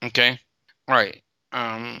 Okay, right.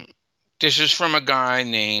 This is from a guy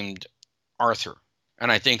named Arthur,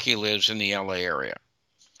 and I think he lives in the LA area.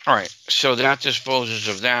 All right, so that disposes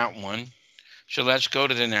of that one. So let's go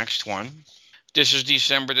to the next one. This is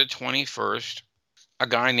December the 21st. A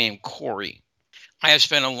guy named Corey. I have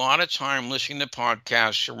spent a lot of time listening to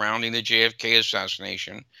podcasts surrounding the JFK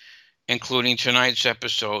assassination, including tonight's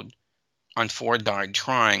episode on Ford Died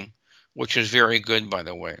Trying, which was very good, by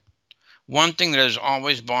the way. One thing that has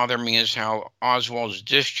always bothered me is how Oswald's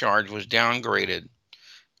discharge was downgraded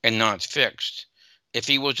and not fixed. If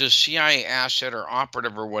he was a CIA asset or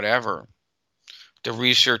operative or whatever, the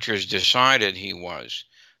researchers decided he was,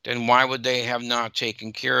 then why would they have not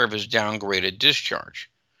taken care of his downgraded discharge?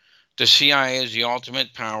 The CIA is the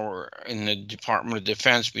ultimate power in the Department of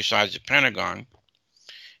Defense besides the Pentagon.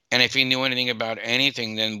 And if he knew anything about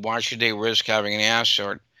anything, then why should they risk having an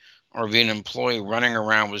asset or be an employee running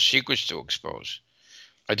around with secrets to expose?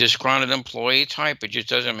 A disgruntled employee type, it just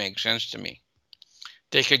doesn't make sense to me.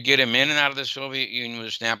 They could get him in and out of the Soviet Union with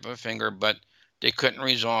a snap of a finger, but they couldn't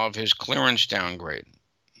resolve his clearance downgrade.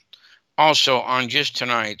 Also, on just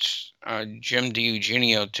tonight's Jim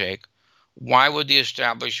DiEugenio take, why would the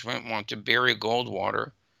establishment want to bury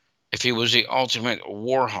Goldwater if he was the ultimate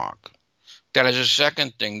war hawk? That is a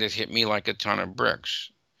second thing that hit me like a ton of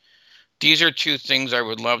bricks. These are two things I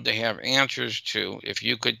would love to have answers to if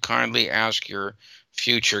you could kindly ask your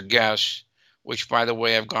future guests, which, by the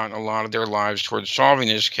way, have gotten a lot of their lives towards solving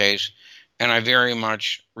this case, and I very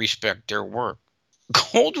much respect their work.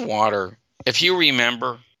 Goldwater, if you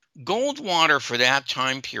remember, Goldwater for that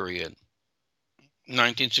time period,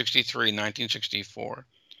 1963, 1964,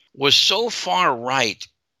 was so far right,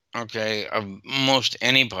 okay, of most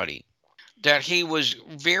anybody, that he was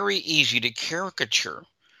very easy to caricature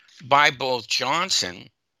by both Johnson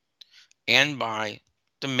and by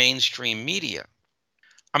the mainstream media.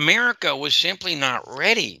 America was simply not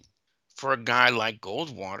ready for a guy like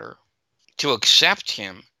Goldwater to accept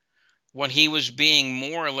him when he was being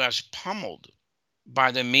more or less pummeled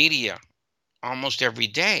by the media almost every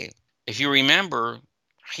day. If you remember,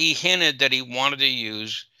 he hinted that he wanted to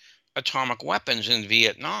use atomic weapons in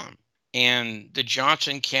Vietnam. And the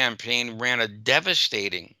Johnson campaign ran a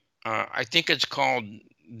devastating, I think it's called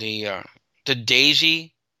the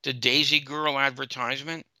Daisy Girl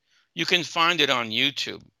advertisement. You can find it on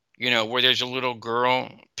YouTube, where there's a little girl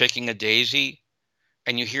picking a daisy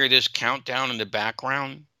and you hear this countdown in the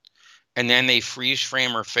background, and then they freeze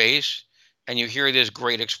frame her face and you hear this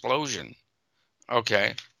great explosion.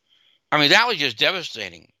 Okay. I mean, that was just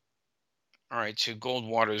devastating. All right. To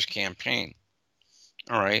Goldwater's campaign.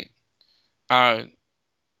 All right.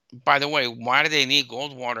 By the way, why do they need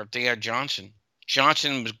Goldwater if they had Johnson?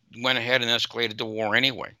 Johnson went ahead and escalated the war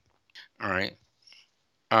anyway. All right.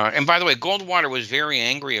 And by the way, Goldwater was very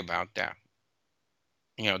angry about that.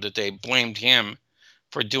 That they blamed him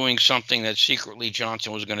for doing something that secretly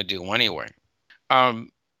Johnson was going to do anyway.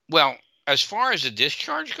 Well, as far as the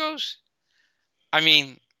discharge goes, I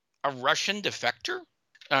mean, a Russian defector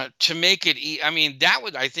to make it. That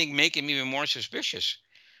would, I think, make him even more suspicious.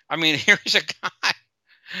 I mean, here's a guy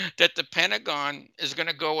that the Pentagon is going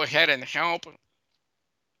to go ahead and help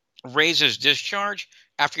raise his discharge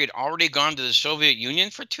after he had already gone to the Soviet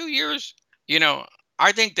Union for 2 years.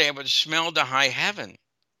 I think they would smell to high heaven,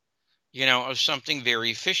 of something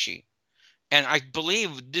very fishy. And I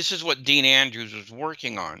believe this is what Dean Andrews was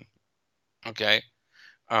working on, okay,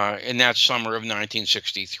 in that summer of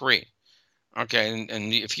 1963. Okay,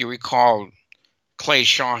 and if you recall, Clay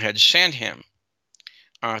Shaw had sent him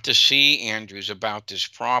to see Andrews about this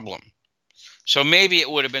problem. So maybe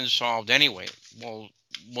it would have been solved anyway. We'll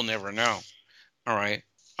never know. All right.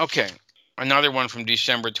 Okay. Another one from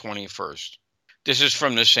December 21st. This is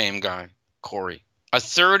from the same guy, Corey. A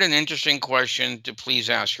third and interesting question to please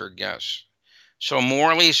ask your guests. So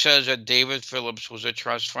Morley says that David Phillips was a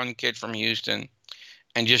trust fund kid from Houston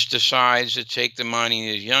and just decides to take the money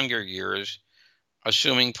in his younger years,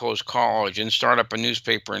 assuming post-college, and start up a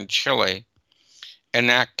newspaper in Chile. In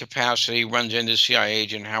that capacity, runs into CIA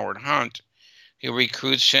agent Howard Hunt, who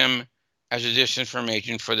recruits him as a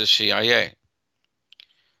disinformation for the CIA.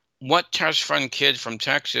 What trust fund kid from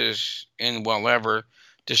Texas in wherever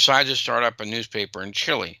decides to start up a newspaper in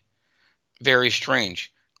Chile? Very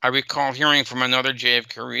strange. I recall hearing from another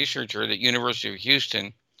JFK researcher that University of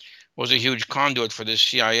Houston was a huge conduit for the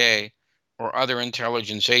CIA or other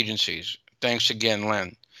intelligence agencies. Thanks again,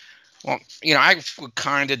 Len. Well, I would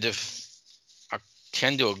kind of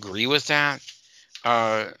tend to agree with that.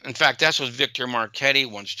 In fact, that's what Victor Marchetti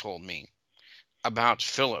once told me about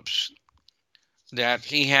Phillips, that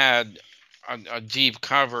he had a deep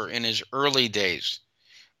cover in his early days,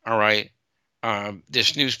 all right,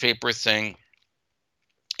 this newspaper thing,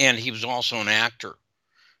 and he was also an actor,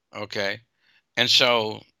 okay, and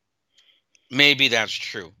so maybe that's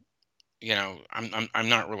true. I'm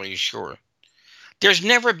not really sure. There's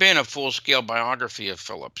never been a full-scale biography of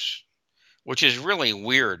Phillips, which is really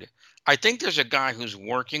weird. I think there's a guy who's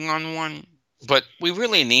working on one, but we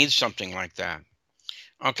really need something like that.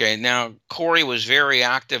 Okay, now Corey was very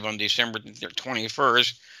active on December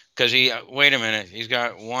 21st because wait a minute, he's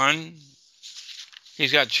got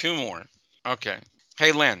two more. Okay.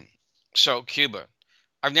 Hey, Len, so Cuba.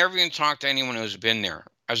 I've never even talked to anyone who's been there.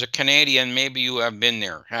 As a Canadian, maybe you have been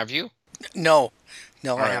there. Have you? No, I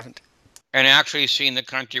right. haven't. And actually seen the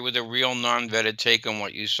country with a real non-vetted take on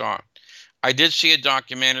what you saw. I did see a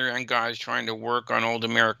documentary on guys trying to work on old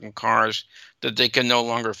American cars that they can no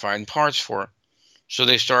longer find parts for. So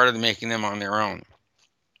they started making them on their own.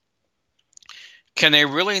 Can they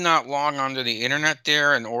really not log onto the internet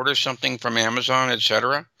there and order something from Amazon,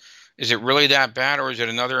 etc.? Is it really that bad, or is it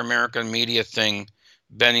another American media thing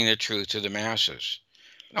bending the truth to the masses?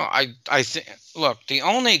 No, I think. Look, the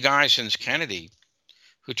only guy since Kennedy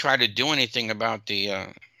who tried to do anything about the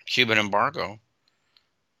Cuban embargo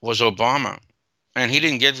was Obama, and he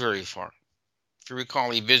didn't get very far. If you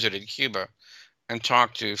recall, he visited Cuba and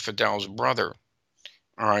talked to Fidel's brother.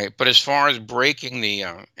 All right, but as far as breaking the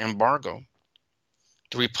embargo,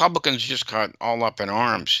 the Republicans just got all up in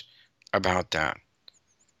arms about that.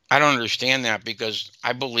 I don't understand that, because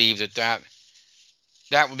I believe that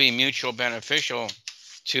would be mutual beneficial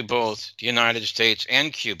to both the United States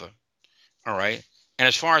and Cuba. All right, and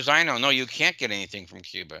as far as I know, no, you can't get anything from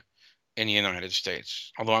Cuba in the United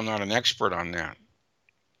States, although I'm not an expert on that.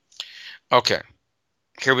 Okay,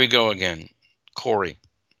 here we go again. Corey.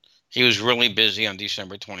 He was really busy on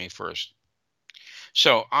December 21st.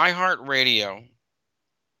 So, iHeartRadio,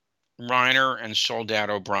 Reiner, and Soldat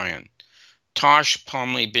O'Brien. Tosh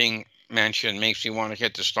Plumley being mentioned makes me want to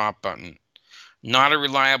hit the stop button. Not a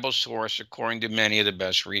reliable source, according to many of the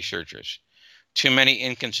best researchers. Too many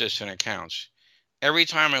inconsistent accounts. Every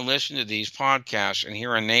time I listen to these podcasts and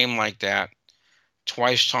hear a name like that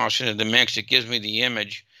twice tossed into the mix, it gives me the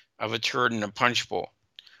image of a turd in a punch bowl.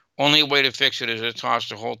 Only way to fix it is to toss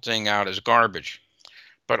the whole thing out as garbage.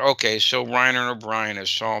 But okay, so Reiner and O'Brien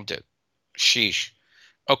has solved it. Sheesh.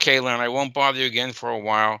 Okay, Len, I won't bother you again for a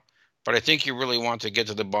while, but I think you really want to get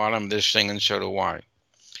to the bottom of this thing, and so do I.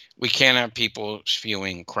 We can't have people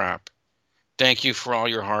spewing crap. Thank you for all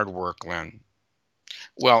your hard work, Len.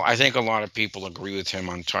 Well, I think a lot of people agree with him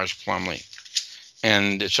on Tosh Plumley,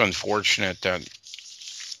 and it's unfortunate that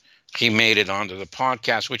he made it onto the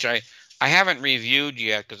podcast, which I haven't reviewed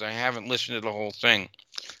yet because I haven't listened to the whole thing,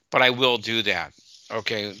 but I will do that.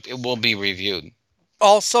 Okay, it will be reviewed.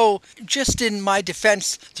 Also, just in my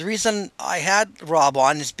defense, the reason I had Rob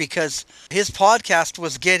on is because his podcast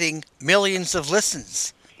was getting millions of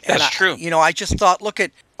listens. That's true. I just thought,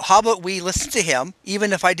 how about we listen to him,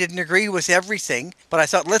 even if I didn't agree with everything, but I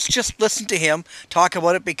thought, let's just listen to him talk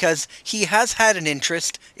about it, because he has had an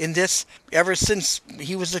interest in this ever since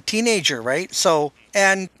he was a teenager, right? So,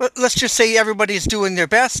 and let's just say everybody's doing their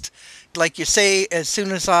best like you say, as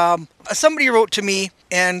soon as somebody wrote to me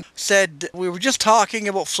and said, we were just talking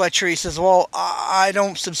about Fletcher. He says, well, I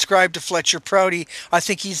don't subscribe to Fletcher Prouty. I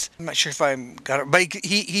think I'm not sure if I got it, but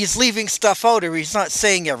he's leaving stuff out, or he's not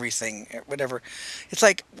saying everything, or whatever. It's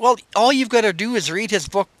like, well, all you've got to do is read his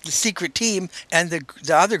book, The Secret Team, and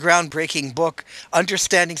the other groundbreaking book,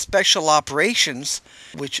 Understanding Special Operations,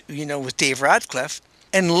 which, with Dave Radcliffe,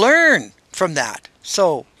 and learn from that.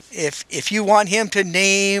 So if you want him to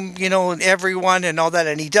name, everyone and all that,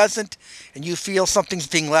 and he doesn't, and you feel something's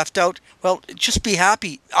being left out, well, just be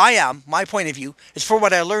happy. My point of view is for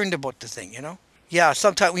what I learned about the thing, Yeah,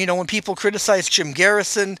 sometimes, when people criticize Jim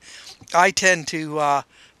Garrison, I tend to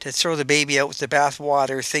throw the baby out with the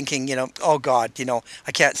bathwater, thinking, oh God,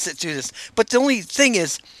 I can't sit through this. But the only thing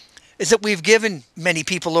is that we've given many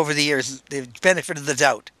people over the years the benefit of the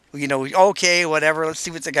doubt. Okay, whatever, let's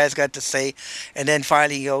see what the guy's got to say. And then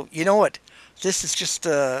finally you go, you know what? This is just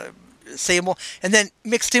same old. And then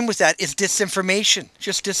mixed in with that is disinformation.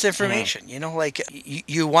 Just disinformation.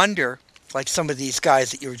 You wonder, like some of these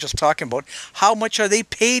guys that you were just talking about, how much are they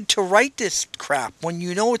paid to write this crap when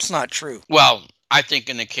it's not true? Well, I think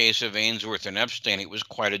in the case of Ainsworth and Epstein, it was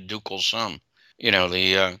quite a ducal sum.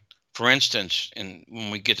 For instance,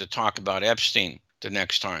 when we get to talk about Epstein the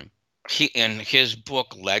next time, in his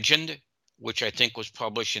book Legend, which I think was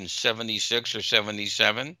published in 76 or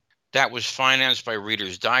 77, that was financed by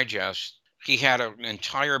Reader's Digest. He had an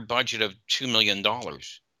entire budget of $2 million,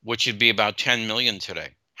 which would be about $10 million today.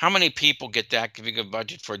 How many people get that big a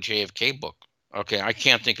budget for a JFK book? Okay, I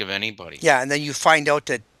can't think of anybody. Yeah, and then you find out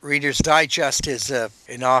that Reader's Digest is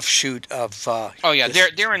an offshoot of...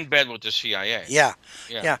 they're in bed with the CIA. Yeah.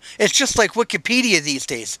 It's just like Wikipedia these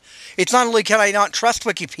days. It's not only can I not trust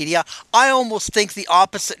Wikipedia, I almost think the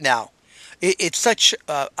opposite now. It's such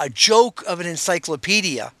a joke of an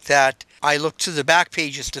encyclopedia that I look to the back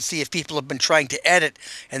pages to see if people have been trying to edit,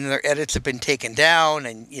 and their edits have been taken down,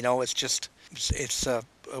 and, it's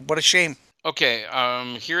what a shame. Okay,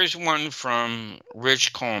 here's one from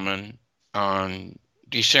Rich Coleman on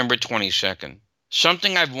December 22nd.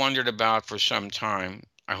 Something I've wondered about for some time.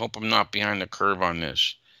 I hope I'm not behind the curve on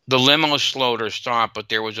this. The limo slowed or stopped, but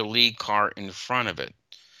there was a lead car in front of it.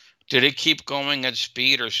 Did it keep going at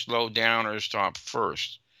speed or slow down or stop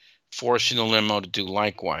first, forcing the limo to do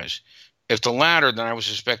likewise? If the latter, then I would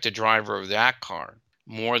suspect the driver of that car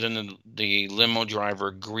more than the limo driver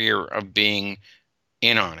Greer of being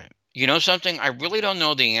in on it. You know something? I really don't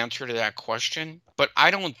know the answer to that question, but I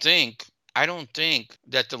don't think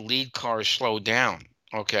that the lead car slowed down.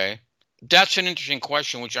 Okay, that's an interesting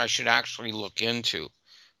question, which I should actually look into,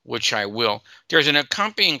 which I will. There's an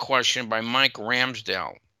accompanying question by Mike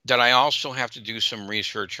Ramsdale that I also have to do some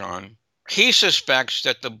research on. He suspects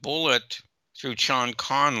that the bullet through Sean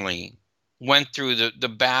Conley went through the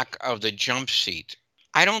back of the jump seat.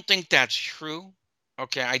 I don't think that's true.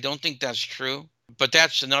 Okay, I don't think that's true. But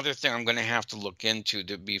that's another thing I'm going to have to look into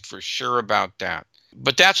to be for sure about that.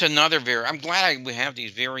 But that's another I'm glad we have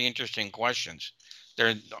these very interesting questions.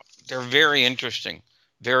 They're very interesting,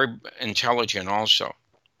 very intelligent also.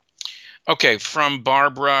 Okay, from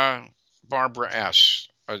Barbara S.,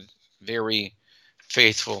 a very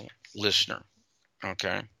faithful listener.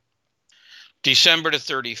 Okay. December the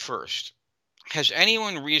 31st. Has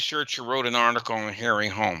anyone researched or wrote an article on Harry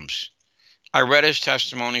Holmes? I read his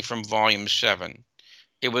testimony from Volume 7.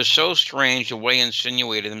 It was so strange the way he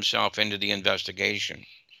insinuated himself into the investigation.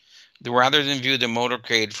 Rather than view the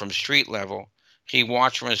motorcade from street level, he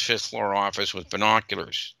watched from his 5th floor office with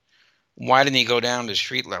binoculars. Why didn't he go down to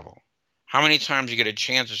street level? How many times do you get a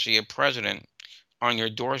chance to see a president on your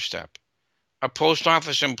doorstep? A post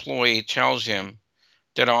office employee tells him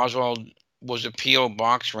that Oswald was a P.O.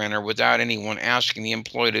 box runner without anyone asking the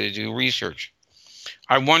employee to do research.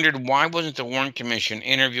 I wondered why wasn't the Warren Commission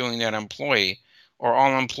interviewing that employee or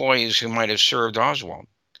all employees who might have served Oswald.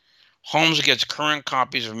 Holmes gets current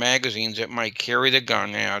copies of magazines that might carry the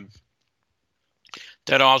gun ad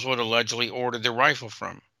that Oswald allegedly ordered the rifle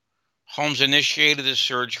from. Holmes initiated the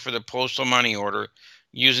search for the postal money order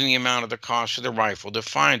using the amount of the cost of the rifle to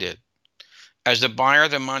find it. As the buyer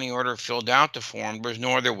of the money order filled out the form, there was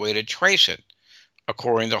no other way to trace it,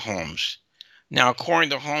 according to Holmes. Now,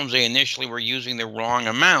 according to Holmes, they initially were using the wrong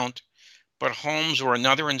amount, but Holmes or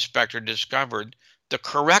another inspector discovered the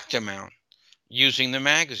correct amount using the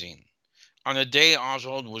magazine. On the day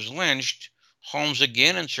Oswald was lynched, Holmes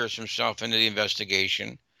again inserts himself into the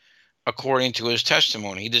investigation. According to his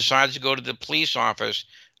testimony, he decides to go to the police office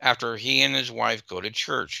after he and his wife go to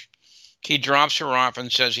church. He drops her off and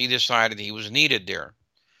says he decided he was needed there.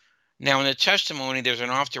 Now, in the testimony, there's an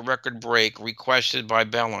off-the-record break requested by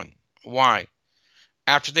Bellin. Why?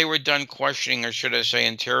 After they were done questioning, or should I say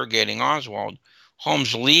interrogating Oswald,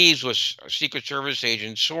 Holmes leaves with Secret Service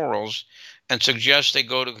agent Sorrells and suggests they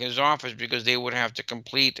go to his office because they would have to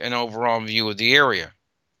complete an overall view of the area.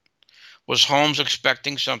 Was Holmes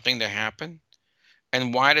expecting something to happen?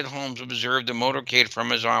 And why did Holmes observe the motorcade from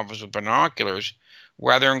his office with binoculars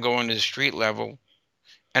rather than going to the street level?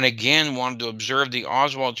 And again wanted to observe the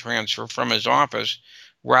Oswald transfer from his office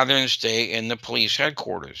rather than stay in the police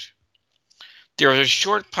headquarters. There is a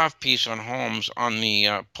short puff piece on Holmes on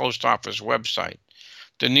the post office website.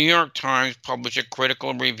 The New York Times published a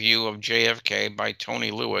critical review of JFK by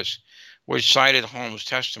Tony Lewis, which cited Holmes'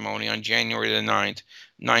 testimony on January the 9th,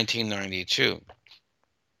 1992,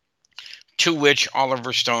 to which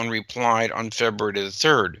Oliver Stone replied on February the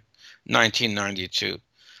 3rd, 1992.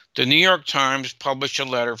 The New York Times published a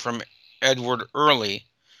letter from Edward Early,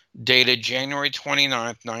 dated January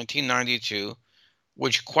 29, 1992,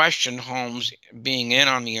 which questioned Holmes being in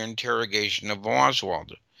on the interrogation of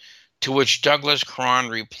Oswald, to which Douglas Cron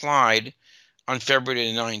replied on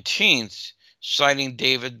February 19th, citing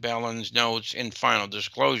David Bellin's notes in Final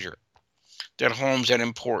Disclosure, that Holmes had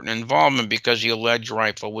important involvement because the alleged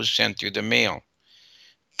rifle was sent through the mail.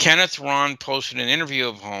 Kenneth Ron posted an interview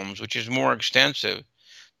of Holmes, which is more extensive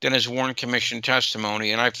than his Warren Commission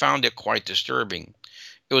testimony, and I found it quite disturbing.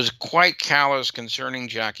 It was quite callous concerning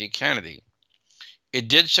Jackie Kennedy. It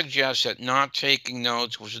did suggest that not taking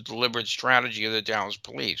notes was a deliberate strategy of the Dallas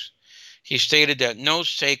police. He stated that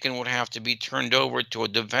notes taken would have to be turned over to a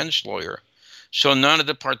defense lawyer, so none of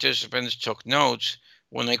the participants took notes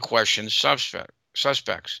when they questioned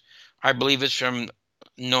suspects. I believe it's from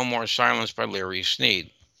No More Silence by Larry Sneed.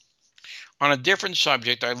 On a different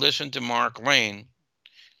subject, I listened to Mark Lane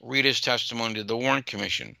read his testimony to the Warren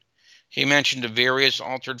Commission. He mentioned the various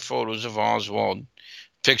altered photos of Oswald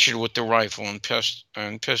pictured with the rifle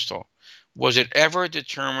and pistol. Was it ever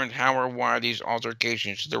determined how or why these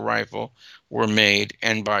altercations to the rifle were made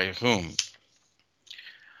and by whom?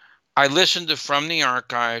 I listened to From the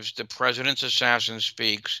Archives, The President's Assassin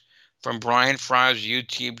Speaks, from Brian Fry's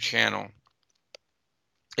YouTube channel.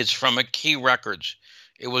 It's from a Key Records.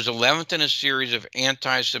 It was 11th in a series of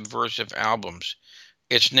anti-subversive albums.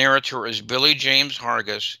 Its narrator is Billy James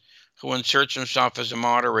Hargis, who inserts himself as a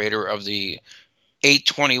moderator of the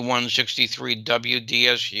 8/21/63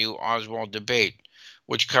 WDSU Oswald debate,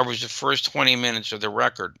 which covers the first 20 minutes of the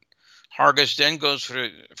record. Hargis then goes for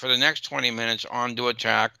the next 20 minutes on to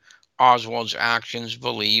attack Oswald's actions,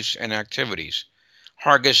 beliefs, and activities.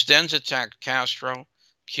 Hargis then attacked Castro,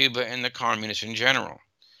 Cuba, and the communists in general.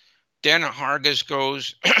 Then Hargis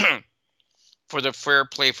goes for the Fair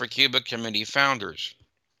Play for Cuba Committee founders.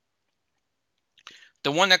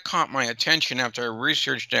 The one that caught my attention after I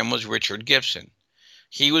researched them was Richard Gibson.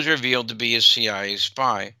 He was revealed to be a CIA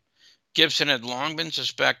spy. Gibson had long been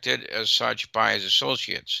suspected as such by his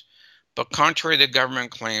associates, but contrary to government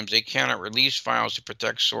claims they cannot release files to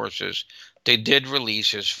protect sources, they did release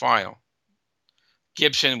his file.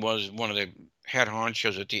 Gibson was one of the head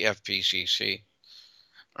honchos at the FPCC.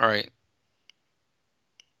 All right.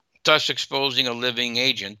 Thus exposing a living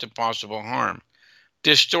agent to possible harm.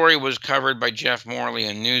 This story was covered by Jeff Morley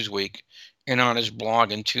in Newsweek and on his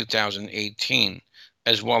blog in 2018,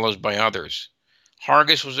 as well as by others.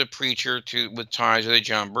 Hargis was a preacher with ties to the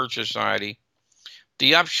John Birch Society.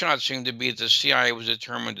 The upshot seemed to be that the CIA was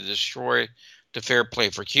determined to destroy the Fair Play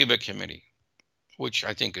for Cuba Committee, which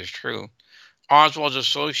I think is true. Oswald's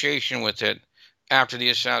association with it after the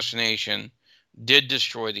assassination did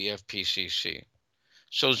destroy the FPCC.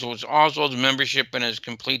 So it was Oswald's membership and his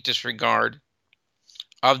complete disregard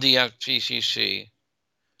of the FPCC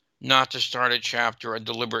not to start a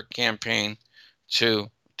deliberate campaign to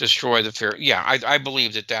destroy the fair. Yeah, I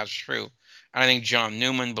believe that that's true. And I think John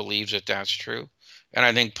Newman believes that that's true. And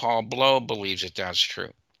I think Paul Blow believes that that's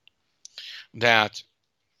true. That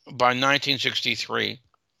by 1963,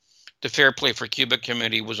 the Fair Play for Cuba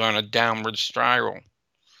Committee was on a downward spiral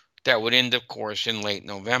that would end, of course, in late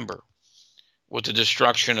November with the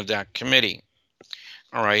destruction of that committee.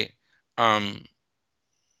 All right.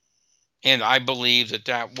 And I believe that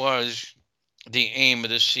that was the aim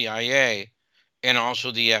of the CIA and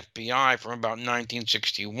also the FBI from about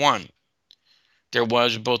 1961. There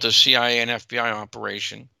was both a CIA and FBI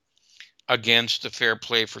operation against the Fair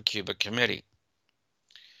Play for Cuba Committee.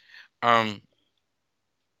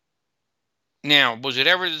 Now, was it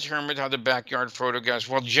ever determined how the backyard photographs?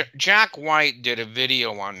 Well, Jack White did a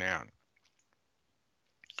video on that.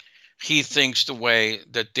 He thinks the way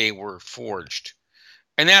that they were forged.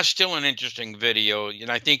 And that's still an interesting video,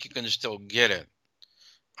 and I think you can still get it.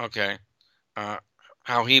 Okay.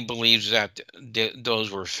 How he believes that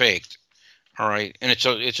those were faked. All right, and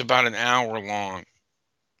it's about an hour long.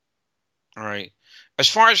 All right. As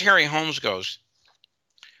far as Harry Holmes goes,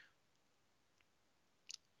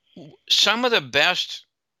 some of the best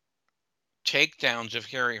takedowns of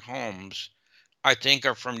Harry Holmes, I think,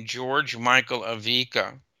 are from George Michael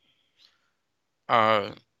Avica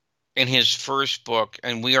in his first book,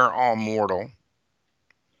 And We Are All Mortal,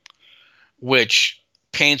 which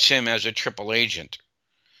paints him as a triple agent,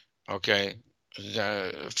 okay,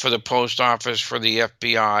 for the post office, for the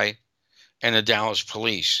FBI, and the Dallas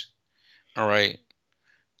police. All right.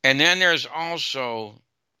 And then there's also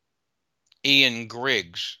Ian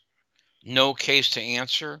Griggs, No Case to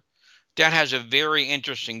Answer. That has a very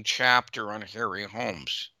interesting chapter on Harry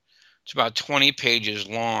Holmes. It's about 20 pages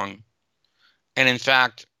long. And in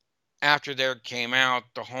fact, after that came out,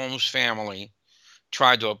 the Holmes family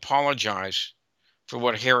tried to apologize for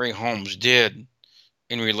what Harry Holmes did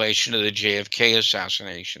in relation to the JFK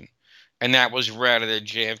assassination. And that was read at a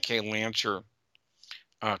JFK Lancer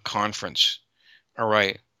conference. All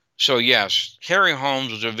right. So, yes, Harry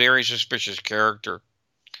Holmes was a very suspicious character.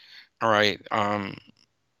 All right.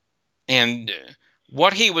 And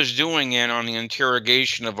what he was doing on the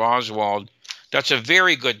interrogation of Oswald, that's a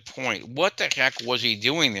very good point. What the heck was he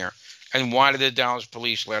doing there? And why did the Dallas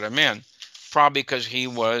police let him in? Probably because he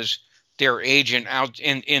was their agent out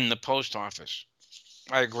in the post office.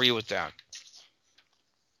 I agree with that.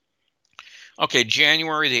 Okay,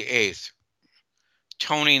 January the 8th,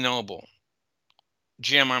 Tony Noble.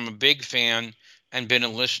 Jim, I'm a big fan and been a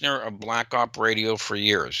listener of Black Op Radio for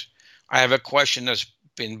years. I have a question that's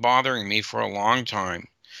been bothering me for a long time.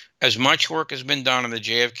 As much work has been done on the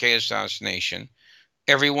JFK assassination,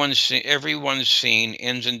 everyone's seen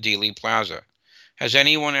Inns and Dealey Plaza. Has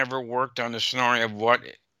anyone ever worked on the scenario of what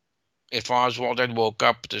if Oswald had woke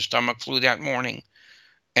up with the stomach flu that morning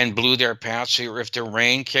and blew their patsy, or if the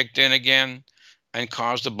rain kicked in again and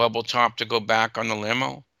caused the bubble top to go back on the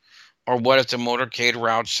limo? Or what if the motorcade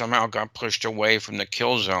route somehow got pushed away from the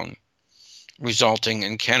kill zone, resulting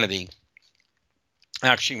in Kennedy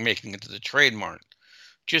actually making it to the Trade Mart?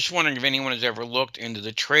 Just wondering if anyone has ever looked into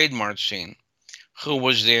the Trade Mart scene. Who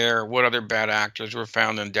was there? What other bad actors were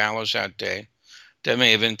found in Dallas that day that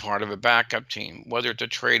may have been part of a backup team, whether it's a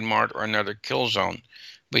Trade Mart or another kill zone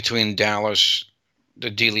between Dallas, the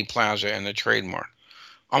Dealey Plaza, and the Trade Mart?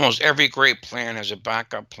 Almost every great plan has a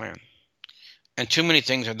backup plan. And too many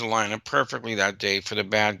things had to line up perfectly that day for the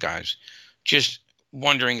bad guys. Just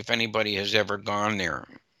wondering if anybody has ever gone there.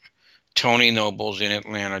 Tony Noble's in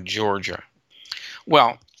Atlanta, Georgia.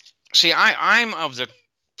 Well, see, I'm of the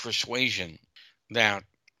persuasion that,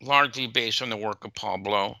 largely based on the work of Paul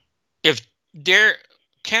Blow, if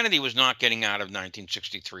Kennedy was not getting out of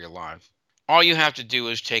 1963 alive, all you have to do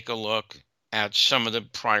is take a look at some of the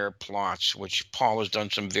prior plots, which Paul has done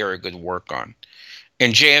some very good work on.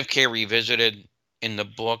 In JFK Revisited, in the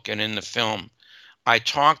book and in the film, I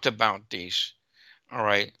talked about these, all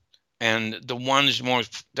right? And the ones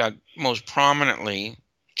that most prominently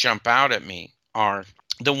jump out at me are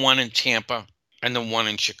the one in Tampa and the one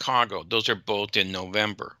in Chicago. Those are both in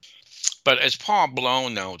November. But as Paul Blow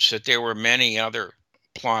notes, that there were many other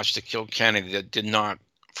plots to kill Kennedy that did not,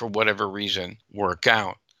 for whatever reason, work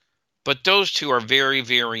out. But those two are very,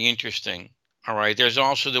 very interesting. All right. There's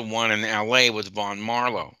also the one in LA with Von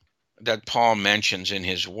Marlowe that Paul mentions in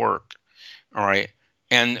his work. All right.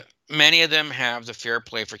 And many of them have the Fair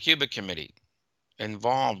Play for Cuba Committee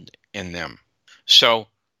involved in them. So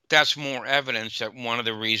that's more evidence that one of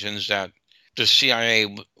the reasons that the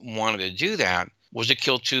CIA wanted to do that was to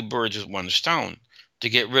kill two birds with one stone, to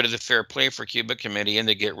get rid of the Fair Play for Cuba Committee and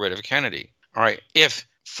to get rid of Kennedy. All right. If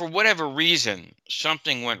for whatever reason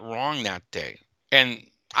something went wrong that day, and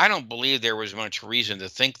I don't believe there was much reason to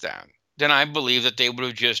think that, then I believe that they would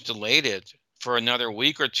have just delayed it for another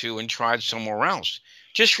week or two and tried somewhere else.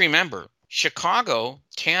 Just remember, Chicago,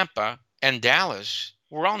 Tampa, and Dallas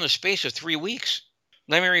were all in the space of 3 weeks.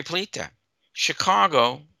 Let me repeat that.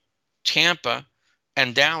 Chicago, Tampa,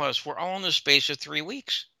 and Dallas were all in the space of 3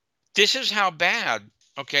 weeks. This is how bad,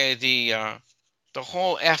 okay, the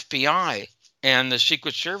whole FBI and the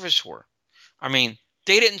Secret Service were. I mean,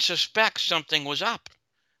 they didn't suspect something was up,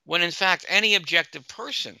 when in fact any objective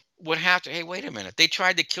person would have to, hey, wait a minute. They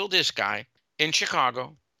tried to kill this guy in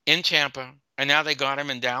Chicago, in Tampa, and now they got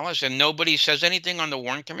him in Dallas, and nobody says anything on the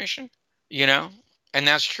Warren Commission, you know? And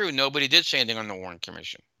that's true. Nobody did say anything on the Warren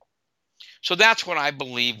Commission. So that's what I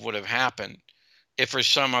believe would have happened if for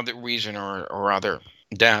some other reason or other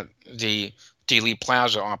that the Dealey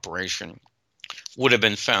Plaza operation would have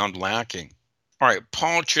been found lacking. All right,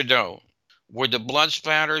 Paul Trudeau. Were the blood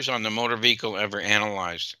splatters on the motor vehicle ever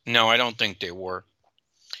analyzed? No, I don't think they were.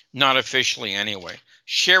 Not officially, anyway.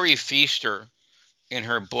 Sherry Feaster, in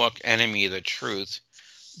her book Enemy of the Truth,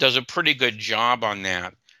 does a pretty good job on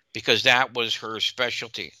that because that was her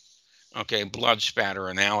specialty. Okay, blood spatter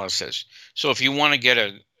analysis. So if you want to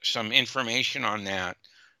get some information on that,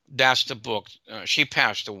 that's the book. She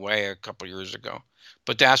passed away a couple years ago,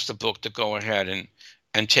 but that's the book to go ahead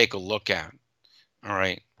and take a look at. All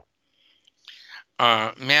right.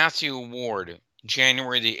 Matthew Ward,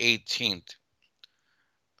 January the 18th.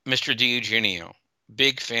 Mr. DiEugenio,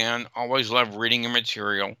 big fan. Always love reading your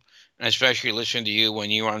material, and especially listening to you when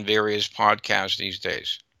you're on various podcasts these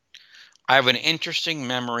days. I have an interesting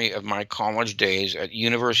memory of my college days at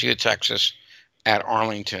University of Texas at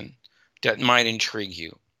Arlington that might intrigue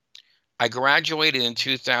you. I graduated in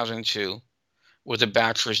 2002 with a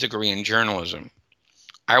bachelor's degree in journalism.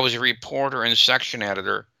 I was a reporter and section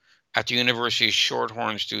editor at the university's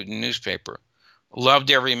Shorthorn student newspaper. Loved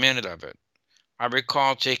every minute of it. I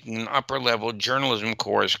recall taking an upper-level journalism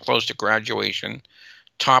course close to graduation,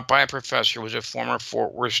 taught by a professor who was a former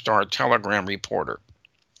Fort Worth Star-Telegram reporter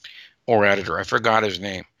or editor. I forgot his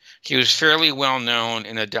name. He was fairly well known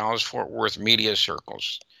in the Dallas-Fort Worth media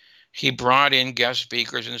circles. He brought in guest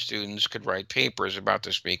speakers, and students could write papers about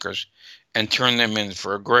the speakers and turn them in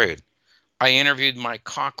for a grade. I interviewed Mike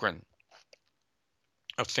Cochran,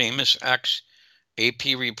 a famous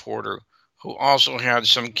ex-AP reporter who also had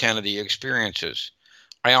some Kennedy experiences.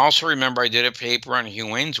 I also remember I did a paper on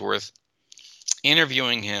Hugh Ainsworth,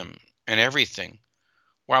 interviewing him and everything.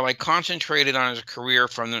 While I concentrated on his career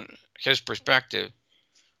from his perspective,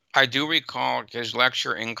 I do recall his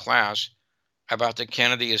lecture in class about the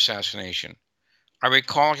Kennedy assassination. I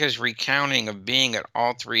recall his recounting of being at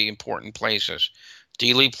all three important places,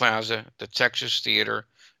 Dealey Plaza, the Texas Theater,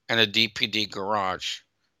 and the DPD garage.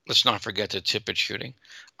 Let's not forget the Tippit shooting.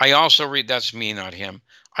 I also that's me, not him.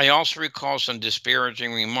 I also recall some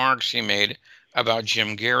disparaging remarks he made about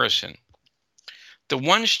Jim Garrison. The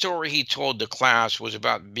one story he told the class was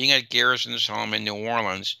about being at Garrison's home in New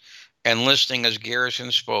Orleans and listening as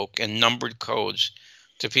Garrison spoke in numbered codes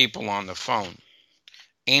to people on the phone.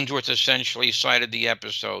 Ainsworth essentially cited the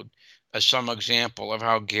episode as some example of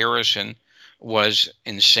how Garrison was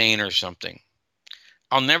insane or something.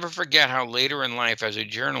 I'll never forget how later in life as a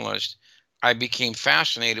journalist, I became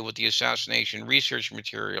fascinated with the assassination research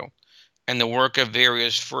material and the work of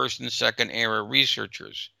various first and second era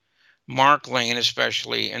researchers, Mark Lane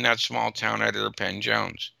especially, and that small town editor Penn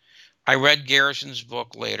Jones. I read Garrison's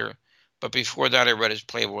book later, but before that I read his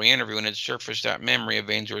Playboy interview, and it surfaced that memory of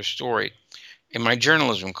Ainsworth's story in my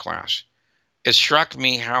journalism class. It struck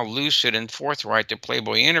me how lucid and forthright the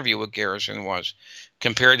Playboy interview with Garrison was,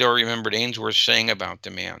 compared to what I remembered Ainsworth saying about the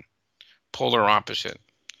man. Polar opposite.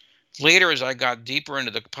 Later, as I got deeper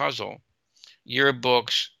into the puzzle,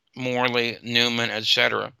 yearbooks, Morley, Newman,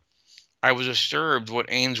 etc., I was disturbed what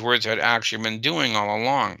Ainsworth had actually been doing all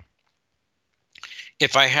along.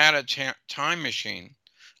 If I had a time machine,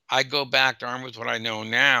 I'd go back armed with what I know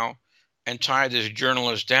now and tie this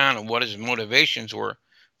journalist down and what his motivations were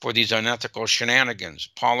for these unethical shenanigans: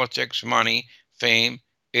 politics, money, fame,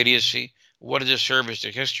 idiocy. What a disservice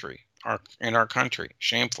to history and our country.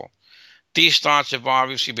 Shameful. These thoughts have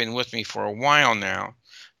obviously been with me for a while now.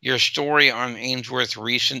 Your story on Ainsworth's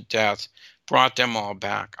recent death brought them all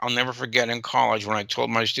back. I'll never forget in college when I told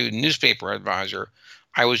my student newspaper advisor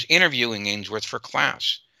I was interviewing Ainsworth for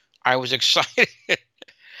class. I was excited,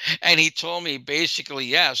 and he told me basically,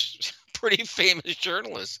 yes, pretty famous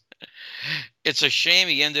journalist. It's a shame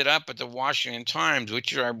he ended up at the Washington Times,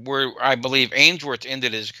 which where I believe Ainsworth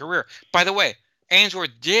ended his career. By the way,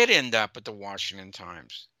 Ainsworth did end up at the Washington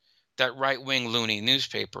Times, that right-wing loony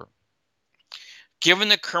newspaper. Given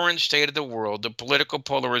the current state of the world, the political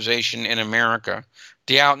polarization in America,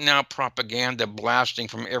 the out-and-out propaganda blasting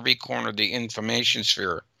from every corner of the information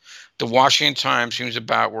sphere, the Washington Times seems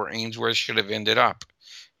about where Ainsworth should have ended up.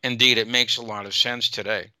 Indeed, it makes a lot of sense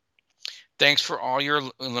today. Thanks for all your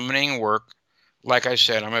illuminating work. Like I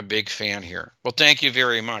said, I'm a big fan here. Well, thank you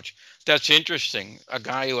very much. That's interesting. A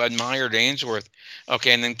guy who admired Ainsworth,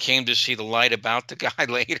 okay, and then came to see the light about the guy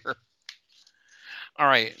later. All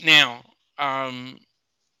right, now,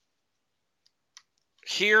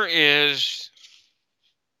 here is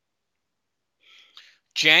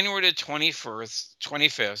January the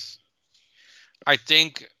 25th. I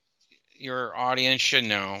think your audience should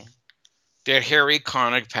know that Harry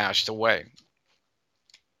Connick passed away.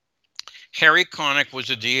 Harry Connick was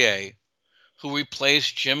a DA who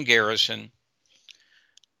replaced Jim Garrison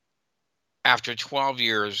after 12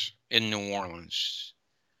 years in New Orleans.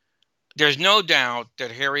 There's no doubt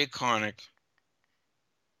that Harry Connick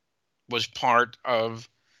was part of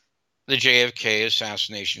the JFK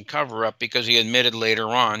assassination cover-up because he admitted later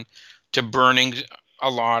on to burning a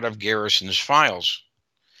lot of Garrison's files.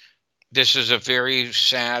 This is a very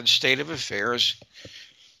sad state of affairs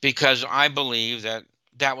because I believe that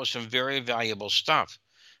that was some very valuable stuff.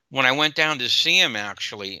 When I went down to see him,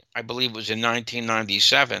 actually, I believe it was in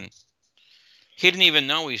 1997, he didn't even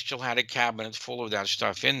know he still had a cabinet full of that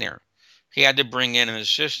stuff in there. He had to bring in an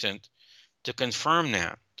assistant to confirm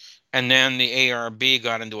that. And then the ARB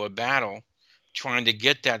got into a battle trying to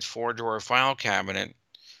get that 4-drawer file cabinet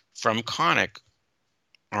from Connick.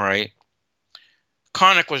 All right.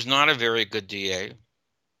 Connick was not a very good DA.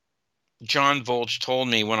 John Volz told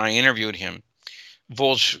me when I interviewed him,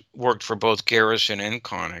 Volz worked for both Garrison and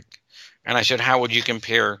Connick. And I said, how would you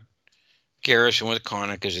compare Garrison with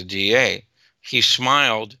Connick as a DA? He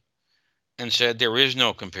smiled and said, there is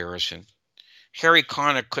no comparison. Harry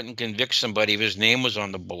Connick couldn't convict somebody if his name was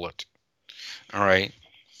on the bullet. All right.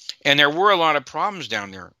 And there were a lot of problems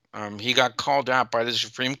down there. He got called out by the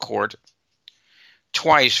Supreme Court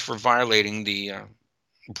twice for violating the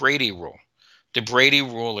Brady rule. The Brady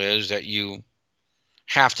rule is that you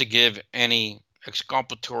have to give any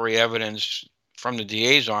exculpatory evidence from the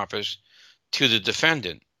DA's office to the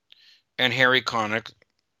defendant. And Harry Connick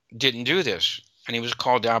didn't do this. And he was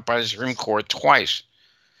called out by the Supreme Court twice,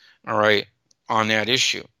 all right, on that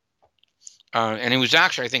issue. And he was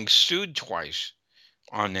actually, I think, sued twice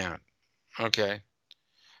on that. Okay.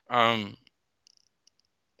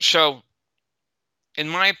 So, in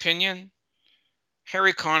my opinion,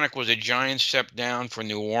 Harry Connick was a giant step down for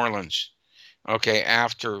New Orleans, okay,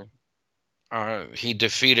 after he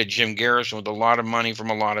defeated Jim Garrison with a lot of money from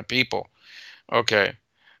a lot of people, okay.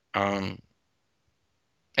 And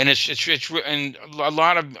and a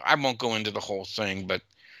lot of, I won't go into the whole thing, but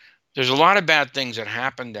there's a lot of bad things that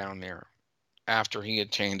happened down there after he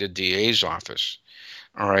attained the DA's office,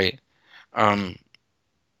 all right.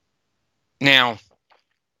 Now,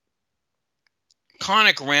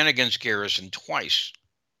 Connick ran against Garrison twice.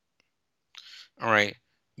 All right.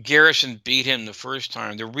 Garrison beat him the first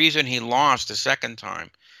time. The reason he lost the second time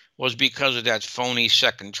was because of that phony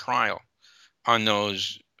second trial on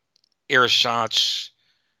those ersatz,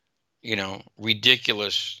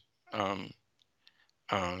 ridiculous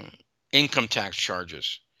income tax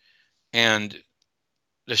charges. And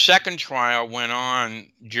the second trial went on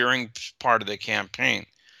during part of the campaign,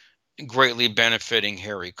 greatly benefiting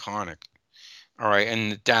Harry Connick. All right,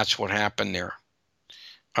 and that's what happened there.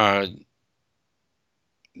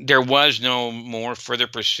 There was no more further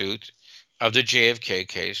pursuit of the JFK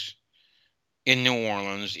case in New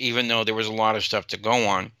Orleans, even though there was a lot of stuff to go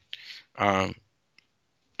on.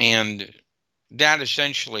 And that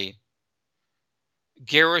essentially,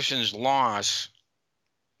 Garrison's loss,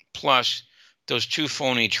 plus those two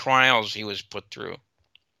phony trials he was put through,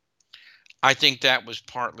 I think that was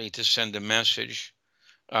partly to send a message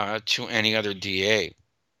to any other DA.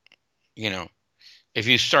 If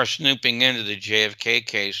you start snooping into the JFK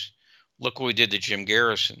case, look what we did to Jim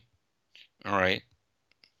Garrison. All right.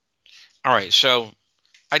 So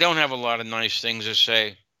I don't have a lot of nice things to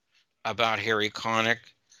say about Harry Connick.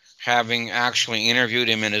 Having actually interviewed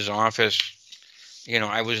him in his office,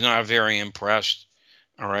 I was not very impressed.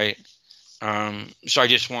 All right. So I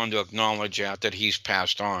just wanted to acknowledge that he's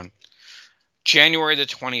passed on. January the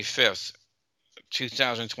 25th,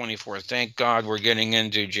 2024. Thank God we're getting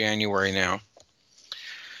into January now.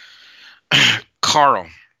 Carl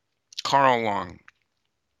Long.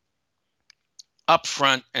 Up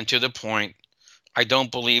front and to the point, I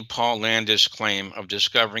don't believe Paul Landis' claim of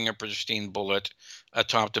discovering a pristine bullet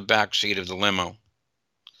atop the back seat of the limo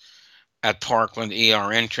at Parkland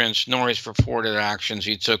ER entrance, nor his purported actions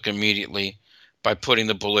he took immediately by putting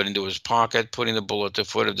the bullet into his pocket, putting the bullet at the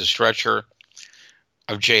foot of the stretcher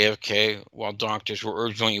of JFK while doctors were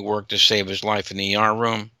urgently working to save his life in the ER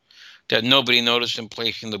room, that nobody noticed him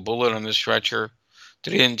placing the bullet on the stretcher,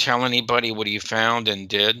 that he didn't tell anybody what he found and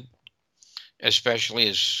did, especially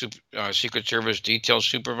his Secret Service detail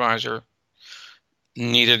supervisor,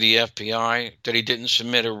 neither the FBI, that he didn't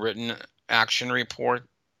submit a written action report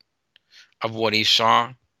of what he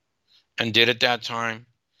saw and did at that time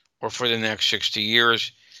or for the next 60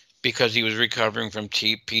 years because he was recovering from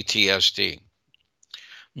PTSD.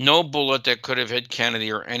 No bullet that could have hit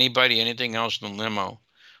Kennedy or anybody, anything else in the limo,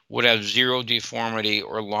 would have zero deformity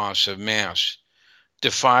or loss of mass.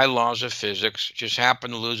 Defy laws of physics, just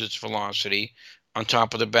happened to lose its velocity on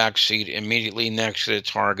top of the back seat immediately next to the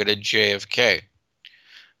target at JFK.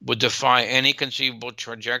 Would defy any conceivable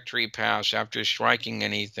trajectory pass after striking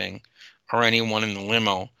anything or anyone in the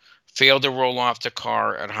limo. Failed to roll off the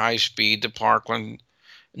car at high speed to Parkland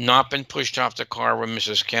not been pushed off the car when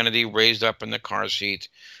Mrs. Kennedy raised up in the car seat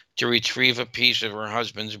to retrieve a piece of her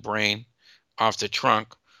husband's brain off the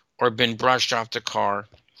trunk, or been brushed off the car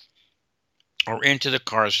or into the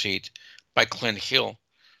car seat by Clint Hill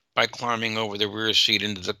by climbing over the rear seat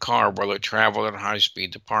into the car while it traveled at high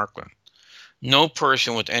speed to Parkland. No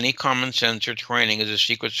person with any common sense or training as a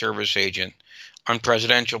Secret Service agent on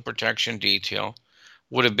Presidential Protection Detail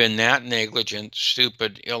would have been that negligent,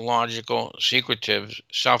 stupid, illogical, secretive,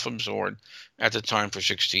 self-absorbed at the time for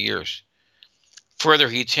 60 years. Further,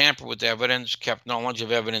 he tampered with evidence, kept knowledge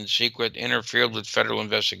of evidence secret, interfered with federal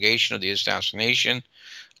investigation of the assassination,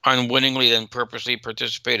 unwittingly and purposely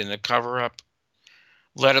participated in the cover-up,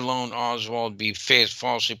 let alone Oswald be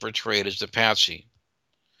falsely portrayed as the patsy,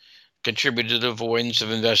 contributed to the avoidance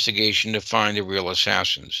of investigation to find the real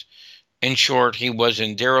assassins. In short, he was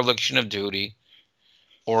in dereliction of duty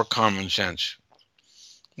or common sense.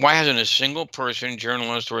 Why hasn't a single person,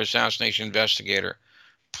 journalist, or assassination investigator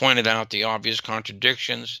pointed out the obvious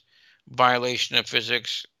contradictions, violation of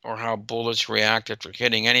physics, or how bullets react after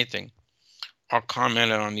hitting anything, or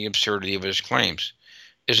commented on the absurdity of his claims?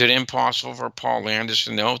 Is it impossible for Paul Landis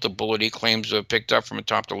to know if the bullet he claims to have picked up from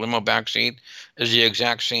atop the limo backseat is the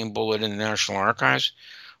exact same bullet in the National Archives?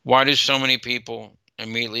 Why do so many people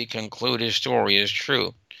immediately conclude his story is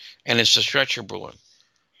true, and it's the stretcher bullet?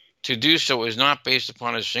 To do so is not based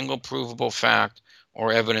upon a single provable fact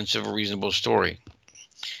or evidence of a reasonable story.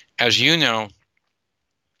 As you know,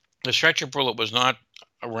 the stretcher bullet was not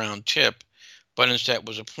a round tip, but instead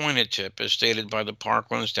was a pointed tip, as stated by the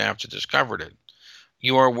Parkland staff that discovered it.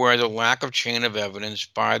 You are aware of the lack of chain of evidence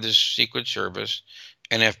by the Secret Service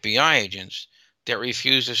and FBI agents that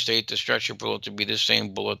refuse to state the stretcher bullet to be the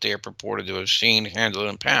same bullet they are purported to have seen, handled,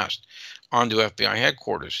 and passed onto FBI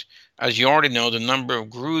headquarters. As you already know, the number of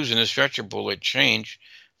grooves in the stretcher bullet changed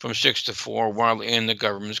from 6 to 4 while in the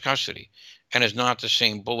government's custody, and is not the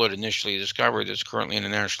same bullet initially discovered that's currently in the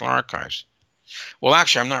National Archives. Well,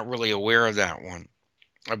 actually, I'm not really aware of that one,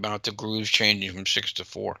 about the grooves changing from 6 to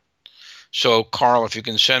 4. So, Carl, if you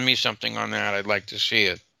can send me something on that, I'd like to see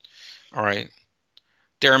it. All right.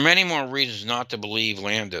 There are many more reasons not to believe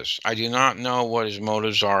Landis. I do not know what his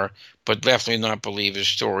motives are, but definitely not believe his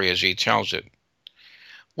story as he tells it.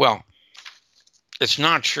 Well, it's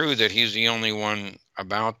not true that he's the only one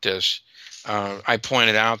about this. I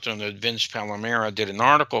pointed out to him that Vince Palomera did an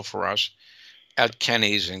article for us at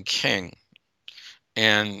Kenny's and King.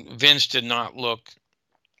 And Vince did not look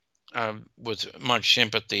with much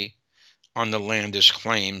sympathy on the Landis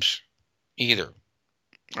claims either.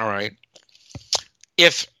 All right.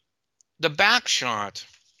 If the back shot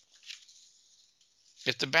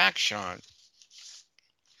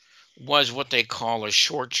was what they call a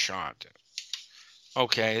short shot,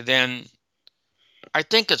 okay, then I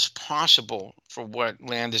think it's possible for what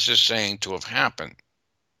Landis is saying to have happened.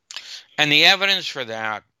 And the evidence for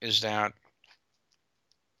that is that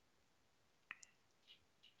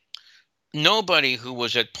nobody who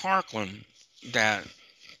was at Parkland that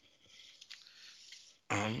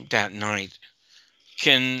night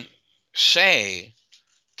can say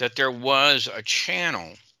that there was a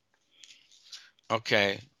channel,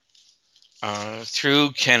 okay,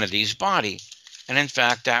 through Kennedy's body. And in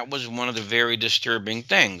fact, that was one of the very disturbing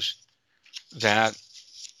things that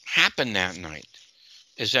happened that night,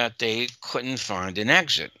 is that they couldn't find an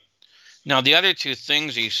exit. Now, the other two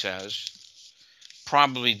things he says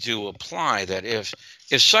probably do apply, that if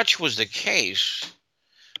such was the case,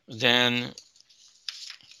 then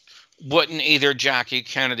wouldn't either Jackie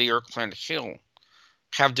Kennedy or Clint Hill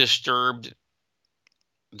have disturbed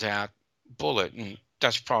that bullet? And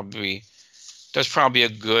that's probably a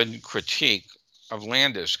good critique of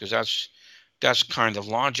Landis, because that's kind of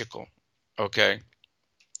logical. Okay,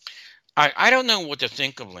 I don't know what to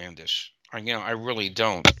think of Landis. I really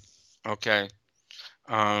don't. Okay,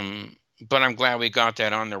 but I'm glad we got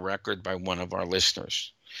that on the record by one of our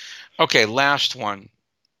listeners. Okay, last one.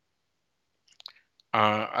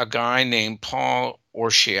 A guy named Paul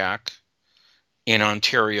Orsiak in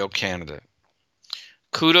Ontario, Canada.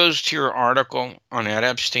 Kudos to your article on Ed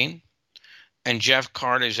Epstein and Jeff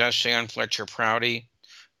Carter's essay on Fletcher Prouty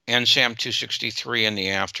and Sam 263 in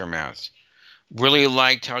the aftermath. Really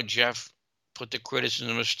liked how Jeff put the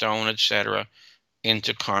criticism of Stone, etc.,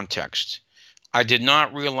 into context. I did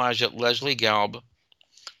not realize that Leslie Gelb,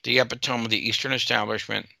 the epitome of the Eastern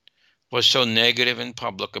establishment, was so negative in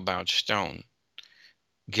public about Stone,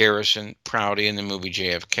 Garrison, Prouty, and the movie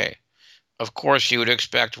JFK. Of course, you would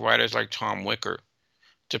expect writers like Tom Wicker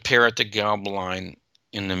to parrot the Gelb line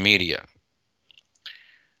in the media.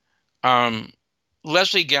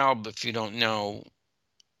 Leslie Gelb, if you don't know,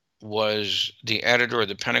 was the editor of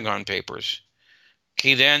the Pentagon Papers.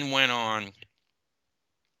 He then went on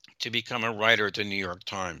to become a writer at the New York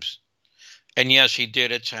Times. And yes, he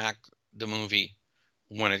did attack the movie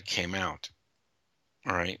when it came out.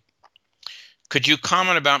 All right. Could you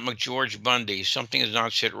comment about McGeorge Bundy? Something does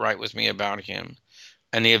not sit right with me about him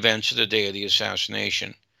and the events of the day of the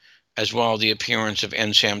assassination, as well as the appearance of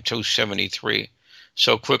NSAM 273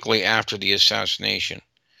 so quickly after the assassination.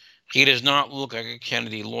 He does not look like a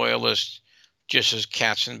Kennedy loyalist, just as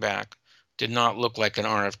Katzenbach did not look like an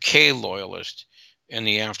RFK loyalist in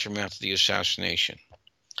the aftermath of the assassination.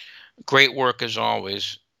 Great work as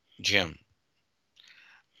always, Jim.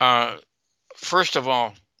 First of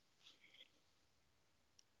all,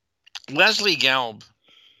 Leslie Gelb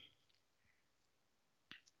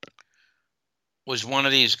was one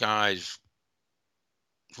of these guys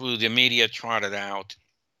who the media trotted out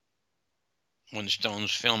when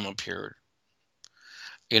Stone's film appeared,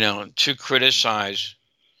 to criticize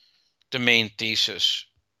the main thesis,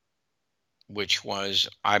 which was,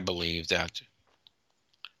 I believe, that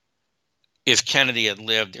if Kennedy had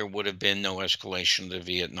lived, there would have been no escalation of the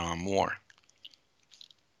Vietnam War,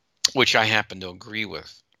 which I happen to agree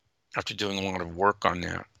with after doing a lot of work on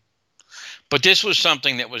that. But this was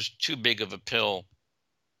something that was too big of a pill.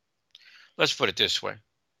 Let's put it this way.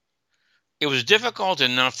 It was difficult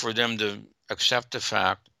enough for them to accept the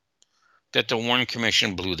fact that the Warren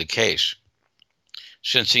Commission blew the case,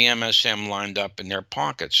 since the MSM lined up in their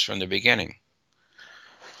pockets from the beginning.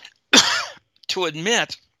 To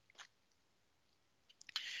admit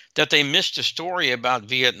that they missed a story about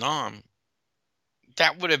Vietnam,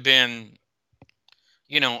 that would have been,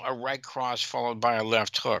 a right cross followed by a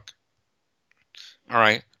left hook. All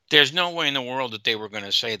right. There's no way in the world that they were going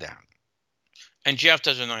to say that. And Jeff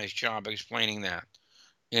does a nice job explaining that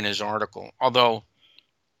in his article. Although,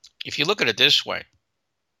 if you look at it this way,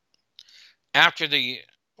 after the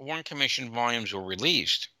Warren Commission volumes were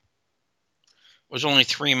released, it was only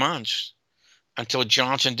 3 months until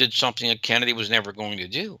Johnson did something that Kennedy was never going to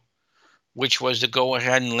do, which was to go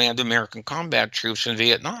ahead and land American combat troops in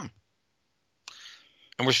Vietnam.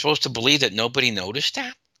 And we're supposed to believe that nobody noticed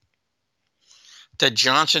that? That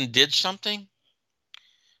Johnson did something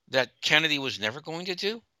that Kennedy was never going to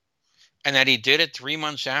do? And that he did it 3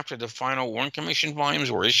 months after the final Warren Commission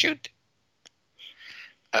volumes were issued?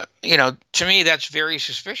 To me, that's very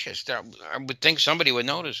suspicious. I would think somebody would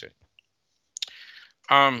notice it.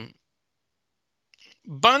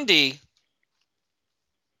 Bundy,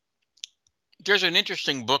 there's an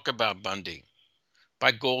interesting book about Bundy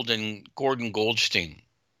by Gordon Goldstein,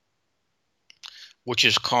 which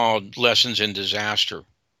is called Lessons in Disaster.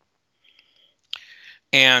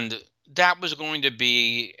 And that was going to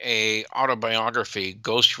be an autobiography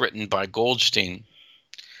ghostwritten by Goldstein,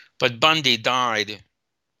 but Bundy died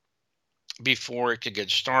before it could get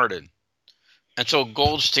started. And so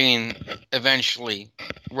Goldstein eventually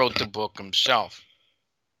wrote the book himself.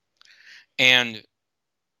 And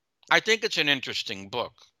I think it's an interesting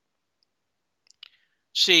book.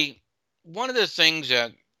 See, one of the things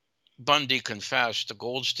that Bundy confessed to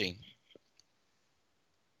Goldstein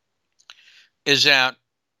is that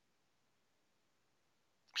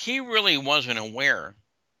he really wasn't aware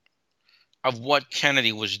of what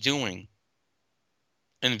Kennedy was doing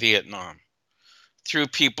in Vietnam through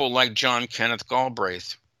people like John Kenneth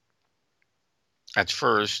Galbraith at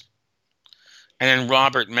first, and then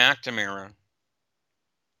Robert McNamara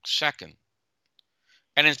second.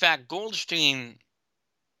 And in fact, Goldstein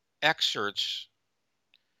excerpts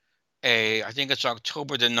I think it's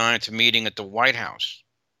October the 9th meeting at the White House,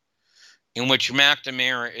 in which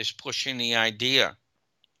McNamara is pushing the idea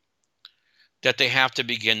that they have to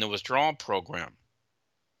begin the withdrawal program.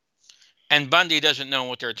 And Bundy doesn't know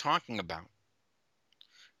what they're talking about.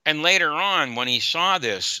 And later on, when he saw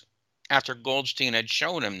this, after Goldstein had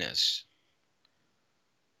shown him this,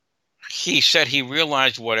 he said he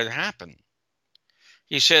realized what had happened.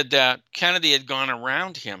 He said that Kennedy had gone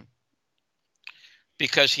around him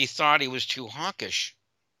because he thought he was too hawkish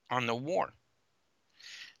on the war.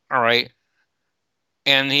 All right.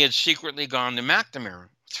 And he had secretly gone to McNamara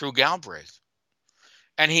through Galbraith.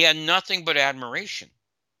 And he had nothing but admiration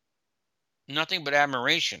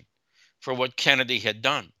for what Kennedy had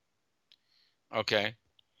done. Okay.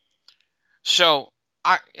 So,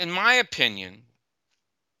 in my opinion,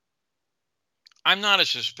 I'm not as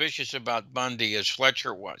suspicious about Bundy as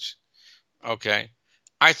Fletcher was. Okay.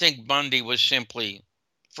 I think Bundy was simply,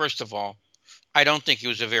 first of all, I don't think he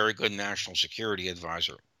was a very good national security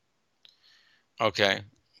advisor. Okay.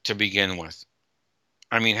 To begin with.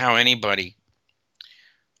 I mean, how anybody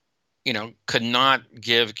could not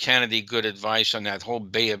give Kennedy good advice on that whole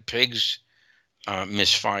Bay of Pigs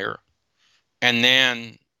misfire, and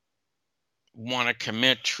then want to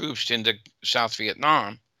commit troops into South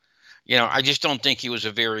Vietnam. I just don't think he was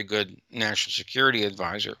a very good national security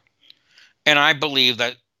advisor. And I believe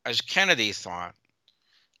that, as Kennedy thought,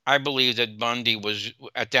 I believe that Bundy was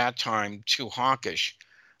at that time too hawkish.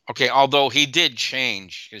 Okay, although he did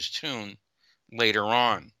change his tune later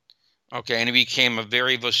on. Okay, and he became a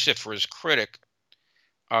very vociferous critic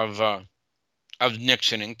of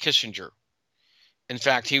Nixon and Kissinger. In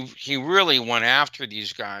fact, he really went after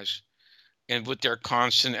these guys, and with their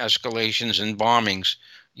constant escalations and bombings,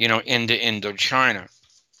 into Indochina.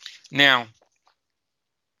 Now,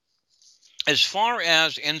 as far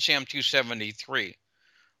as NSAM 273,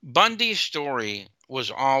 Bundy's story was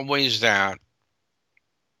always that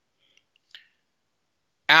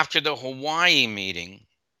after the Hawaii meeting,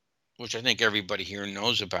 which I think everybody here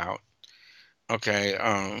knows about,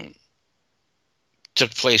 okay,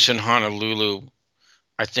 took place in Honolulu,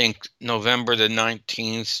 I think November the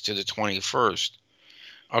 19th to the 21st.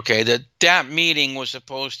 Okay, that meeting was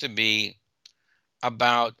supposed to be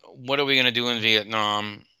about what are we going to do in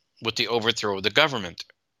Vietnam with the overthrow of the government.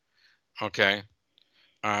 Okay,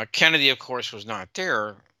 Kennedy, of course, was not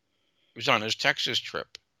there. He was on his Texas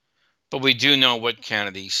trip. But we do know what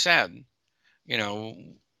Kennedy said.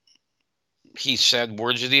 He said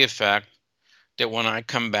words to the effect that when I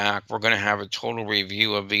come back, we're going to have a total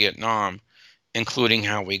review of Vietnam, including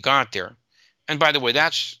how we got there. And by the way,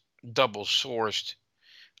 that's double sourced,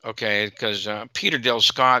 okay, because Peter Dale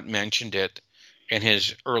Scott mentioned it in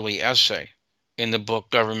his early essay in the book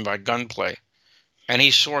Government by Gunplay. And he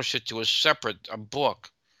sourced it to a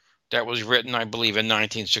book that was written, I believe, in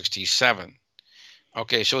 1967.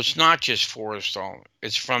 Okay, so it's not just Forrestal.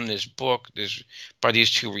 It's from this book by these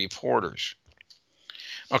two reporters.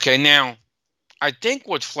 Okay, now, I think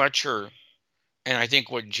what Fletcher and I think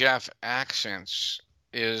what Jeff accents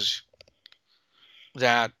is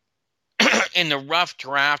that in the rough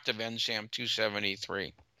draft of NSAM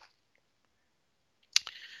 273,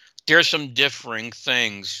 there's some differing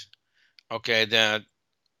things, okay, that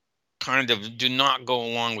kind of do not go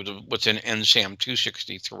along with what's in NSAM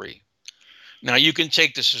 263. Now, you can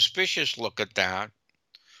take the suspicious look at that,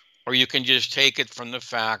 or you can just take it from the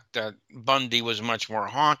fact that Bundy was much more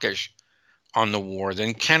hawkish on the war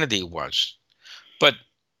than Kennedy was. But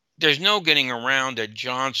there's no getting around that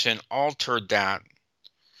Johnson altered that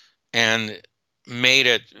and made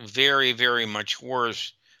it very, very much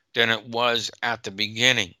worse than it was at the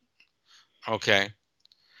beginning. Okay.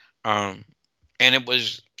 And it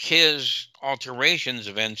was his alterations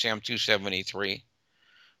of NSAM 273,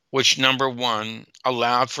 which, number one,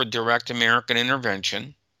 allowed for direct American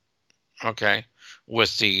intervention, okay,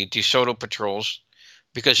 with the DeSoto patrols,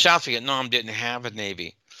 because South Vietnam didn't have a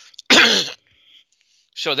Navy.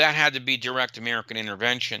 So that had to be direct American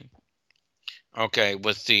intervention, okay,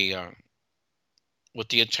 with the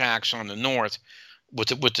attacks on the north, with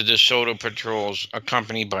the DeSoto patrols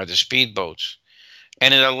accompanied by the speedboats.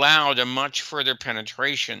 And it allowed a much further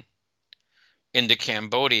penetration into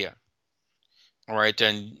Cambodia, all right,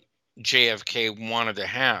 than JFK wanted to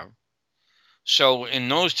have. So in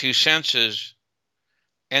those two senses,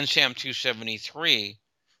 NSAM 273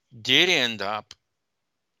 did end up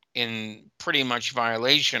in pretty much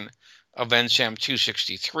violation of NSAM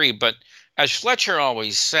 263. But as Fletcher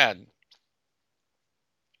always said,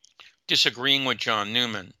 disagreeing with John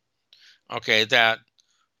Newman, okay, that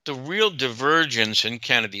the real divergence in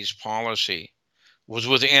Kennedy's policy was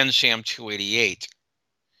with NSAM 288,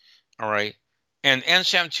 all right? And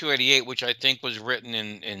NSAM 288, which I think was written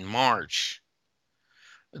in March,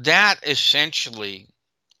 that essentially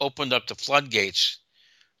opened up the floodgates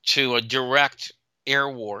to a direct air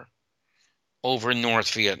war over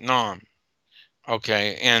North Vietnam.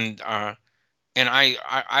 Okay, and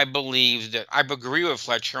I believe that I agree with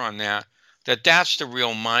Fletcher on that that's the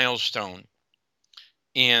real milestone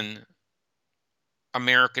in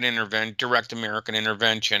direct American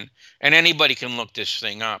intervention, and anybody can look this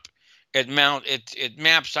thing up. It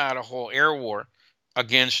maps out a whole air war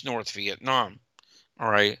against North Vietnam.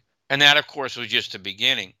 All right, and that, of course, was just the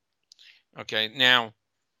beginning. Okay, now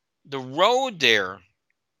the road there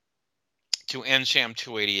to NSAM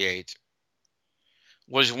 288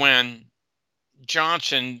 was when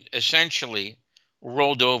Johnson essentially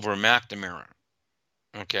rolled over McNamara.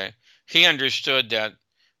 Okay, he understood that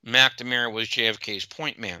McNamara was JFK's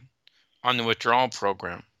point man on the withdrawal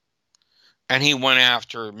program, and he went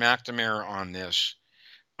after McNamara on this,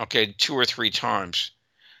 okay, 2 or 3 times.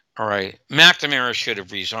 All right, McNamara should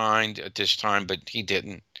have resigned at this time, but he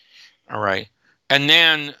didn't. All right, and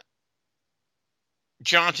then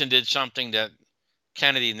Johnson did something that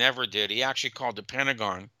Kennedy never did. He actually called the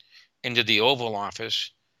Pentagon into the Oval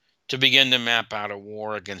Office to begin to map out a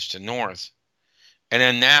war against the North. And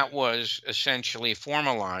then that was essentially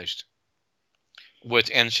formalized with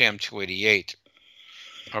NSAM 288.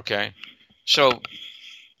 Okay? So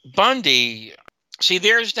Bundy, see,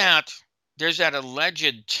 there's that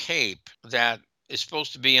alleged tape that is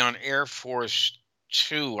supposed to be on Air Force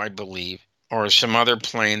 2, I believe, or some other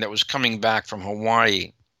plane that was coming back from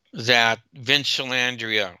Hawaii that Vince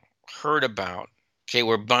Salandria heard about, okay,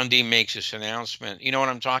 where Bundy makes this announcement. You know what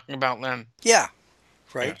I'm talking about, Len? Yeah,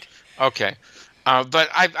 right. Yeah. Okay. But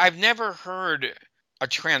I've never heard a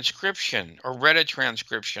transcription or read a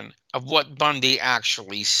transcription of what Bundy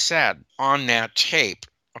actually said on that tape.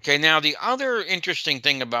 Okay, now the other interesting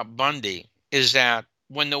thing about Bundy is that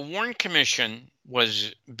when the Warren Commission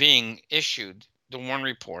was being issued, the Warren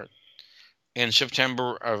Report, in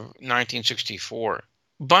September of 1964,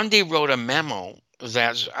 Bundy wrote a memo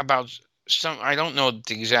that's about some, I don't know what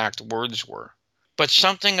the exact words were, but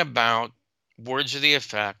something about words of the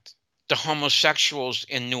effect, the homosexuals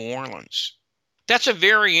in New Orleans. That's a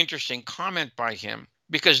very interesting comment by him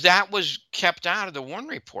because that was kept out of the Warren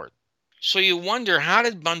Report. So you wonder, how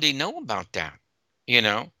did Bundy know about that? You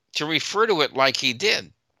know, to refer to it like he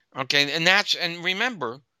did. Okay, and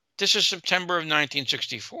remember, this is September of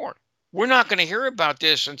 1964. We're not going to hear about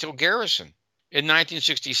this until Garrison in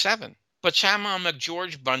 1967. But somehow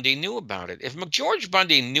McGeorge Bundy knew about it. If McGeorge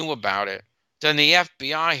Bundy knew about it, then the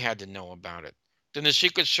FBI had to know about it. Then the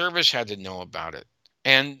Secret Service had to know about it.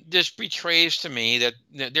 And this betrays to me that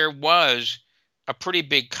there was a pretty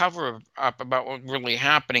big cover up about what really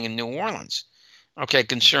happening in New Orleans, okay,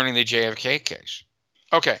 concerning the JFK case.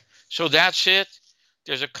 Okay, so that's it.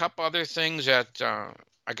 There's a couple other things that,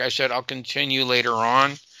 like I said, I'll continue later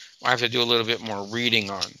on. I have to do a little bit more reading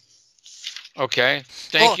on. Okay,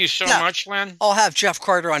 thank you so much, Len. I'll have Jeff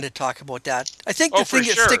Carter on to talk about that. I think the thing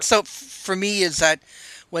that sticks out for me is that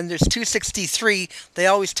when there's 263, they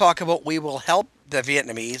always talk about we will help the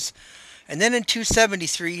Vietnamese. And then in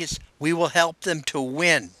 273 is we will help them to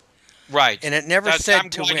win. Right. And it never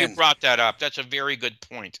said to win. I'm glad you brought that up. That's a very good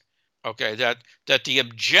point. Okay, that the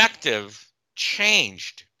objective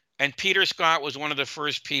changed. And Peter Scott was one of the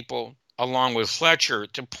first people, along with Fletcher,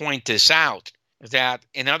 to point this out. That,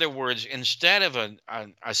 in other words, instead of an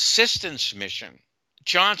assistance mission,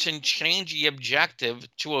 Johnson changed the objective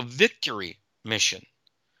to a victory mission.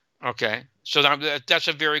 Okay, so that's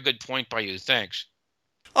a very good point by you. Thanks.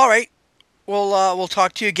 All right. We'll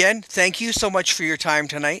talk to you again. Thank you so much for your time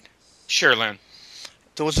tonight. Sure, Len.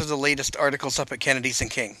 Those are the latest articles up at Kennedy's and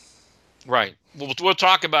King. Right. We'll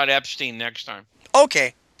talk about Epstein next time.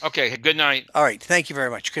 Okay. Okay, good night. All right. Thank you very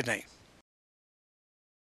much. Good night.